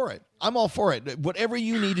all for it. Whatever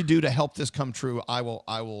you need to do to help this come true, I will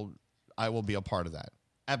be a part of that.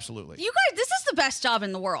 Absolutely. You guys, this is the best job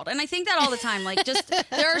in the world. And I think that all the time. Like, just,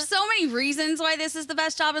 there are so many reasons why this is the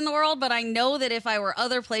best job in the world, but I know that if I were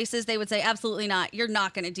other places, they would say, absolutely not. You're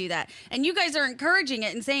not going to do that. And you guys are encouraging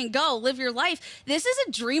it and saying, go, live your life. This is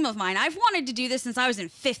a dream of mine. I've wanted to do this since I was in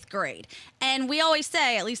 5th grade. And we always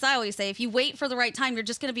say, at least I always say, if you wait for the right time, you're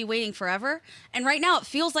just going to be waiting forever. And right now, it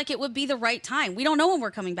feels like it would be the right time. We don't know when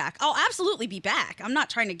we're coming back. I'll absolutely be back. I'm not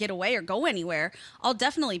trying to get away or go anywhere. I'll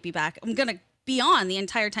definitely be back. I'm going to be on the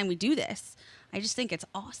entire time we do this. I just think it's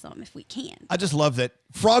awesome if we can. I just love that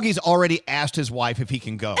Froggy's already asked his wife if he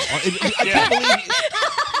can go. I can't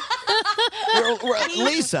believe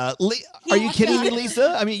Lisa, are you kidding me,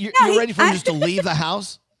 Lisa? I mean, you're ready for him just to leave the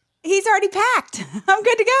house? He's already packed. I'm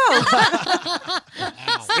good to go.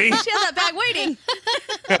 She has that bag waiting.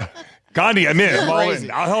 Gandhi, I'm in. I'm all Crazy.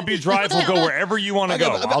 in. I'll help you drive. We'll go wherever you want to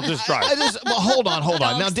go. I'll just drive. Hold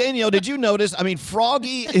on. Now, Danielle, did you notice? I mean,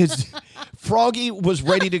 Froggy was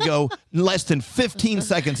ready to go less than 15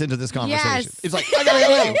 seconds into this conversation. Yes. It's like, I gotta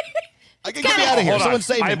go. I gotta get me out of here. Hold on. Someone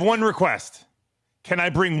save me. I have one request. Can I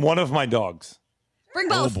bring one of my dogs? Bring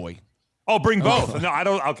both. Oh boy. Oh, bring both. No, I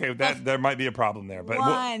don't. Okay, there might be a problem there. But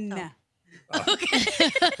One. Okay.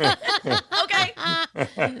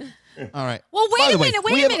 All right. Well, By wait the a way, minute.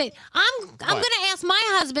 we Wait a have minute. I'm going to ask my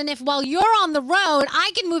husband if while you're on the road,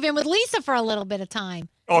 I can move in with Lisa for a little bit of time.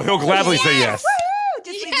 oh, he'll gladly say yes. Woo!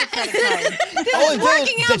 Just leave your credit card. Oh, and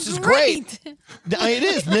working out this is great. It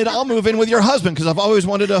is. And then I'll move in with your husband because I've always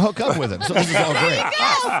wanted to hook up with him. So this is all great. A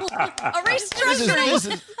restructuring. This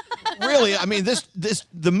is really, I mean,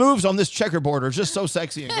 the moves on this checkerboard are just so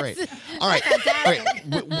sexy and great. All right.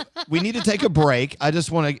 We need to take a break. I just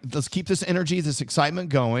want to, let's keep this energy, this excitement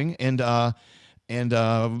going, and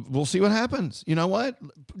we'll see what happens. You know what?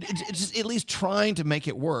 It's just at least trying to make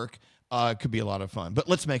it work could be a lot of fun. But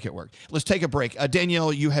let's make it work. Let's take a break.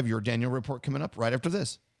 Danielle, you have your Danielle report coming up right after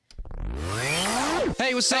this.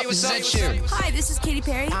 Hey, what's up? This is Ed Sheeran. Hi, this is Katy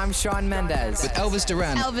Perry. I'm Shawn Mendes with Elvis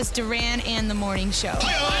Duran. Elvis Duran and the Morning Show.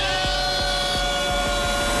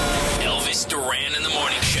 Elvis Duran in the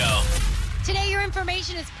Morning Show. Today, your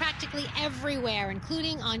information is practically everywhere,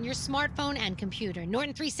 including on your smartphone and computer.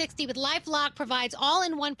 Norton 360 with LifeLock provides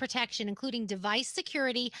all-in-one protection, including device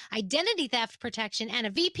security, identity theft protection, and a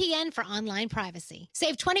VPN for online privacy.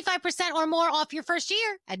 Save 25% or more off your first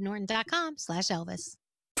year at norton.com/Elvis.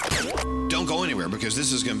 Don't go anywhere because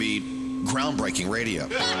this is going to be groundbreaking radio.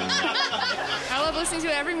 I love listening to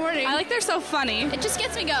it every morning. I like they're so funny. It just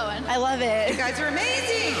gets me going. I love it. You guys are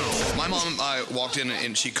amazing. My mom walked in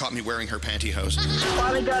and she caught me wearing her pantyhose.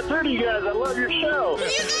 Finally got through to you guys. I love your show. You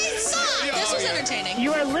guys suck. This was entertaining.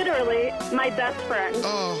 You are literally my best friend.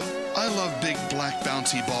 Oh, I love big black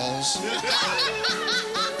bouncy balls.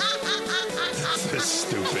 This is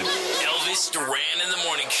stupid. Elvis Duran in the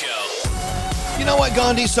Morning Show. You know what,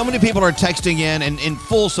 Gandhi? So many people are texting in and in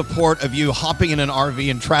full support of you hopping in an RV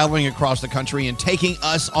and traveling across the country and taking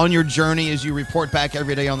us on your journey as you report back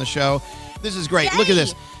every day on the show. This is great. Yay. Look at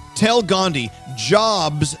this. Tell Gandhi,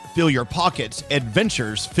 jobs fill your pockets,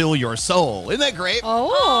 adventures fill your soul. Isn't that great?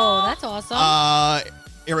 Oh, that's awesome.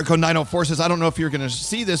 Erico 904 says, I don't know if you're going to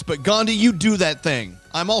see this, but Gandhi, you do that thing.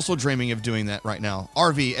 I'm also dreaming of doing that right now.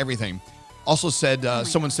 RV, everything. Also said,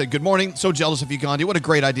 someone said, good morning. So jealous of you, Gandhi. What a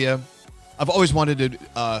great idea. I've always wanted to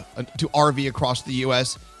RV across the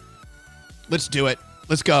U.S. Let's do it.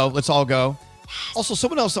 Let's go. Let's all go. Also,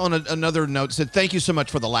 someone else on another note said, thank you so much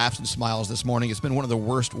for the laughs and smiles this morning. It's been one of the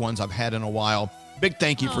worst ones I've had in a while. Big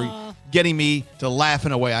thank you for getting me to laugh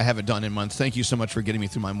in a way I haven't done in months. Thank you so much for getting me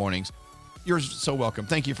through my mornings. You're so welcome.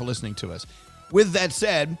 Thank you for listening to us. With that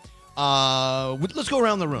said, let's go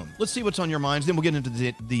around the room. Let's see what's on your minds. Then we'll get into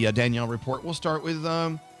the Danielle report. We'll start with,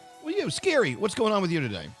 Scary. What's going on with you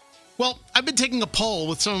today? Well, I've been taking a poll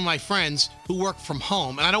with some of my friends who work from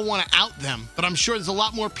home, and I don't want to out them, but I'm sure there's a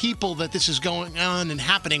lot more people that this is going on and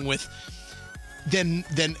happening with than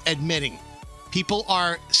admitting. People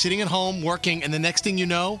are sitting at home working, and the next thing you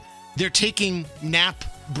know, they're taking nap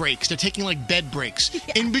breaks. They're taking like bed breaks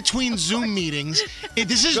in between Zoom meetings.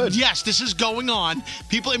 This is going on.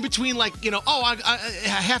 People in between, like, a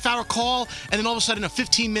half-hour call, and then all of a sudden a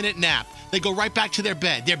 15-minute nap. They go right back to their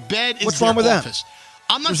bed. Their bed is What's wrong with office. that?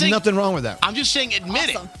 There's nothing wrong with that. I'm just saying, admit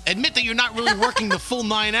it. Admit that you're not really working the full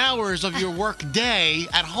 9 hours of your work day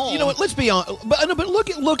at home. You know what? Let's be honest. But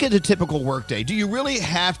look at a typical work day. Do you really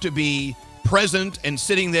have to be present and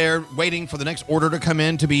sitting there waiting for the next order to come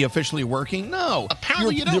in to be officially working? No.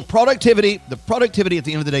 Apparently you don't. The productivity at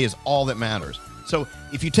the end of the day is all that matters. So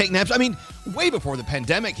if you take naps, way before the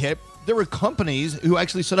pandemic hit, there were companies who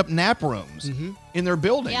actually set up nap rooms in their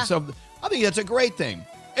buildings. Yeah. So I think that's a great thing.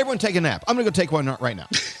 Everyone take a nap. I'm going to go take one right now.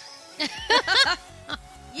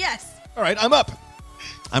 Yes. All right, I'm up.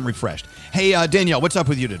 I'm refreshed. Hey, Danielle, what's up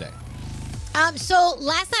with you today? So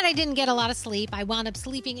last night I didn't get a lot of sleep. I wound up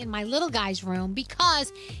sleeping in my little guy's room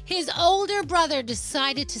because his older brother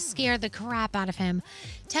decided to scare the crap out of him,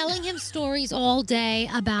 telling him stories all day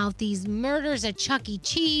about these murders at Chuck E.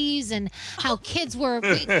 Cheese and how kids were.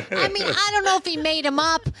 I don't know if he made them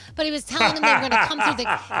up, but he was telling them they were going to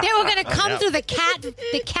come through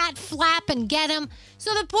the cat flap and get him.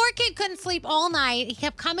 So the poor kid couldn't sleep all night. He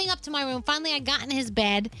kept coming up to my room. Finally, I got in his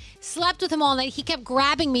bed, slept with him all night. He kept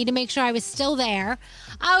grabbing me to make sure I was still there.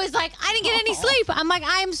 I was like, I didn't get any sleep. I'm like,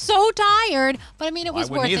 I am so tired. But it was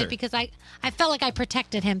worth it because I felt like I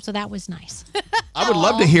protected him, so that was nice. I would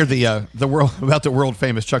love to hear the world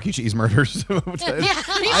famous Chuck E. Cheese murders. I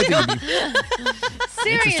think it'd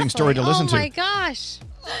be an interesting story to listen to. Oh my gosh.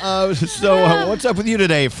 What's up with you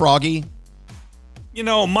today, Froggy?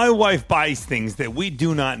 My wife buys things that we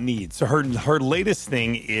do not need. So her latest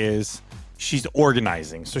thing is she's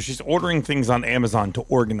organizing. So she's ordering things on Amazon to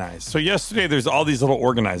organize. So yesterday there's all these little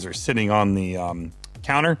organizers sitting on the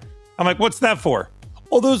counter. I'm like, what's that for?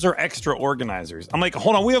 Oh, those are extra organizers. I'm like,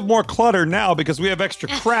 hold on, we have more clutter now because we have extra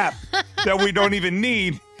crap that we don't even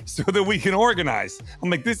need so that we can organize. I'm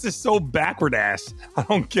like, this is so backward ass. I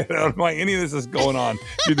don't get it. I don't know why any of this is going on.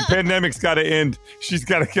 Dude, the pandemic's got to end. She's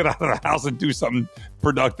got to get out of the house and do something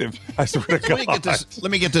productive. I swear to God.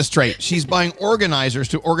 Let me get this straight. She's buying organizers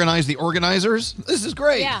to organize the organizers? This is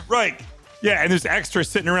great. Yeah. Right. Yeah, and there's extras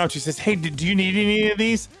sitting around. She says, hey, do you need any of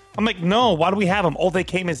these? I'm like, no, why do we have them? Oh, they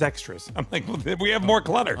came as extras. I'm like, well, we have more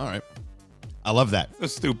clutter. All right. I love that. So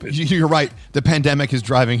stupid. You're right. The pandemic is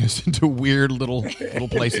driving us into weird little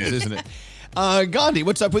places, isn't it? Gandhi,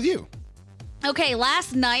 what's up with you? Okay,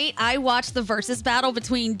 last night I watched the versus battle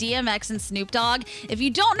between DMX and Snoop Dogg. If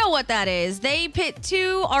you don't know what that is, they pit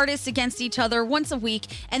two artists against each other once a week,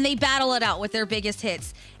 and they battle it out with their biggest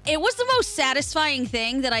hits. It was the most satisfying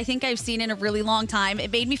thing that I think I've seen in a really long time.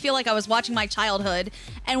 It made me feel like I was watching my childhood.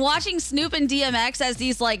 And watching Snoop and DMX as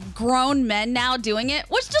these grown men now doing it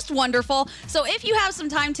was just wonderful. So if you have some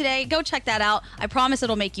time today, go check that out. I promise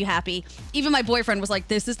it'll make you happy. Even my boyfriend was like,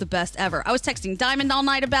 this is the best ever. I was texting Diamond all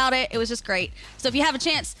night about it. It was just great. So if you have a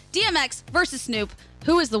chance, DMX versus Snoop,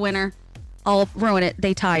 who is the winner? I'll ruin it.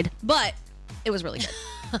 They tied. But it was really good.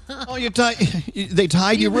 Oh, you tied? They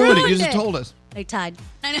tied? You ruined it. You just told us. They tied.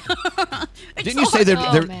 I know. Didn't you say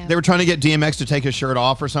they were trying to get DMX to take his shirt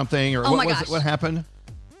off or something? Or what happened?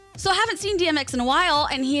 So I haven't seen DMX in a while,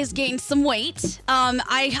 and he has gained some weight.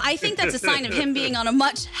 I think that's a sign of him being on a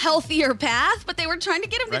much healthier path, but they were trying to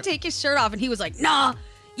get him to take his shirt off, and he was like, nah,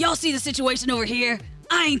 y'all see the situation over here.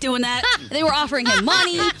 I ain't doing that. They were offering him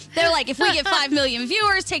money. They're like, if we get 5 million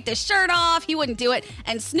viewers, take the shirt off. He wouldn't do it.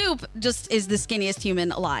 And Snoop just is the skinniest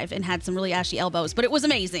human alive and had some really ashy elbows. But it was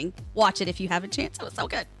amazing. Watch it if you have a chance. It was so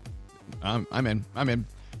good. I'm in.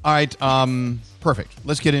 All right. Perfect.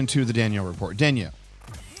 Let's get into the Danielle report. Danielle.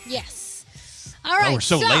 Yes. All right. Oh, we're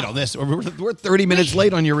so late on this. We're 30 minutes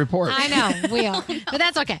late on your report. I know, we are. But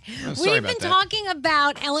that's okay. Oh, sorry We've about been that. talking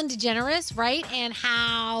about Ellen DeGeneres, right? And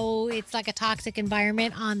how it's like a toxic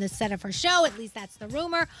environment on the set of her show. At least that's the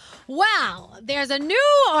rumor. Well, there's a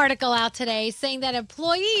new article out today saying that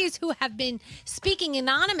employees who have been speaking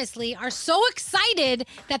anonymously are so excited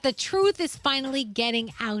that the truth is finally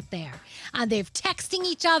getting out there. They're texting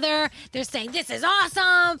each other. They're saying, this is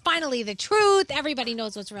awesome. Finally, the truth. Everybody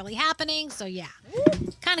knows what's really happening. So, yeah.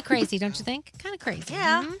 Kind of crazy, don't you think? Kind of crazy.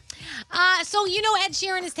 Yeah. So, Ed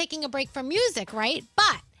Sheeran is taking a break from music, right?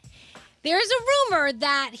 But there's a rumor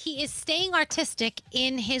that he is staying artistic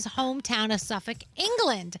in his hometown of Suffolk,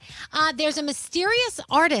 England. There's a mysterious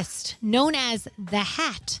artist known as The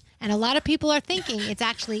Hat. And a lot of people are thinking it's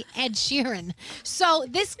actually Ed Sheeran. So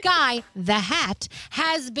this guy, The Hat,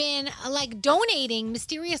 has been donating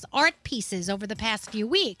mysterious art pieces over the past few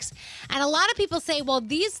weeks. And a lot of people say, well,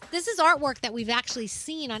 this is artwork that we've actually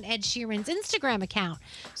seen on Ed Sheeran's Instagram account.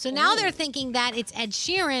 So now they're thinking that it's Ed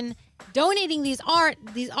Sheeran donating these art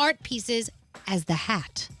pieces as The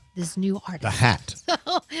Hat. This new artist. The Hat.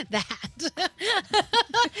 The Hat.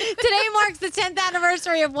 Today marks the 10th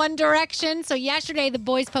anniversary of One Direction. So yesterday, the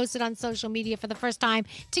boys posted on social media for the first time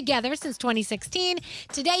together since 2016.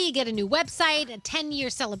 Today, you get a new website, a 10-year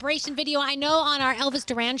celebration video. I know on our Elvis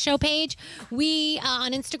Duran Show page,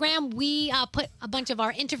 on Instagram, we put a bunch of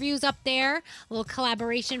our interviews up there. A little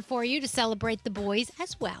collaboration for you to celebrate the boys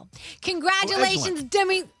as well. Congratulations,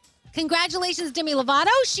 Congratulations, Demi Lovato.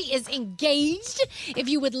 She is engaged. If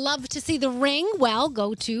you would love to see the ring, well,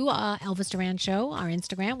 go to Elvis Duran Show, our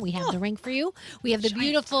Instagram. We have the ring for you. We have the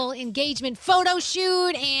beautiful engagement photo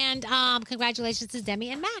shoot, and congratulations to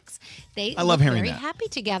Demi and Max. I love hearing very that. happy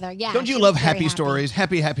together. Yeah. Don't you she love was very happy stories?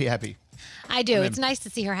 Happy, happy, happy. I do. And It's nice to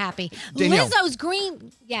see her happy. Danielle. Lizzo's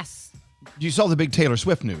green. Yes. You saw the big Taylor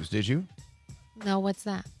Swift news, did you? No, what's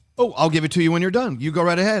that? Oh, I'll give it to you when you're done. You go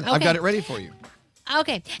right ahead. I've Okay. got it ready for you.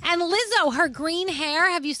 Okay. And Lizzo, her green hair.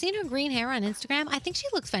 Have you seen her green hair on Instagram? I think she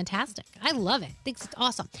looks fantastic. I love it. I think it's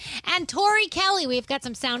awesome. And Tori Kelly, we've got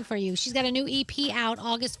some sound for you. She's got a new EP out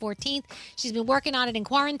August 14th. She's been working on it in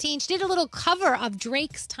quarantine. She did a little cover of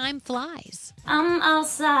Drake's Time Flies. I'm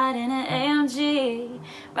outside in an AMG,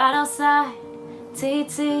 right outside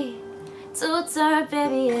TT. Two-turn,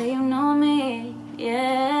 baby, yeah, you know me,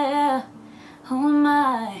 yeah. Who am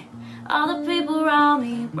I? All the people around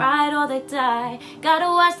me, ride or they die. Gotta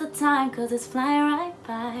watch the time, cause it's flying right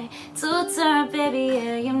by. Two-turn, baby,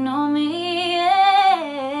 yeah, you know me,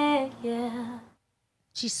 yeah.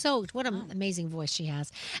 She's what an amazing voice she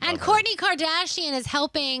has. And Kourtney Kardashian is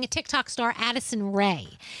helping TikTok star Addison Rae.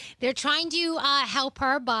 They're trying to help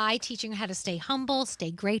her by teaching her how to stay humble,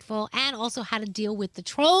 stay grateful, and also how to deal with the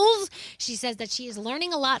trolls. She says that she is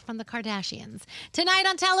learning a lot from the Kardashians. Tonight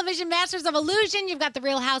on television, Masters of Illusion, you've got the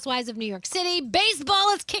Real Housewives of New York City.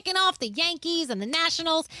 Baseball is kicking off, the Yankees and the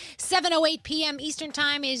Nationals. 7:08 p.m. Eastern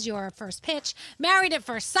Time is your first pitch. Married at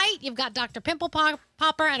First Sight, you've got Dr. Pimple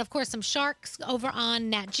Popper, and of course some sharks over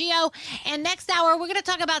on Nat Geo. And next hour, we're going to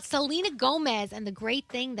talk about Selena Gomez and the great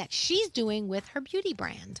thing that she's doing with her beauty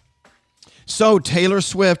brand. So Taylor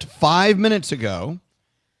Swift, 5 minutes ago,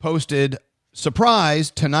 posted, surprise,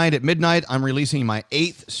 tonight at midnight, I'm releasing my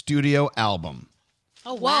 8th studio album.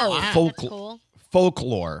 Oh, wow. That's cool.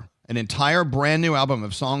 Folklore, an entire brand new album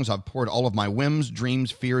of songs I've poured all of my whims,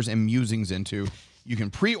 dreams, fears, and musings into. You can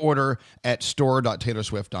pre-order at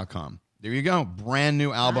store.taylorswift.com. There you go. Brand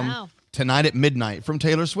new album tonight at midnight from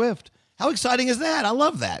Taylor Swift. How exciting is that? I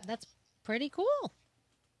love that. That's pretty cool.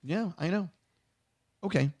 Yeah, I know.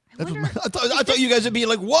 Okay. I thought you guys would be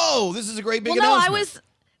like, whoa, this is a great big Well, no, announcement. I was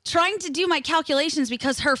trying to do my calculations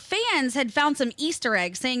because her fans had found some Easter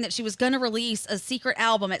eggs saying that she was going to release a secret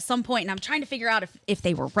album at some point, and I'm trying to figure out if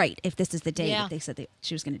they were right, if this is the day that they said that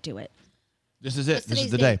she was going to do it. This is it. What's This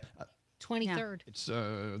is today's the date? day. 23rd. It's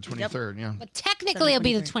 23rd, yeah. But technically, it'll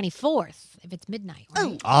be the 24th if it's midnight,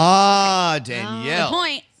 right? Ah, Danielle. Good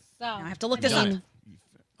point. So I have to look this up.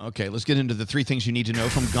 Okay, let's get into the 3 things you need to know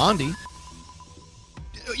from Gandhi.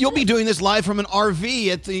 You'll be doing this live from an RV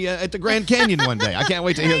at the Grand Canyon one day. I can't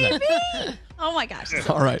wait to hear that. Oh my gosh.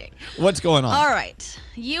 So All right. What's going on? All right.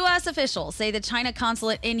 U.S. officials say the China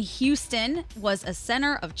consulate in Houston was a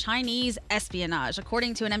center of Chinese espionage.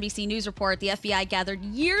 According to an NBC News report, the FBI gathered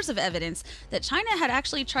years of evidence that China had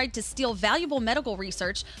actually tried to steal valuable medical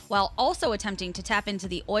research while also attempting to tap into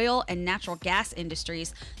the oil and natural gas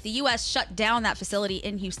industries. The U.S. shut down that facility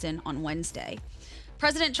in Houston on Wednesday.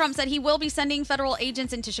 President Trump said he will be sending federal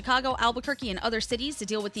agents into Chicago, Albuquerque, and other cities to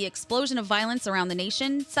deal with the explosion of violence around the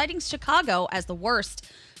nation, citing Chicago as the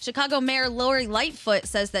worst. Chicago Mayor Lori Lightfoot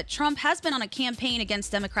says that Trump has been on a campaign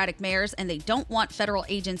against Democratic mayors and they don't want federal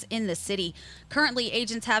agents in the city. Currently,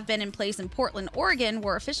 agents have been in place in Portland, Oregon,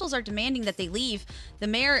 where officials are demanding that they leave. The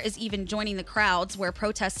mayor is even joining the crowds where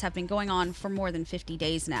protests have been going on for more than 50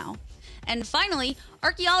 days now. And finally,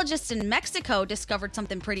 archaeologists in Mexico discovered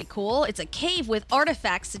something pretty cool. It's a cave with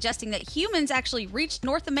artifacts suggesting that humans actually reached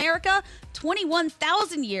North America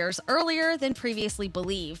 21,000 years earlier than previously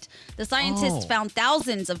believed. The scientists found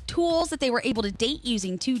thousands of tools that they were able to date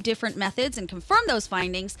using 2 different methods and confirm those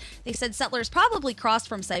findings. They said settlers probably crossed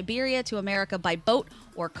from Siberia to America by boat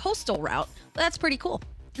or coastal route. That's pretty cool.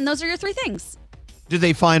 And those are your 3 things. Did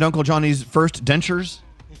they find Uncle Johnny's first dentures?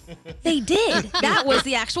 They did. That was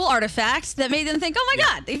the actual artifact that made them think, oh my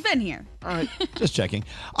God, they've been here. All right, just checking.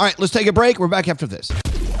 All right, let's take a break. We're back after this.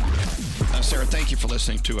 Sarah, thank you for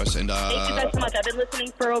listening to us. And Thank you guys so much. I've been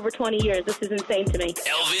listening for over 20 years. This is insane to me.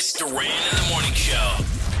 Elvis Duran in the Morning Show.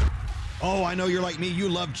 Oh, I know you're like me. You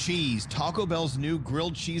love cheese. Taco Bell's new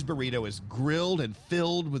grilled cheese burrito is grilled and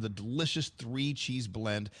filled with a delicious 3-cheese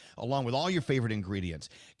blend, along with all your favorite ingredients.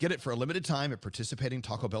 Get it for a limited time at participating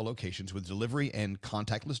Taco Bell locations with delivery and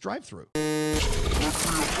contactless drive-thru. Let's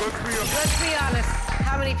be honest.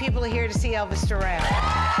 How many people are here to see Elvis Duran?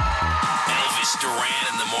 Elvis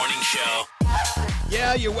Duran in the Morning Show.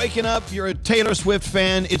 Yeah, you're waking up. You're a Taylor Swift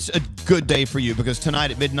fan. It's a good day for you because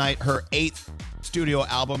tonight at midnight, her 8th studio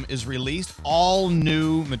album is released. All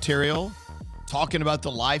new material talking about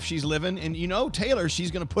the life she's living. And you know, Taylor,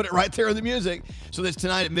 she's going to put it right there in the music. So that's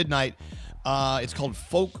tonight at midnight. It's called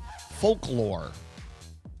Folklore.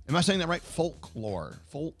 Am I saying that right? Folklore.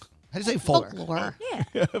 Folk. How do you say folk? Folklore.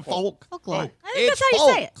 Yeah. Folk. Folklore. I think that's how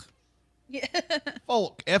you say it. Yeah.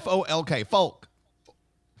 Folk. F-O-L-K. Folk.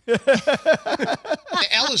 The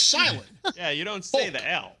L is silent. Yeah, you don't say the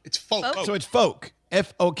L. It's folk. So it's folk.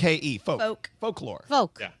 F-O-K-E. Folk. Folk. Folklore.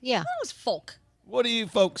 Folk. Yeah. Yeah. That was folk. What are you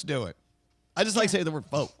folks doing? I just like saying the word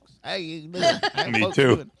folks. How you doing? How Me folks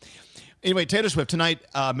too. doing? Anyway, Taylor Swift tonight,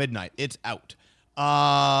 midnight. It's out.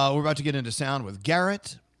 We're about to get into sound with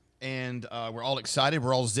Garrett, and we're all excited.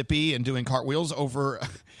 We're all zippy and doing cartwheels over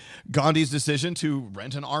Gandhi's decision to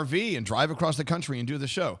rent an RV and drive across the country and do the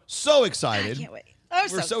show. So excited. I can't wait.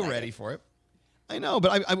 We're so ready for it. I know,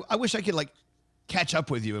 but I wish I could like catch up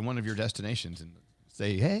with you in one of your destinations and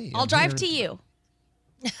say, hey. I'll I'm drive here. to you.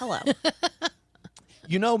 Hello.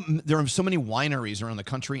 You know, there are so many wineries around the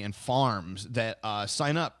country and farms that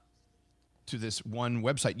sign up to this one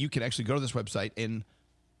website. You can actually go to this website and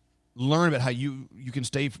learn about how you can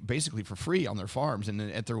stay basically for free on their farms and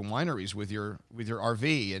at their wineries with your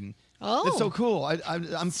RV, and it's so cool.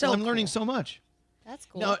 I'm learning so much. That's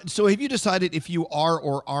cool. Now, so have you decided if you are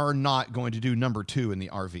or are not going to do number 2 in the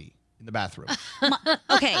RV in the bathroom?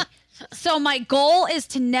 Okay. So my goal is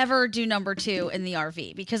to never do number 2 in the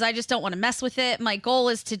RV because I just don't want to mess with it. My goal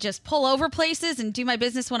is to just pull over places and do my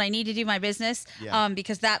business when I need to do my business,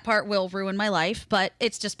 because that part will ruin my life. But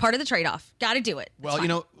it's just part of the trade-off. Got to do it. Well, you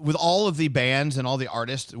know, with all of the bands and all the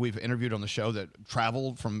artists we've interviewed on the show that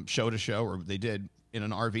traveled from show to show, or they did in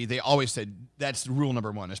an RV, they always said that's rule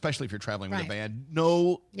number 1, especially if you're traveling with a band.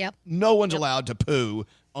 No one's allowed to poo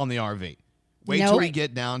on the RV. Wait till we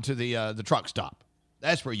get down to the truck stop.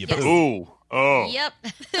 That's where you poo. Ooh. Oh. Yep.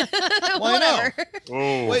 Whatever.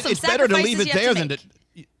 Oh. Well, it's better to leave it there than to.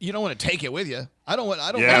 You don't want to take it with you. I don't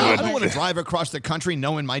want to drive across the country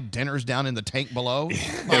knowing my dinner's down in the tank below.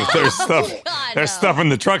 There's stuff in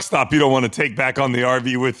the truck stop you don't want to take back on the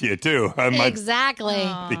RV with you too. Exactly.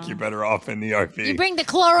 I think you're better off in the RV. You bring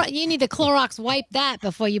you need the Clorox wipe that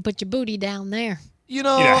before you put your booty down there. You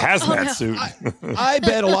know, hazmat suit. I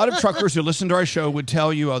bet a lot of truckers who listen to our show would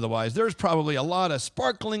tell you otherwise. There's probably a lot of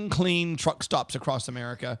sparkling clean truck stops across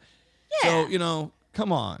America. Yeah. So, you know,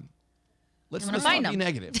 come on. Let's not be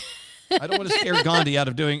negative. I don't want to scare Gandhi out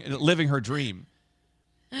of living her dream.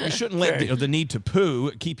 We shouldn't let the need to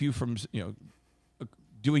poo keep you from,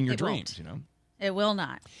 doing your dreams, you know. It will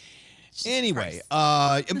not. Anyway,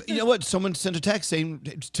 you know what? Someone sent a text saying,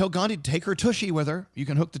 tell Gandhi to take her tushy with her. You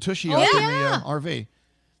can hook the tushy up in the RV.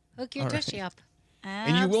 Hook your tushy up.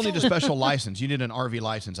 And you will need a special license. You need an RV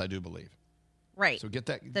license, I do believe. Right. So get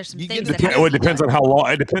that. There's some you things get that It depends on how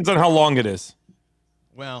long. It depends on how long it is.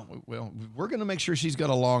 Well, we're going to make sure she's got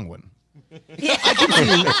a long one. I can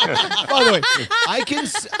see, by the way,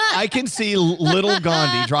 I can see little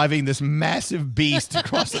Gandhi driving this massive beast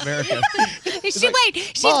across America. She's going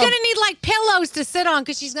to need like pillows to sit on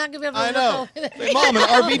because she's not going to be able to. I know. Hey, Mom, an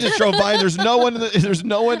RV just drove by. And there's no one. There's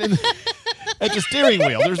no one at the steering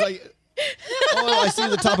wheel. There's like. Oh, I see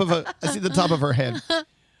the top of her head.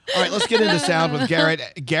 All right, let's get into sound with Garrett.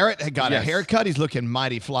 Garrett had got a haircut. He's looking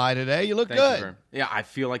mighty fly today. You look good. Yeah, I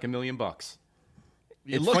feel like $1 million.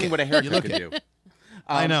 You It's look funny it. what a You haircut look could it. do.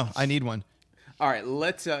 I know. I need one. All right,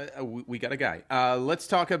 let's. We got a guy. Let's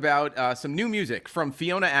talk about some new music from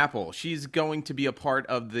Fiona Apple. She's going to be a part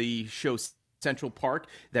of the show Central Park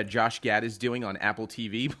that Josh Gad is doing on Apple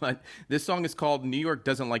TV. But this song is called "New York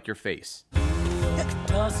Doesn't Like Your Face."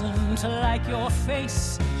 Doesn't like your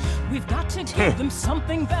face. We've got to give them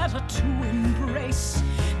something better to embrace.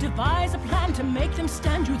 Devise a plan to make them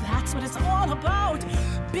stand you. That's what it's all about.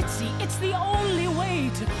 Bitsy, it's the only way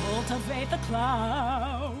to cultivate the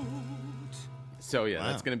cloud. So yeah,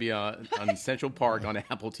 that's going to be on Central Park on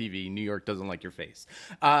Apple TV. New York Doesn't Like Your Face.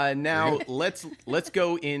 Now let's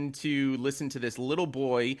go into listen to this little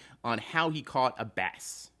boy on how he caught a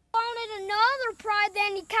bass. Wanted another prize,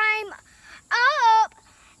 then he came up,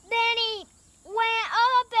 then he went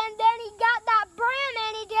up, and then he got that brim,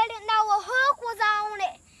 and he didn't know a hook was on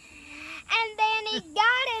it. And then he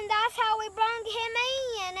got it, and that's how we brung him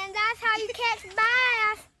in, and that's how you catch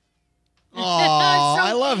bass. Oh,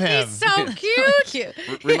 I love him. He's so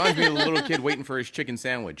cute. Reminds me of a little kid waiting for his chicken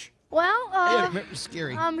sandwich. Well,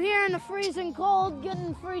 scary. I'm here in the freezing cold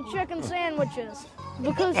getting free chicken sandwiches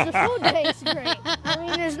because the food tastes great. I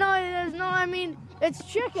mean, I mean, it's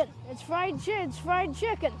chicken. It's fried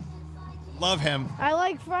chicken. Love him. I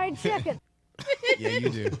like fried chicken. Yeah, you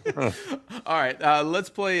do. All right, let's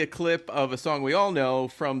play a clip of a song we all know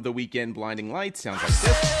from The Weeknd, "Blinding Lights." Sounds like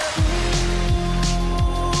this.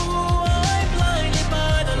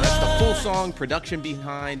 That's the full song, production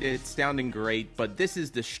behind it, sounding great, but this is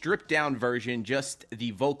the stripped down version, just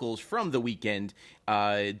the vocals from The Weeknd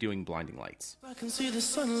doing "Blinding Lights." I can see the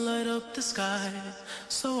sun light up the sky,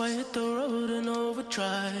 so I hit the road in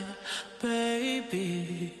overdrive,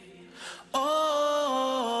 baby.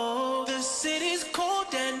 Oh, the city's cold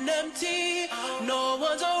and empty, no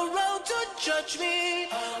one's around to judge me.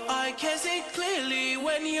 I can see clearly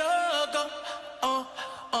when you're gone.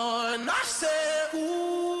 And I said, ooh,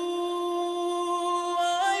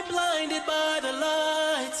 I'm blinded by the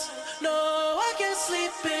lights. No, I can't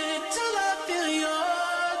sleep until I feel your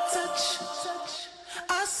touch.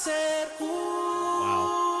 I said, ooh,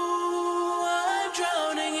 I'm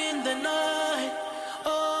drowning in the night.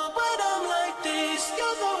 Oh, but I'm like this,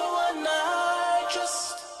 you're the one I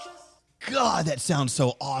trust. God, that sounds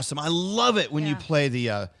so awesome. I love it when you play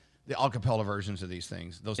the acapella versions of these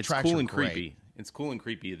things. Those It's tracks cool are and great. creepy. It's cool and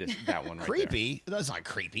creepy, that one right Creepy? That's not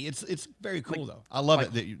creepy. It's very cool, though. I love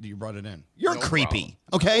it that you brought it in. You're No creepy.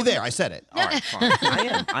 Okay, there. I said it. All right, fine.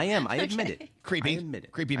 I am. I admit it. Creepy. I admit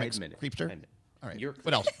it. Creepy I mix. admit it. Creepster. I admit it. All right. You're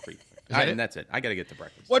What else? Creepy. Is that it? And that's it. I got to get to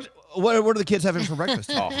breakfast. What are the kids having for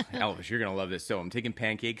breakfast? Oh, Elvis, you're going to love this. So I'm taking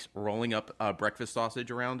pancakes, rolling up breakfast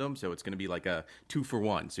sausage around them. So it's going to be like a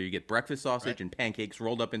 2-for-1. So you get breakfast sausage and pancakes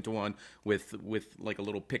rolled up into one with like a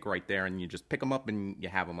little pick right there. And you just pick them up and you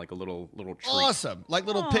have them like a little treat. Awesome. Like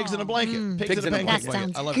little pigs in a blanket. Pigs in a pancake That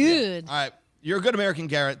blanket. sounds I love good. it. All right. You're a good American,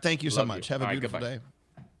 Garrett. Thank you so Love much. you. Have a All right, beautiful goodbye. day.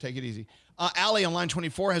 Take it easy. Allie on line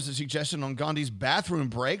 24 has a suggestion on Gandhi's bathroom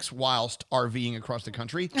breaks whilst RVing across the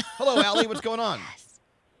country. Hello, Allie. What's going on?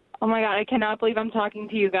 Oh my God, I cannot believe I'm talking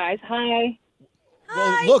to you guys. Hi.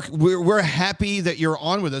 Well, look, we're happy that you're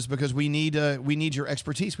on with us because we need your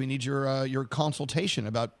expertise. We need your consultation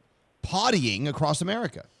about pottying across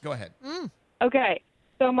America. Go ahead. Okay,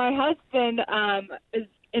 so my husband is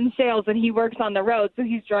in sales and he works on the road, so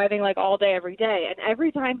he's driving like all day, every day. And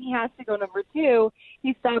every time he has to go number 2,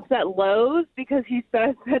 he stops at Lowe's because he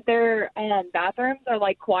says that their bathrooms are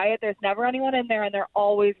like quiet. There's never anyone in there, and they're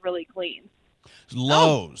always really clean.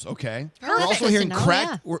 Lowe's, okay. We're Perfect. also hearing Good to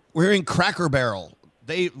know, yeah. we're hearing Cracker Barrel.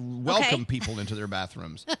 They welcome people into their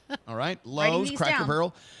bathrooms. All right, Lowe's, these Cracker down.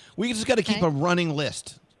 Barrel. We just got to keep a running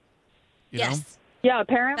list. You know? Yeah,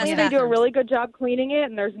 apparently Best they do a bathrooms. really good job cleaning it,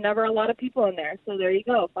 and there's never a lot of people in there. So there you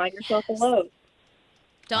go. Find yourself a Lowe's.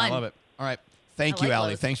 Done. I love it. All right. Thank I you, like Allie.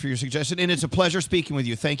 Lowe's. Thanks for your suggestion. And it's a pleasure speaking with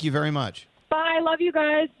you. Thank you very much. Bye. Love you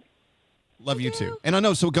guys. Love you too. And I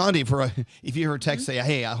know, so Gandhi, if you hear a text say,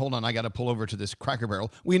 hey, hold on, I got to pull over to this Cracker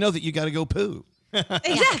Barrel, we know that you got to go poo.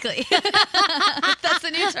 Exactly. That's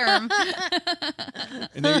the new term.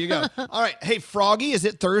 And there you go. All right. Hey, Froggy, is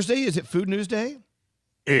it Thursday? Is it Food News Day?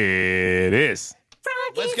 It is.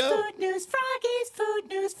 Froggy's Let's go. food news, Froggy's food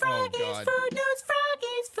news, Froggy's God. food news,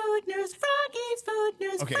 Froggy's food news, Froggy's food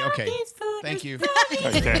news, Okay. Froggy's food Thank news, you. Froggy's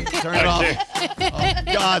Okay. Turn it off.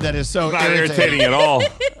 Oh, God, that is so Not irritating at all.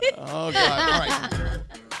 Oh, God. All right.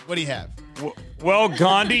 What do you have? Well,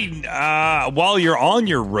 Gandhi, while you're on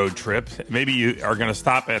your road trip, maybe you are going to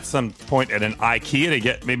stop at some point at an IKEA to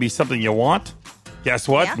get maybe something you want. Guess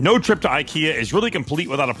what? Yeah? No trip to IKEA is really complete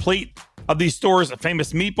without a plate of these stores'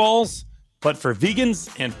 famous meatballs. But for vegans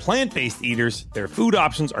and plant-based eaters, their food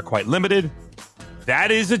options are quite limited. That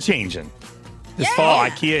is a changing. This fall,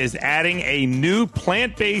 IKEA is adding a new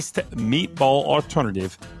plant-based meatball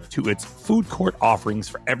alternative to its food court offerings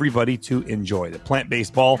for everybody to enjoy. The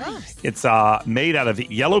plant-based ball, it's made out of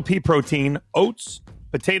yellow pea protein, oats,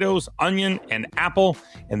 potatoes, onion, and apple,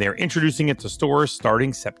 and they're introducing it to stores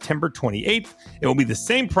starting September 28th. It will be the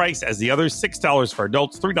same price as the others, $6 for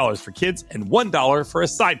adults, $3 for kids, and $1 for a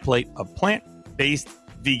side plate of plant-based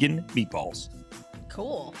vegan meatballs.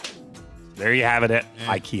 Cool. There you have it at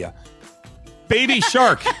IKEA. Baby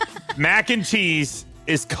Shark mac and cheese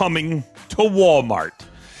is coming to Walmart.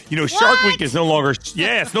 You know, Shark Week is no longer,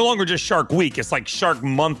 it's no longer just Shark Week. It's like Shark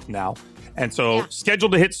Month now. And so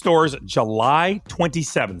scheduled to hit stores July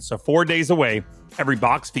 27th, so 4 days away. Every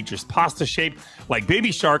box features pasta shaped like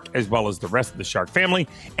Baby Shark, as well as the rest of the Shark family.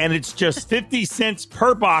 And it's just 50 cents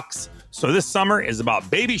per box. So this summer is about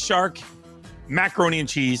Baby Shark, macaroni and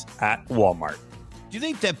cheese at Walmart. Do you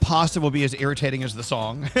think that pasta will be as irritating as the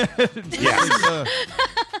song? Yes.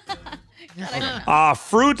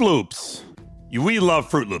 Fruit Loops. We love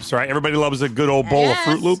Fruit Loops, right? Everybody loves a good old bowl of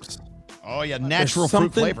Fruit Loops. Oh, yeah, natural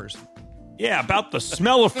fruit flavors. Yeah, about the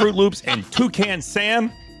smell of Fruit Loops, and Toucan Sam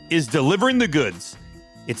is delivering the goods.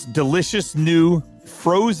 It's delicious new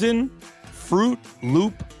frozen Fruit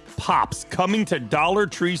Loop Pops coming to Dollar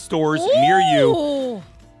Tree stores near you.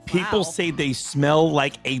 People say they smell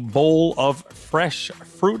like a bowl of fresh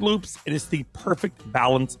Fruit Loops. It is the perfect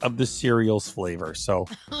balance of the cereal's flavor. So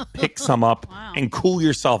pick some up and cool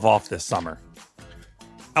yourself off this summer.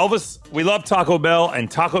 Elvis, we love Taco Bell, and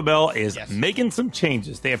Taco Bell is making some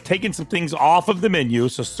changes. They have taken some things off of the menu.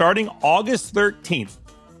 So starting August 13th,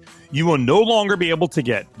 you will no longer be able to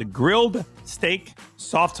get the grilled steak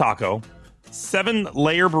soft taco,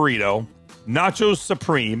 7-layer burrito, nachos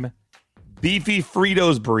supreme, beefy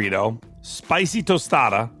Fritos burrito, spicy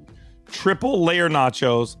tostada, triple layer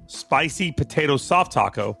nachos, spicy potato soft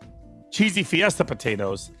taco, cheesy fiesta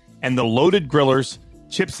potatoes, and the loaded grillers,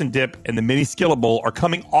 chips and dip, and the mini skillet bowl are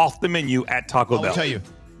coming off the menu at Taco Bell. I'll tell you,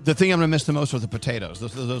 the thing I'm going to miss the most are the potatoes.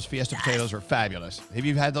 Those fiesta potatoes are fabulous. Have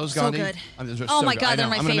you had those, Gandhi? So good. I mean, Oh my God, they're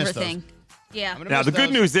my favorite thing. Yeah. Now, the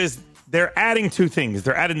good news is they're adding two things.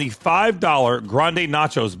 They're adding the $5 Grande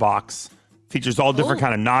Nachos box. Features all different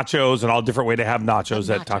kind of nachos and all different way to have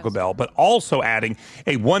nachos at Taco Bell. But also adding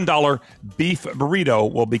a $1 beef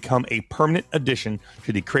burrito will become a permanent addition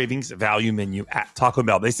to the Cravings value menu at Taco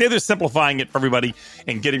Bell. They say they're simplifying it for everybody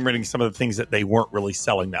and getting rid of some of the things that they weren't really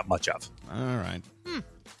selling that much of. All right.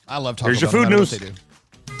 I love Taco Here's Bell. your food no matter news. what they do.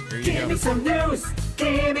 Here you Give go. me some news.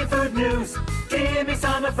 Give me food news. Give me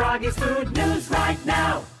some of Froggy's food news right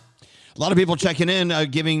now. A lot of people checking in,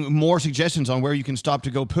 giving more suggestions on where you can stop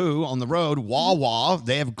to go poo on the road. Wawa,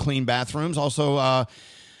 they have clean bathrooms. Also,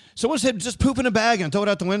 someone said just poop in a bag and throw it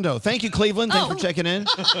out the window. Thank you, Cleveland. Thanks for checking in.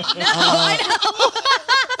 That's a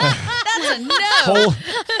no.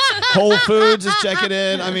 Whole Foods is checking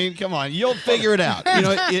in. I mean, come on, you'll figure it out. You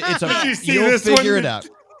know, it's a Did you see you'll this figure one? it out.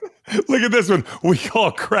 Look at this one. We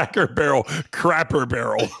call Cracker Barrel Crapper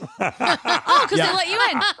Barrel. Oh, because they let you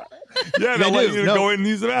in. Yeah, they'll let you go in and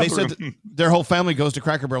use the They bathroom. said that their whole family goes to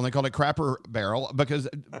Cracker Barrel, and they call it Crapper Barrel because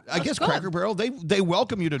I guess Cracker Barrel, they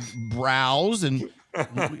welcome you to browse and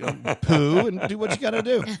poo and do what you got to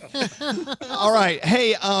do. All right.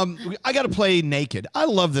 Hey, I got to play Naked. I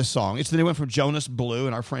love this song. It's the new one from Jonas Blue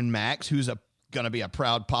and our friend Max, who's going to be a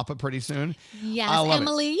proud papa pretty soon. Yes, I love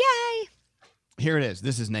Emily, it. yay. Here it is.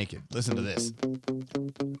 This is Naked. Listen to this.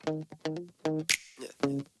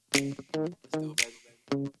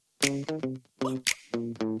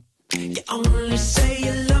 You only say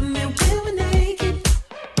you love me when we're naked.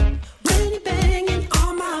 When you're banging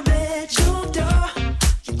on my bedroom door.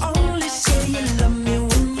 You only say you love me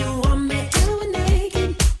when you want me and we're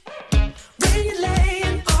naked. When you're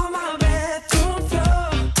laying on my bedroom floor.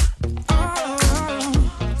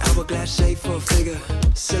 Oh, hourglass shape for a figure.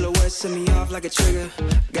 Silhouette set me off like a trigger.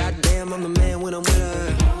 Goddamn, I'm the man when I'm with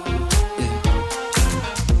her.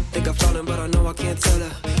 Think I'm falling, but I know I can't tell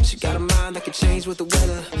her. She got a mind that can change with the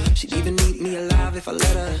weather. She'd even eat me alive if I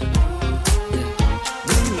let her.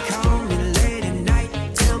 When you call me late at night,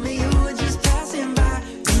 tell me you were just passing by.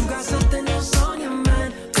 You got something else on your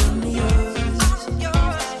mind. I'm yours.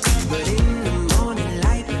 But in the morning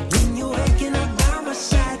light, when you're waking up by my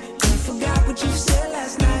side, you forgot what you said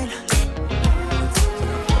last night.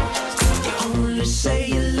 You only say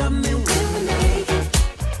you love me when we're naked.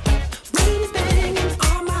 When you're banging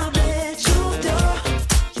on my bedroom door.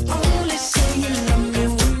 You only say you love me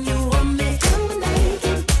when you want me and we're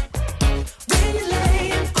naked.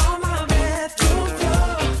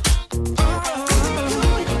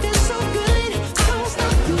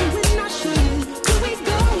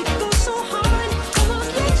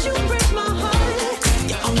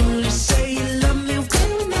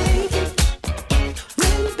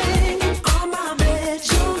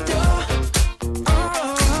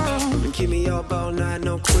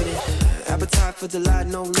 delight,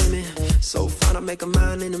 no limit. So fine, I'll make a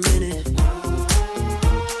mind in a minute.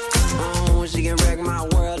 Oh, she can wreck my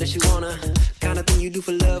world if she wanna. Kind of thing you do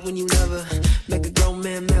for love when you love her. Make a grown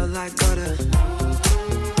man melt like butter.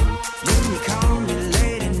 When you call me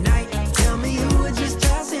late at night, tell me you were just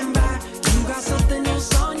passing by. You got something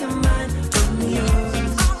else on your mind. I'm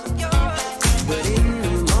yours. But in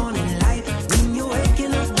the morning light, when you're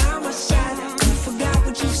waking up by my side, you forgot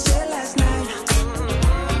what you said last night.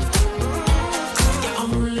 You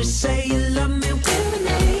only say you love me when we're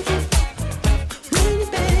naked. When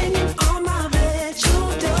you're banging on my bedroom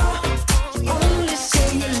door. You only say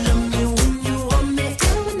you love me when you want me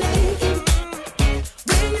and we're naked.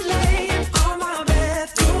 When you're laying on my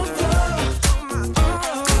bedroom floor.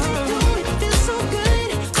 Oh, it feels so good.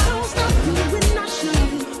 I don't stop when I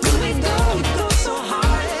should. When we go so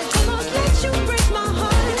hard. Almost let you break my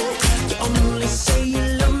heart. You only say you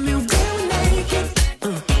love me when we're naked.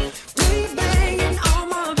 We banging on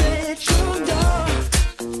my bedroom door.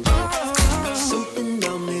 Something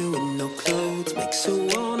about me with no clothes makes her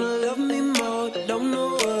wanna love me more. Don't know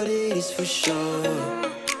what it is for sure.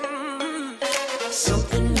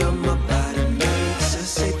 Something on my body makes her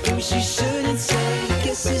say things she shouldn't say.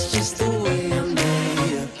 Guess it's just the way I'm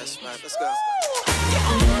made. That's right, let's go. You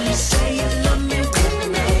only say you love me when we're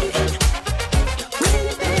naked. When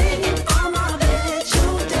you're banging on my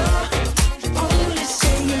bedroom door. You only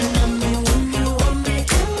say you love me when you want me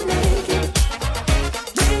and we're naked.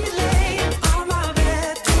 When you're laying on my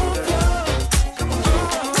bedroom floor. Oh,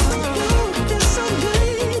 it feels so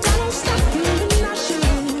good. I don't stop when I should.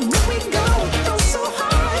 When we go so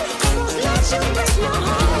hard. Almost let you break my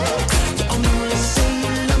heart. You only say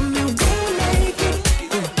you love me when we're naked.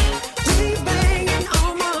 We banging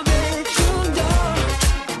on my bedroom door.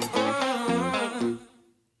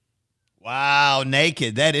 Wow,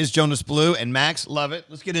 Naked. That is Jonas Blue and Max. Love it.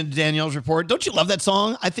 Let's get into Danielle's report. Don't you love that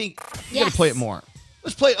song? I think you got to play it more.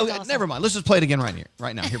 Let's play it. Okay, never mind. Let's just play it again right here.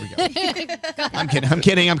 Right now. Here we go. I'm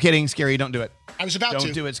kidding. Scary, don't do it. I was about to.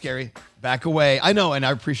 Don't do it, Scary. Back away. I know, and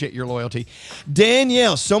I appreciate your loyalty.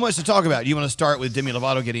 Danielle, so much to talk about. You want to start with Demi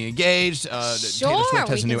Lovato getting engaged? Taylor Swift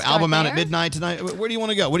has a new album out at midnight tonight. Where do you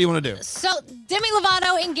want to go? What do you want to do? So Demi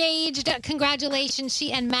Lovato engaged. Congratulations.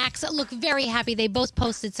 She and Max look very happy. They both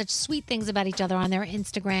posted such sweet things about each other on their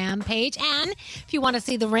Instagram page. And if you want to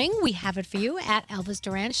see the ring, we have it for you at Elvis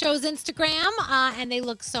Duran Show's Instagram. And they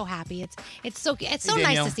look so happy. It's so nice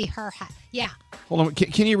Danielle. to see her. Yeah. Hold on.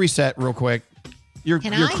 Can you reset real quick? You're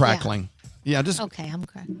Can I? crackling. Yeah, just Okay, I'm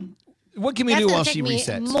cracking. what can we That's do gonna while take she me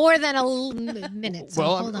resets? more than a minute. So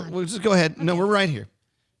Well, hold on. we'll just go ahead. No, we're right here.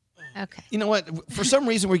 Okay. You know what? For some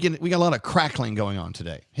reason, we got a lot of crackling going on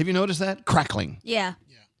today. Have you noticed that? Crackling. Yeah,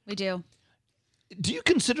 we do. Do you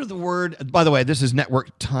consider the word? By the way, this is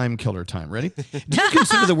network time killer time. Ready? Do you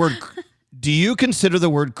consider the word? Do you consider the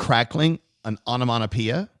word crackling an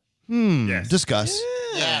onomatopoeia? Yes. Discuss.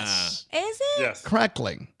 Yes. Is it? Yes.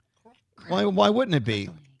 Crackling. Why wouldn't it be?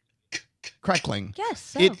 Crackling. Yes.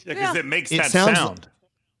 So. Because it makes It that sounds- sound.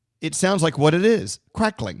 It sounds like what it is.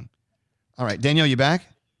 Crackling. All right, Danielle, you back?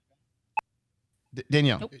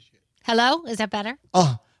 Danielle. Nope. Hello? Is that better?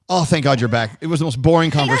 Oh, thank God you're back. It was the most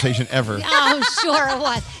boring conversation ever. Oh, sure it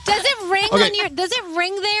was. Does it ring Okay. on your? Does it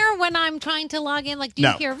ring there when I'm trying to log in? Like, do you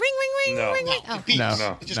No. hear ring, ring, ring, No. ring, ring? Oh, No. oh, it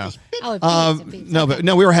beeps, it beeps. No, but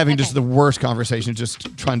no, we were having just the worst conversation,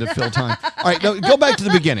 just trying to fill time. All right, no, go back to the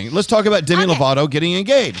beginning. Let's talk about Demi Lovato getting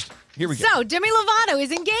engaged. Here we go. So, Demi Lovato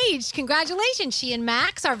is engaged. Congratulations. She and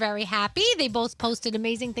Max are very happy. They both posted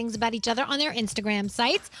amazing things about each other on their Instagram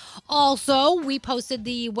sites. Also, we posted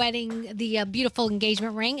the beautiful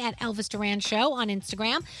engagement ring at Elvis Duran Show on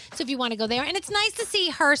Instagram. So, if you want to go there, and it's nice to see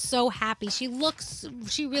her so happy. She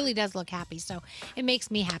really does look happy. So, it makes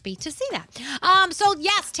me happy to see that. So,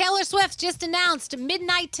 yes, Taylor Swift just announced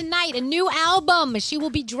midnight tonight, a new album. She will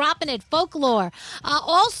be dropping it, Folklore.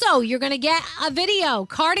 Also, you're going to get a video,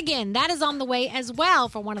 Cardigan. That is on the way as well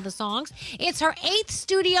for one of the songs. It's her 8th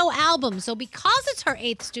studio album. So because it's her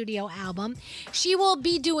 8th studio album, she will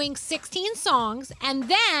be doing 16 songs. And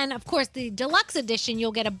then, of course, the deluxe edition,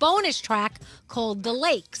 you'll get a bonus track called The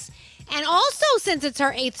Lakes. And also, since it's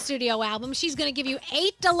her 8th studio album, she's going to give you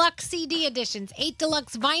 8 deluxe CD editions, 8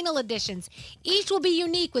 deluxe vinyl editions. Each will be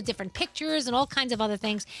unique with different pictures and all kinds of other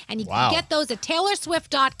things. And you can get those at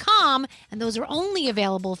TaylorSwift.com, and those are only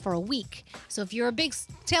available for a week. So if you're a big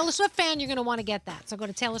Taylor Swift fan, you're going to want to get that. So go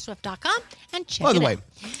to TaylorSwift.com and check it out. By the way,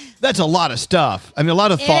 that's a lot of stuff. I mean, a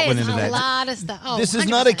lot of thought went into It is that. a lot of stuff. Oh, This is 100%.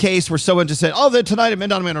 not a case where someone just said, "Oh, tonight at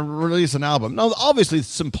midnight I'm going to release an album." No, obviously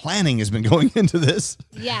some planning has been going into this.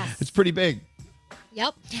 Yes. It's pretty big.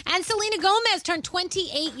 Yep. And Selena Gomez turned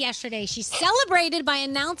 28 yesterday. She celebrated by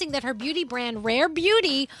announcing that her beauty brand, Rare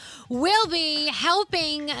Beauty, will be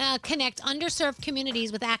helping connect underserved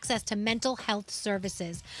communities with access to mental health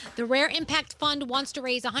services. The Rare Impact Fund wants to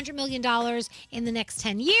raise $100 million in the next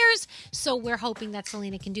 10 years, so we're hoping that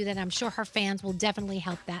Selena can do that. I'm sure her fans will definitely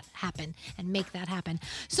help that happen and make that happen.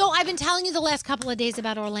 So I've been telling you the last couple of days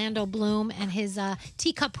about Orlando Bloom and his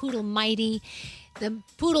teacup poodle, Mighty. The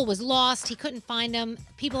poodle was lost. He couldn't find him.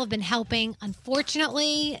 People have been helping.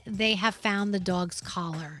 Unfortunately, they have found the dog's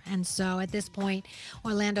collar. And so at this point,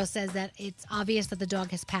 Orlando says that it's obvious that the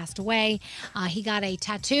dog has passed away. He got a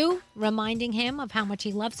tattoo reminding him of how much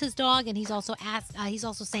he loves his dog. And he's also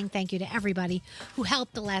saying thank you to everybody who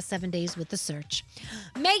helped the last 7 days with the search.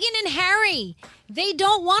 Meghan and Harry, they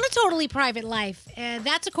don't want a totally private life.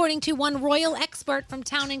 That's according to one royal expert from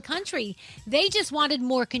Town and Country. They just wanted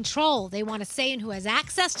more control. They want to say in who has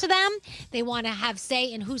access to them. They want to have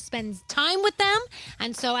say in who spends time with them.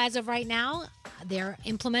 And so as of right now, they're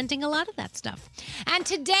implementing a lot of that stuff. And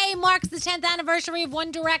today marks the 10th anniversary of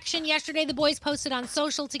One Direction. Yesterday, the boys posted on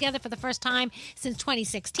social together for the first time since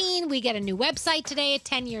 2016. We get a new website today, a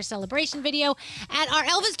 10-year celebration video. At our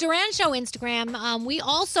Elvis Duran Show Instagram, we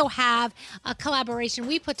also have a collaboration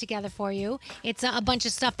we put together for you. It's a bunch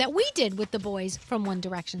of stuff that we did with the boys from One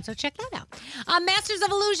Direction. So check that out. Masters of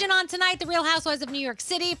Illusion on tonight, The Real Housewives of New York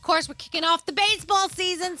City. Of course, we're kicking off the baseball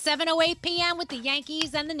season, 7:08 p.m. with the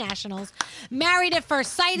Yankees and the Nationals. Married at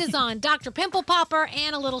First Sight is on. Dr. Pimple Popper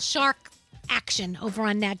and a little shark action over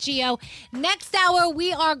on Nat Geo. Next hour,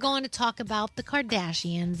 we are going to talk about the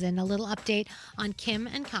Kardashians and a little update on Kim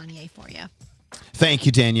and Kanye for you. Thank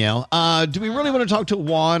you, Danielle. Do we really want to talk to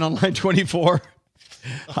Juan on line 24?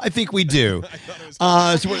 I think we do.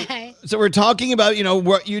 So we're talking about,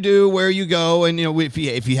 what you do, where you go, and,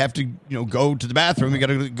 if you have to, go to the bathroom, you got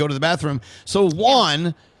to go to the bathroom. So,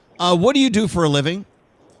 Juan, what do you do for a living?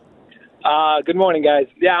 Good morning, guys.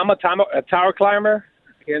 Yeah, I'm a tower climber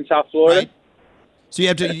here in South Florida. Right. So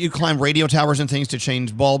you climb radio towers and things to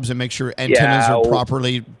change bulbs and make sure antennas are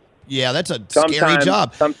properly. Yeah, that's a scary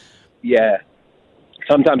job.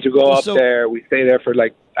 Sometimes we go up there, we stay there for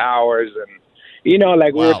like hours, and we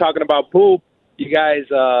were talking about poop. You guys,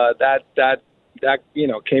 that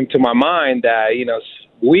came to my mind that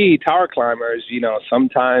we tower climbers,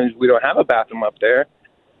 sometimes we don't have a bathroom up there.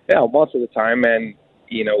 Yeah, most of the time, and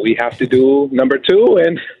we have to do number two,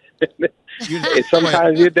 and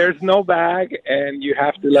sometimes there's no bag, and you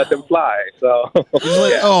have to let them fly. So,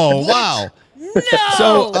 oh wow!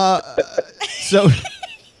 No.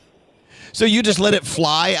 So you just let it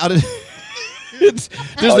fly out of. Does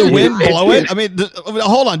the wind blow it? I mean,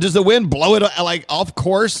 hold on. Does the wind blow it like off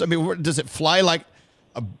course? I mean, does it fly like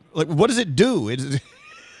what does it do? It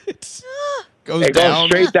goes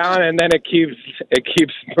straight down, and then it keeps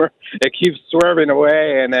swerving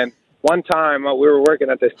away. And then one time we were working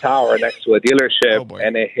at this tower next to a dealership,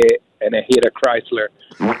 and it hit a Chrysler.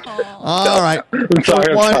 All right. I'm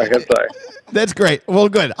sorry. That's great. Well,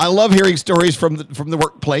 good. I love hearing stories from the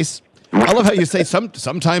workplace. I love how you say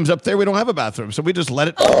sometimes up there we don't have a bathroom, so we just let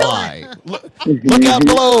it fly. Look out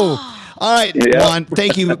below. All right, Juan,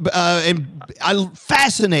 thank you. And I'm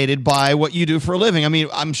fascinated by what you do for a living. I mean,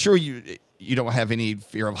 I'm sure you don't have any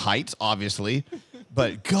fear of heights, obviously,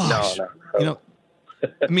 but gosh, no.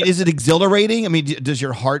 I mean, is it exhilarating? I mean, does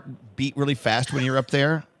your heart beat really fast when you're up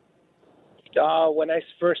there? When I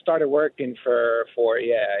first started working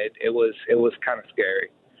it was kind of scary.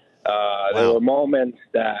 There were moments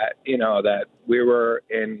that that we were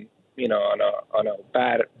in on a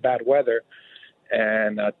bad weather,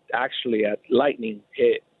 and actually a lightning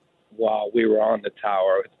hit while we were on the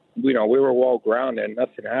tower. We were well grounded, and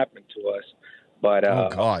nothing happened to us. But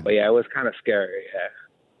but yeah, it was kind of scary. Yeah,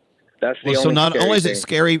 that's the only. So not only is thing. it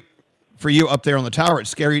scary for you up there on the tower,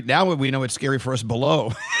 it's scary now. We know it's scary for us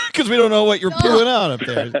below because we don't know what you're pulling out up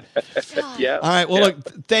there. Yeah. All right. Well,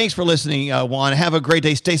 look. Thanks for listening, Juan. Have a great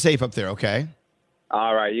day. Stay safe up there. Okay.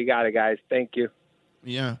 All right. You got it, guys. Thank you.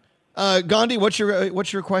 Yeah. Gandhi, what's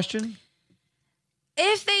your question?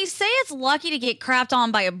 If they say it's lucky to get crapped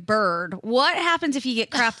on by a bird, what happens if you get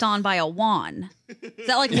crapped on by a Juan? Is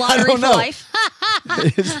that like lottery for life?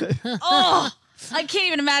 Oh, I can't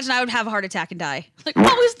even imagine. I would have a heart attack and die. Like, what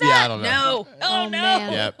was that? Yeah, I don't No. know. Oh, no.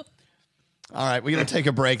 Yep. All right, we're going to take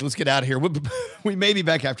a break. Let's get out of here. We may be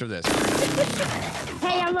back after this.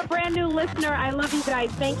 Hey, I'm a brand new listener. I love you guys.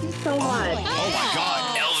 Thank you so much. Oh my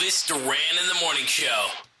God. Elvis Duran in the Morning Show.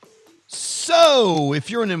 So, if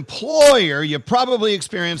you're an employer, you probably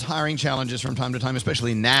experience hiring challenges from time to time,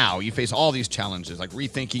 especially now. You face all these challenges, like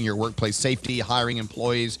rethinking your workplace safety, hiring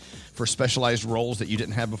employees for specialized roles that you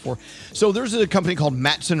didn't have before. So, there's a company called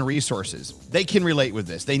Matson Resources. They can relate with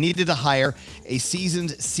this. They needed to hire a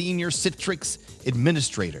seasoned senior Citrix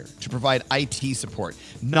administrator to provide IT support.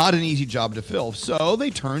 Not an easy job to fill, so they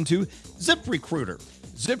turned to ZipRecruiter.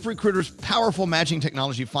 ZipRecruiter's powerful matching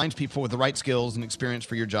technology finds people with the right skills and experience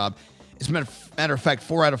for your job. As a matter of fact,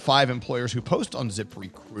 4 out of 5 employers who post on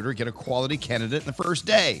ZipRecruiter get a quality candidate in the first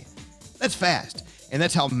day. That's fast. And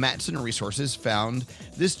that's how Matson Resources found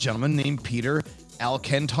this gentleman named Peter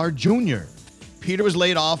Alcantar Jr. Peter was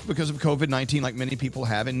laid off because of COVID-19, like many people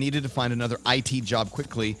have, and needed to find another IT job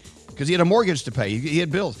quickly because he had a mortgage to pay. He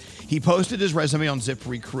had bills. He posted his resume on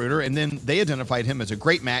ZipRecruiter, and then they identified him as a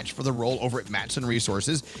great match for the role over at Matson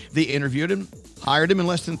Resources. They interviewed him, hired him in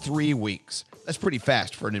less than 3 weeks. That's pretty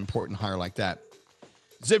fast for an important hire like that.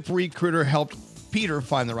 ZipRecruiter helped Peter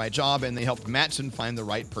find the right job, and they helped Matson find the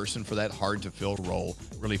right person for that hard-to-fill role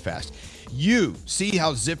really fast. You see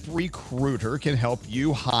how ZipRecruiter can help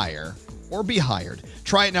you hire or be hired.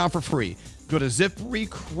 Try it now for free. Go to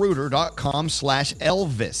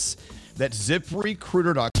ZipRecruiter.com/Elvis. That's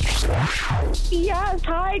ZipRecruiter.com. Yes.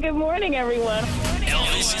 Hi. Good morning, everyone.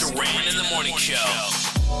 Elvis Duran in the Morning Show.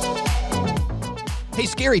 Hey,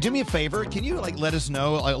 Scary, do me a favor. Can you let us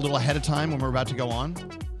know a little ahead of time when we're about to go on?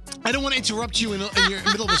 I don't want to interrupt you in your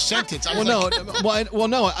middle of a sentence. No.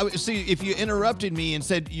 See, if you interrupted me and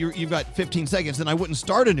said you've got 15 seconds, then I wouldn't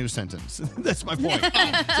start a new sentence. That's my point.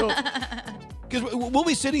 Because we'll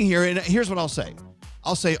be sitting here, and here's what I'll say.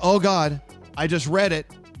 I'll say, oh, God, I just read it.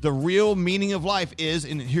 The real meaning of life is,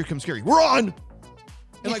 and here comes Scary. We're on!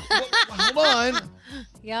 And hold on.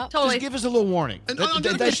 Yeah, totally. Just give us a little warning.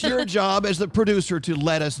 That's your job as the producer to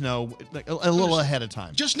let us know a little ahead of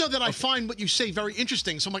time. Just know that I find what you say very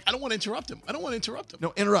interesting. So I'm like, I don't want to interrupt him.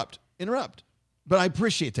 No, interrupt. But I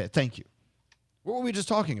appreciate that. Thank you. What were we just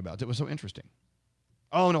talking about that was so interesting?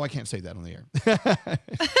 Oh, no, I can't say that on the air.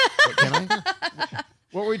 Can I?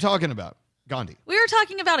 What were we talking about? Gandhi. We were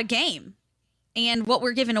talking about a game and what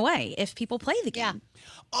we're giving away if people play the game.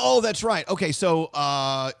 Oh, that's right. Okay, so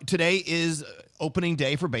today is opening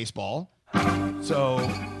day for baseball. So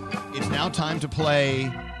it's now time to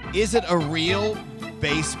play, is it a real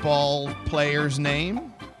baseball player's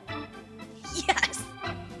name? Yes.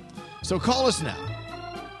 So call us now.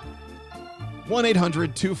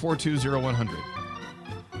 1-800-242-0100.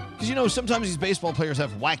 Because, sometimes these baseball players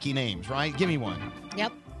have wacky names, right? Give me one.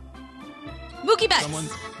 Yep. Mookie Betts.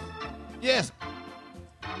 Yes.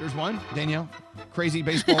 There's one. Danielle. Crazy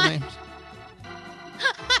baseball names.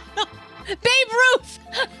 Babe Ruth.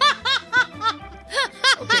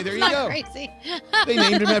 Okay, there you go. Crazy. They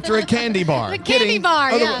named him after a candy bar. The candy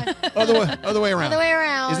bar, yeah. Other way around. Other way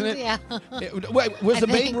around, isn't it? Yeah. Wait, was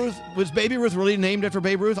Babe Ruth really named after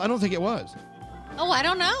Babe Ruth? I don't think it was. Oh, I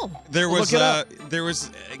don't know. There was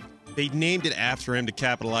they named it after him to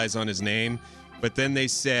capitalize on his name. But then they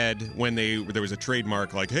said when there was a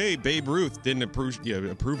trademark like, hey, Babe Ruth didn't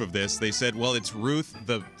approve of this. They said, well, it's Ruth,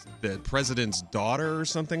 the president's daughter or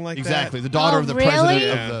something like that. Exactly, the daughter of the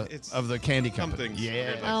president of the candy company. Something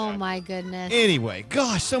yeah. Oh, my goodness. Anyway,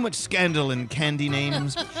 gosh, so much scandal in candy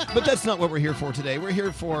names. But that's not what we're here for today. We're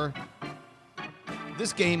here for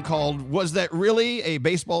this game called Was That Really a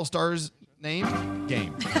Baseball Star's Name?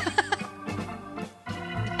 Game.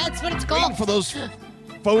 That's what it's called. Waiting for those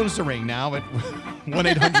phones to ring now at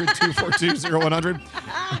 1-800-242-0100. It's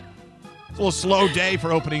a little slow day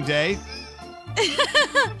for opening day.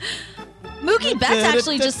 Mookie Betts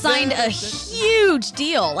actually just signed a huge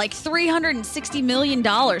deal, like $360 million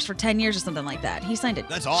for 10 years or something like that. He signed a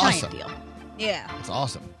giant deal. Yeah. That's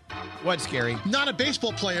awesome. What's Scary? Not a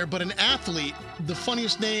baseball player, but an athlete. The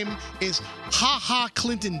funniest name is Ha Ha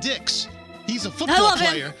Clinton Dix. He's a football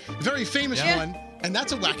player, a very famous one, and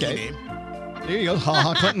that's a wacky name. There you go, Ha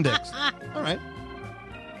Ha Clinton Dix. All right.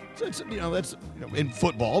 So it's that's in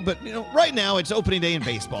football, but right now it's opening day in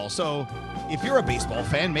baseball. So if you're a baseball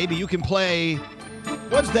fan, maybe you can play.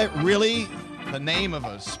 What's that really? The name of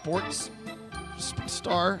a sports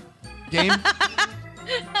star game?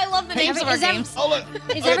 I love the names of our games.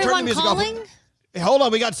 Is everyone calling? Hey, hold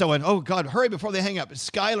on, we got someone. Oh God, hurry before they hang up.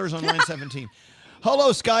 Skylar's on line 17.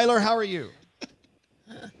 Hello, Skylar. How are you?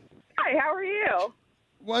 Hi. How are you?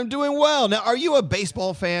 Well, I'm doing well. Now, are you a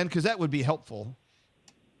baseball fan? Because that would be helpful.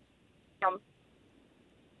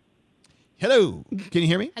 Hello. Can you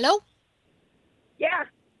hear me? Hello? Yeah.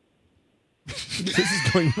 This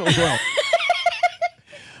is going really well.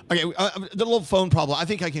 Okay, the little phone problem. I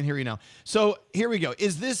think I can hear you now. So here we go.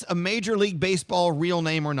 Is this a Major League Baseball real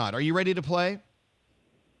name or not? Are you ready to play?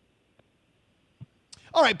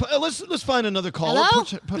 All right, let's find another caller. Hello?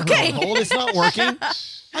 Put her on hold. It's not working.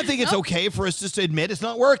 I think it's okay for us just to admit it's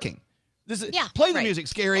not working. Play the music,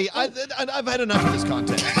 Scary. I've had enough of this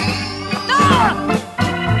contest. I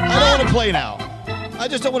don't want to play now. I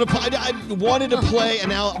just don't want to play. I wanted to play, and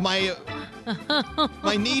now my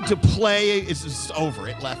need to play is just over.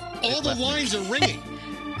 It left. All the lines are ringing.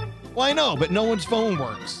 Well, I know, but no one's phone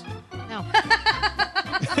works. No.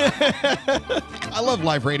 I love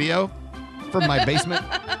live radio from my basement.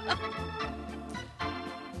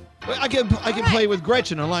 I can play with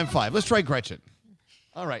Gretchen on line 5. Let's try Gretchen.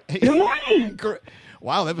 All right. Hey. Good morning.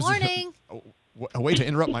 Wow, that was Morning. a way to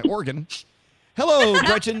interrupt my organ. Hello,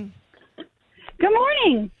 Gretchen. Good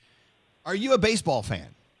morning. Are you a baseball fan?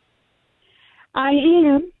 I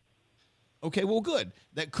am. Okay, well, good.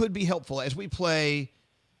 That could be helpful as we play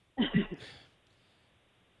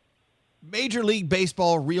Major League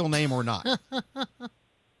Baseball, real name or not.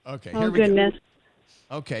 Okay, here we goodness.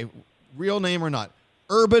 go. Okay, real name or not.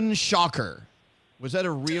 Urban Shocker. Was that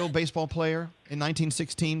a real baseball player in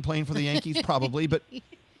 1916 playing for the Yankees? Probably, but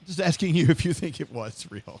just asking you if you think it was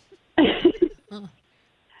real.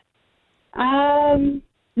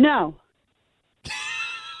 No.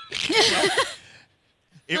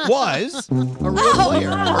 It was a real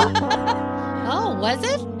player. Oh, was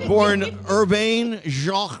it? Born Urbain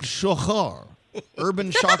Jacques Shocker.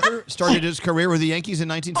 Urban Shocker started his career with the Yankees in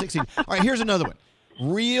 1916. All right, here's another one.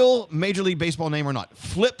 Real Major League Baseball name or not?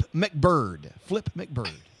 Flip McBird. Flip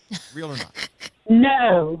McBird. Real or not?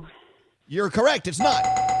 No. You're correct. It's not.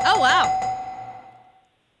 Oh, wow.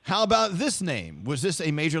 How about this name? Was this a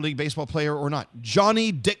Major League Baseball player or not?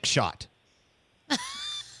 Johnny Dickshot.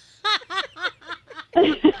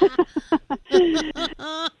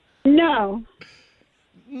 No.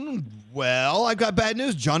 Well, I've got bad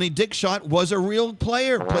news. Johnny Dickshot was a real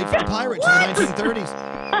player. Played for the Pirates in the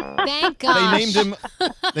 1930s. Thank gosh. They named him.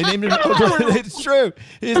 It's true.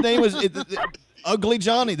 His name was Ugly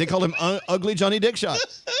Johnny. They called him Ugly Johnny Dickshot.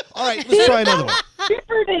 All right, let's try another one.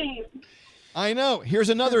 Super name. I know. Here's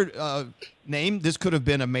another name. This could have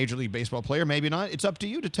been a Major League Baseball player. Maybe not. It's up to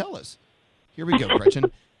you to tell us. Here we go, Gretchen.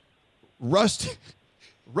 Rusty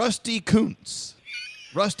Kuntz.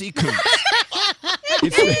 Rusty Kuntz.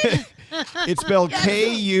 It's spelled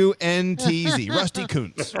Kuntz. Rusty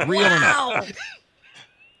Kuntz. Real or not?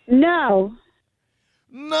 No.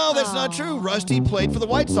 No, that's not true. Rusty played for the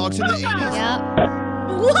White Sox in the 80s. Yep.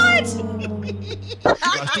 What?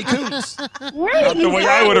 Rusty Kuntz. Not the way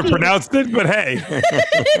I would have pronounced it, but hey.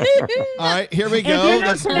 All right, here we If go. you're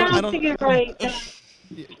not pronouncing it right.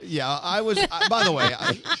 Yeah, I was. By the way,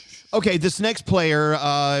 okay, this next player,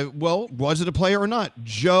 well, was it a player or not?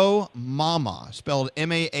 Joe Mama, spelled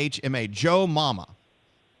Mahma. Joe Mama.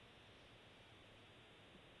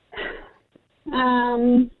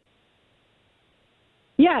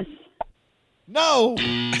 Yes. No.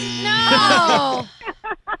 No.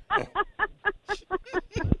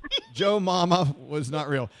 Joe Mama was not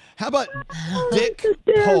real. How about Dick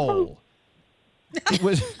Pole? It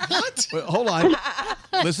was. What? Wait, hold on.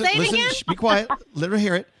 Listen. Shh, be quiet. Let her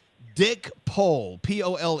hear it. Dick Pole.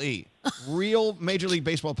 Pole. Real Major League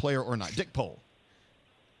Baseball player or not? Dick Pole.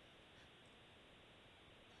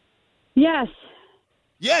 Yes.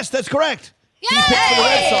 Yes, that's correct. Yay! He pitched for the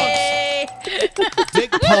Red Sox.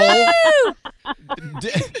 Dick Pole.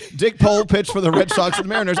 Dick Pole pitched for the Red Sox and the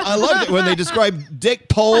Mariners. I loved it when they described Dick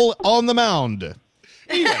Pole on the mound.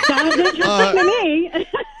 Sounds interesting to me.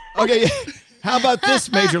 Okay, how about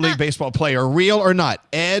this Major League Baseball player, real or not?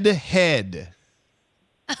 Ed Head.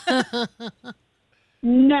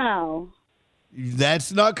 No.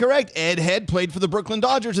 That's not correct. Ed Head played for the Brooklyn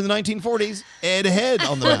Dodgers in the 1940s. Ed Head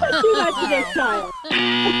on the mound. Too much of this child.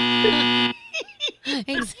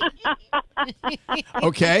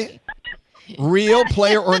 Okay. Real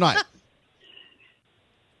player or not?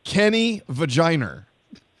 Kenny Vaginer.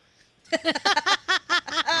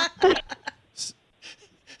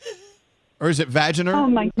 Or is it Vaginer? Oh,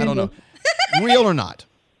 my I don't know. goodness. Real or not?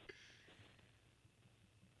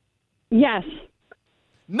 Yes.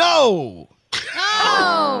 No.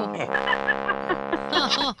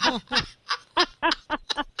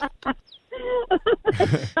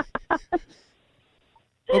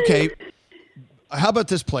 Okay. How about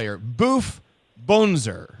this player? Boof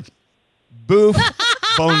Bonzer. Boof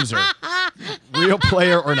Bonzer. Real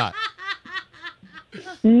player or not?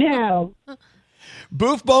 No.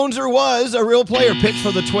 Boof Bonzer was a real player, pitched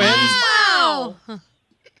for the Twins. Wow. And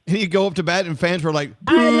he'd go up to bat, and fans were like,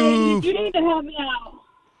 You Boof. need to help me out.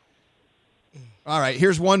 All right,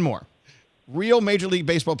 here's one more. Real Major League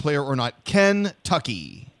Baseball player or not?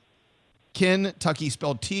 Kentucky. Kentucky,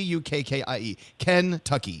 spelled Tukkie.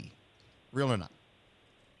 Kentucky. Real or not?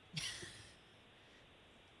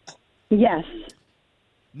 Yes.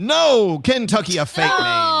 No, Kentucky, a fake name.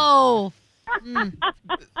 Oh.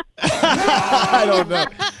 I don't know.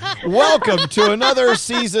 Welcome to another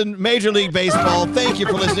season, Major League Baseball. Thank you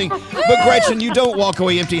for listening. But Gretchen, you don't walk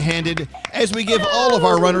away empty-handed. As we give all of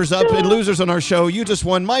our runners-up and losers on our show, you just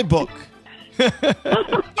won my book. Yay!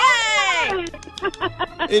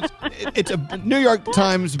 It's a New York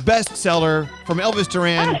Times bestseller from Elvis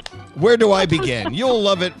Duran. Where do I begin? You'll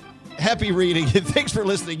love it. Happy reading. Thanks for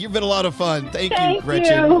listening. You've been a lot of fun. Thank you,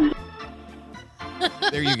 Gretchen.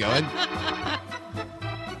 There you go. And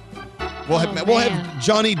we'll have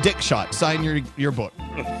Johnny Dickshot sign your book.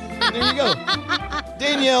 There you go.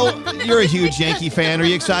 Danielle, you're a huge Yankee fan. Are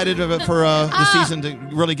you excited for the season to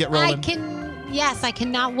really get rolling? Yes, I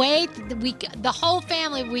cannot wait. The whole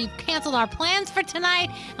family, we canceled our plans for tonight,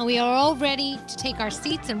 and we are all ready to take our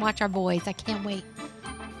seats and watch our boys. I can't wait.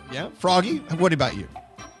 Yeah, Froggy, what about you?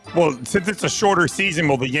 Well, since it's a shorter season,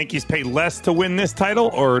 will the Yankees pay less to win this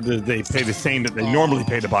title, or do they pay the same that they normally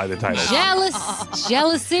pay to buy the title?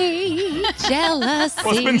 Jealousy. Well,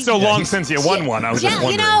 it's been so long since you won one. I was just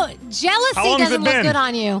wondering. Jealousy doesn't look good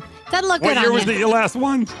on you. Doesn't look good on you. What year was your last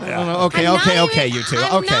one? Yeah. Okay, you two.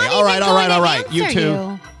 Okay, all right, you two.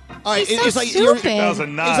 All right, it's like you're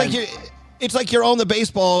 2009. It's like you're on the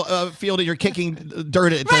baseball field and you're kicking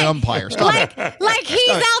dirt at the umpire. Stop it. Like he's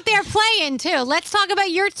out there playing, too. Let's talk about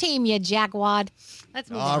your team, you jackwad. Let's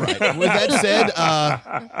move on. All right. With that said,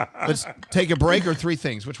 let's take a break or three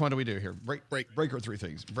things. Which one do we do here? Break or three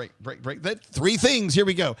things? Break. That three things. Here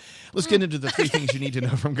we go. Let's get into the three things you need to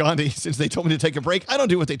know from Gandhi. Since they told me to take a break, I don't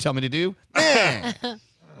do what they tell me to do.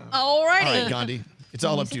 All right, Gandhi. It's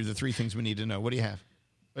all up to you, the three things we need to know. What do you have?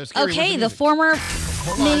 Okay, the former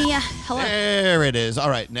hello. There it is. All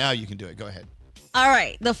right, now you can do it. Go ahead. All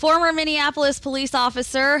right. The former Minneapolis police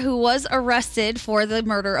officer who was arrested for the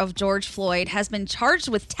murder of George Floyd has been charged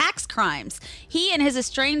with tax crimes. He and his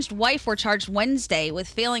estranged wife were charged Wednesday with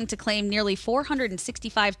failing to claim nearly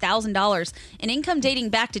 $465,000 in income dating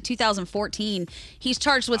back to 2014. He's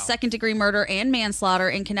charged with second-degree murder and manslaughter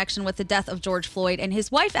in connection with the death of George Floyd, and his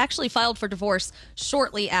wife actually filed for divorce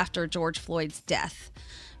shortly after George Floyd's death.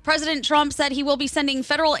 President Trump said he will be sending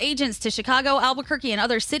federal agents to Chicago, Albuquerque, and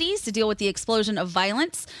other cities to deal with the explosion of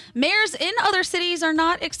violence. Mayors in other cities are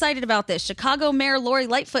not excited about this. Chicago Mayor Lori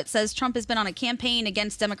Lightfoot says Trump has been on a campaign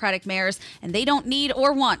against Democratic mayors, and they don't need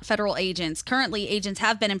or want federal agents. Currently, agents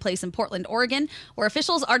have been in place in Portland, Oregon, where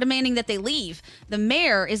officials are demanding that they leave. The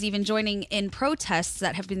mayor is even joining in protests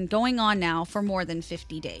that have been going on now for more than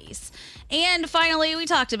 50 days. And finally, we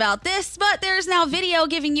talked about this, but there's now video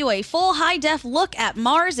giving you a full high-def look at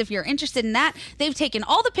Mars. If you're interested in that, they've taken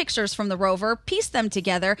all the pictures from the rover, pieced them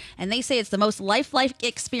together, and they say it's the most lifelike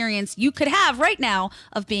experience you could have right now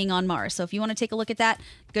of being on Mars. So if you want to take a look at that,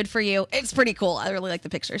 good for you. It's pretty cool. I really like the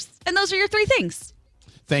pictures. And those are your three things.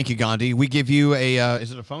 Thank you, Gandhi. We give you a,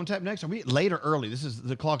 is it a phone tap next? Are we late or early?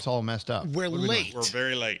 The clock's all messed up. We're late. We're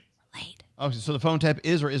very late. Okay, so the phone tap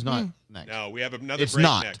is or is not next? No, we have another It's break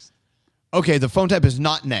not. next. Okay, the phone tap is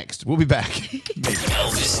not next. We'll be back.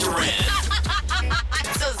 Elvis Duran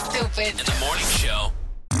So stupid. in the morning show.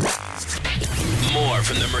 More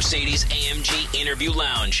from the Mercedes-AMG Interview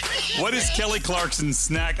Lounge. What is Kelly Clarkson's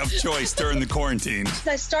snack of choice during the quarantine?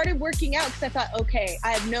 I started working out because I thought, okay,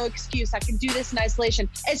 I have no excuse. I can do this in isolation.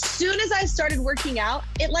 As soon as I started working out,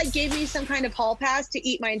 it gave me some kind of hall pass to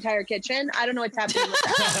eat my entire kitchen. I don't know what's happening with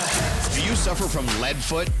that. Do you suffer from lead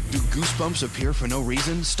foot? Do goosebumps appear for no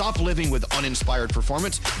reason? Stop living with uninspired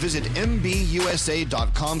performance. Visit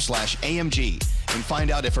mbusa.com/AMG and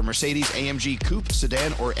find out if a Mercedes-AMG Coupe,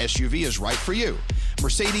 Sedan, or SUV is right for you.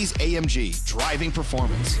 Mercedes-AMG, driving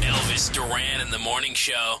performance. Elvis Duran in the morning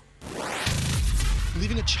show.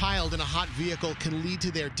 Leaving a child in a hot vehicle can lead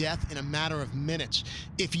to their death in a matter of minutes.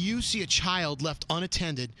 If you see a child left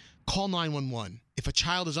unattended, call 911. If a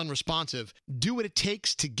child is unresponsive, do what it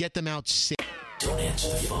takes to get them out safe. Don't answer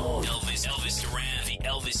the phone. Elvis Duran, the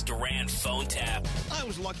Elvis Duran phone tap. I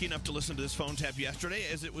was lucky enough to listen to this phone tap yesterday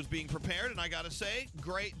as it was being prepared, and I got to say,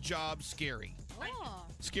 great job, Scary.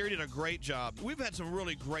 Scary did a great job. We've had some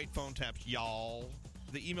really great phone taps, y'all.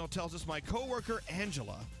 The email tells us my coworker,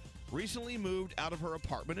 Angela, recently moved out of her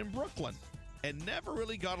apartment in Brooklyn and never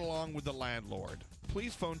really got along with the landlord.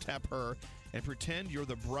 Please phone tap her and pretend you're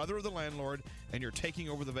the brother of the landlord and you're taking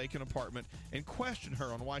over the vacant apartment and question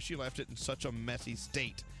her on why she left it in such a messy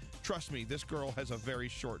state. Trust me, this girl has a very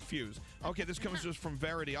short fuse. Okay, this comes just from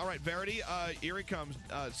Verity. All right, Verity, here it comes.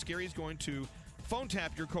 Scary's going to Phone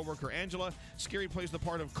tap your coworker Angela. Scary plays the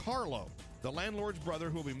part of Carlo, the landlord's brother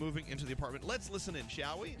who will be moving into the apartment. Let's listen in,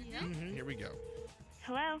 shall we? Yeah. Here we go.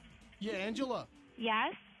 Hello. Yeah, Angela.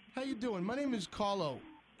 Yes. How you doing? My name is Carlo.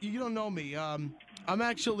 You don't know me. I'm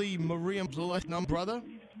actually Maria's brother.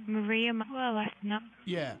 Maria. No.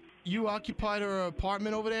 Yeah. You occupied her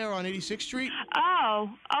apartment over there on 86th Street? Oh,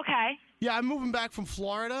 okay. Yeah, I'm moving back from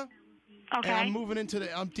Florida. Okay. And I'm moving into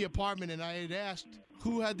the empty apartment, and I had asked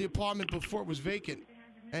who had the apartment before it was vacant.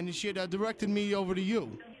 And she had directed me over to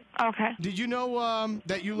you. Okay. Did you know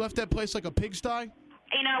that you left that place like a pigsty?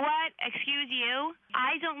 You know what? Excuse you.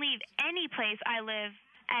 I don't leave any place I live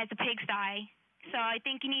as a pigsty. So I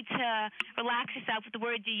think you need to relax yourself with the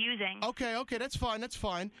words you're using. Okay, that's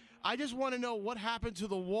fine. I just want to know what happened to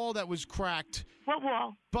the wall that was cracked. What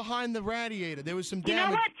wall? Behind the radiator. There was some You know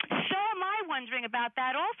damage. what? So am I wondering about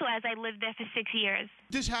that also, as I lived there for 6 years.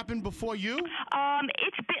 This happened before you?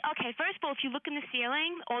 Okay, first of all, if you look in the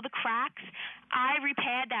ceiling, all the cracks, I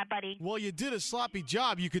repaired that, buddy. Well, you did a sloppy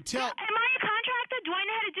job. You could tell. Am I a contractor? Do I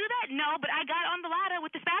know how to do that? No, but I got on the ladder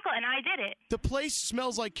with the spackle, and I did it. The place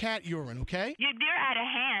smells like cat urine, okay? You're out of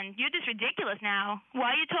hand. You're just ridiculous now.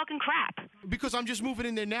 Why are you talking crap? Because I'm just moving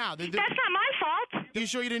in there now. That's not my fault. You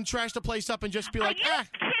sure you didn't trash the place up and just be Are like, you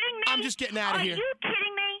kidding me? I'm just getting out of here. Are you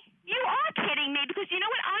kidding me? You are kidding me, because you know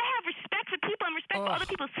what? I have respect for people and respect for other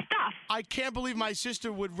people's stuff. I can't believe my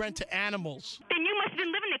sister would rent to animals. Then you must have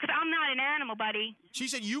been living there, because I'm not an animal, buddy. She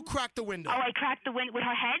said you cracked the window. Oh, I cracked the window with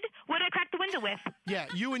her head? What did I crack the window with? Yeah,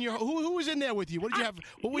 you and your... Who was in there with you? What did you have?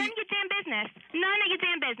 What were None you... of your damn business. None of your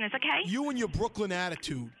damn business, okay? You and your Brooklyn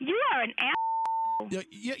attitude. You are an asshole.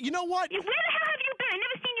 Yeah, you know what? Where the hell have you been? I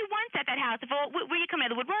never seen you once at that house. Where you come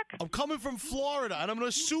out of the woodwork? I'm coming from Florida, and I'm going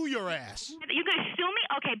to sue your ass. You're going to sue me?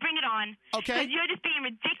 Okay, bring it on. Okay. Because you're just being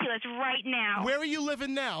ridiculous right now. Where are you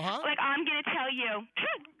living now, huh? Like, I'm going to tell you.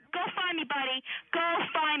 Go find me, buddy. Go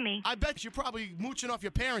find me. I bet you're probably mooching off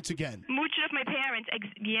your parents again. Mooching off my parents.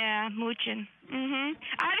 Yeah, mooching. Mm-hmm.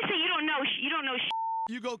 Obviously, you don't know.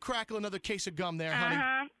 You go crackle another case of gum there, honey.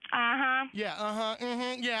 Uh-huh. Yeah,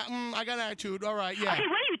 yeah, I got attitude. All right, yeah. Okay,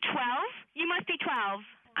 what are you, 12? You must be 12.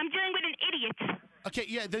 I'm dealing with an idiot. Okay,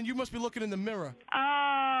 yeah, then you must be looking in the mirror.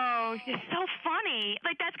 Oh, you're so funny.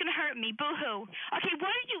 Like, that's going to hurt me. Boo-hoo. Okay,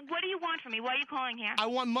 what do you want from me? Why are you calling here? I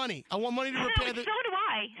want money. I want money to repair the... So do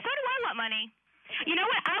I. So do I want money. You know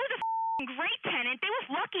what? I was a great tenant. They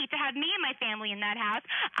were lucky to have me and my family in that house.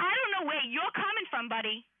 I don't know where you're coming from,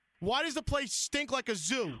 buddy. Why does the place stink like a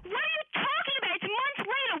zoo? What are you talking about? It's months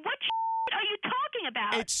later. What are you talking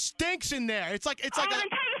about? It stinks in there. It's like then tell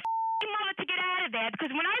your mother to get out of there, because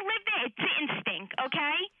when I lived there, it didn't stink,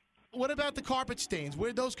 okay? What about the carpet stains?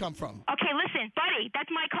 Where'd those come from? Okay, listen, buddy, that's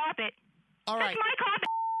my carpet. All right. That's my carpet.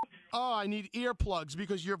 Oh, I need earplugs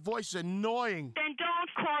because your voice is annoying. Then don't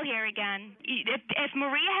call here again. If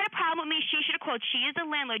Maria had a problem with me, she should have called. She is the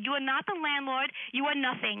landlord. You are not the landlord. You are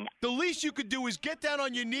nothing. The least you could do is get down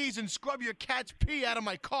on your knees and scrub your cat's pee out of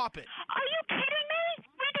my carpet. Are you kidding me?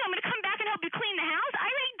 What are you doing? I'm going to come back and help you clean the house? I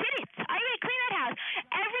already did it. I already cleaned that house.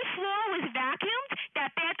 Every floor was vacuumed.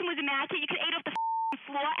 That bathroom was immaculate. You could eat off the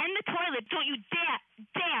floor and the toilet. Don't you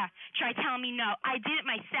dare try telling me no. I did it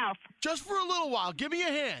myself. Just for a little while. Give me a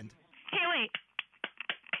hand. Hey, wait.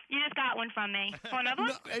 You just got one from me. Want another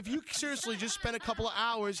one? No, if you seriously just spent a couple of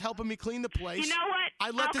hours helping me clean the place. You know what?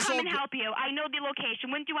 I'll come and help you. I know the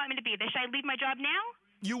location. When do you want me to be there? Should I leave my job now?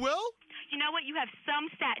 You will? You know what? You have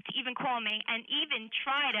some set to even call me and even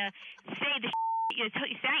try to say the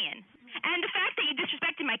that you're saying. And the fact that you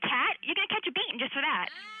disrespected my cat, you're going to catch a beating just for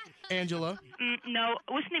that. Angela? No.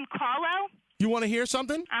 What's his name? Carlo? You want to hear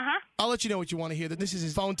something? Uh-huh. I'll let you know what you want to hear. This is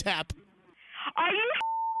his phone tap. Are you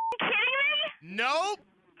kidding me? Nope.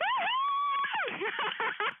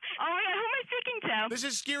 Oh, my God. Who am I speaking to? This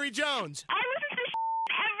is Scary Jones. I listen to this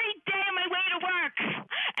every day on my way to work.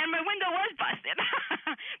 And my window was busted.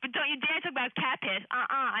 But don't you dare talk about cat piss.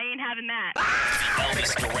 I ain't having that. The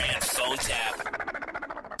Elvis Duran phone tap.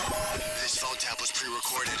 This phone tap was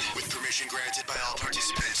pre-recorded with permission granted by all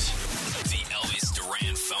participants. The Elvis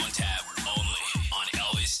Duran phone tap only on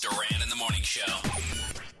Elvis Duran in the Morning Show.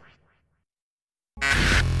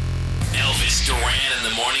 Elvis Duran in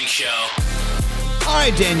the Morning Show. All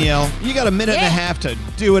right, Danielle, you got a minute and a half to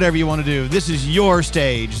do whatever you want to do. This is your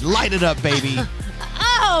stage. Light it up, baby.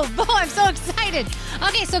 Oh, boy, I'm so excited.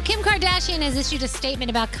 Okay, so Kim Kardashian has issued a statement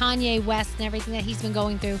about Kanye West and everything that he's been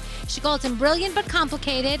going through. She called him brilliant but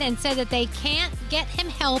complicated and said that they can't get him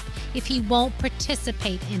help if he won't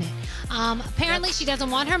participate in it. Apparently, she doesn't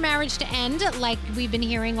want her marriage to end, like we've been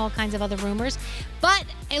hearing all kinds of other rumors. But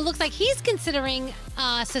it looks like he's considering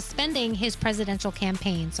suspending his presidential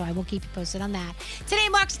campaign, so I will keep you posted on that. Today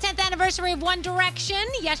marks the 10th anniversary of One Direction.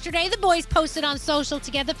 Yesterday, the boys posted on social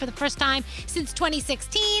together for the first time since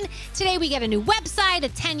 2016. Today, we get a new website, a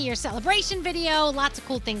 10-year celebration video, lots of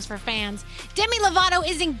cool things for fans. Demi Lovato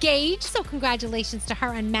is engaged, so congratulations to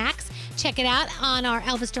her and Max. Check it out on our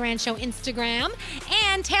Elvis Duran Show Instagram.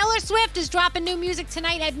 And Taylor Swift is dropping new music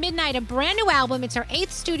tonight at midnight, a brand new album. It's her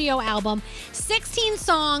 8th studio album, 16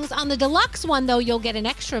 songs. On the deluxe one, though, you'll get an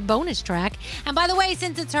extra bonus track. And by the way,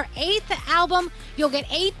 since it's her 8th album, you'll get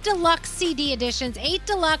 8 deluxe CD editions, 8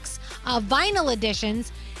 deluxe vinyl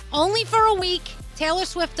editions, only for a week.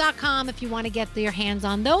 TaylorSwift.com if you want to get your hands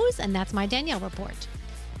on those. And that's my Danielle report.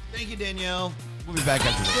 Thank you, Danielle. We'll be back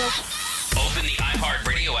after this. Open the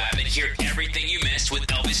iHeartRadio app and hear everything you missed with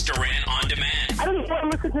Elvis Duran on demand. I don't just want to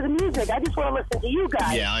listen to the music. I just want to listen to you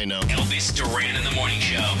guys. Yeah, I know. Elvis Duran in the Morning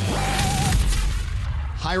Show.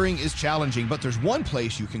 Hiring is challenging, but there's one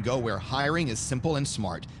place you can go where hiring is simple and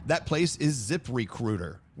smart. That place is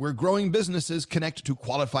ZipRecruiter, where growing businesses connect to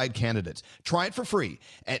qualified candidates. Try it for free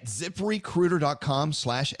at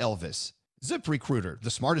ziprecruiter.com/Elvis. ZipRecruiter,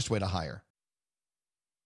 the smartest way to hire.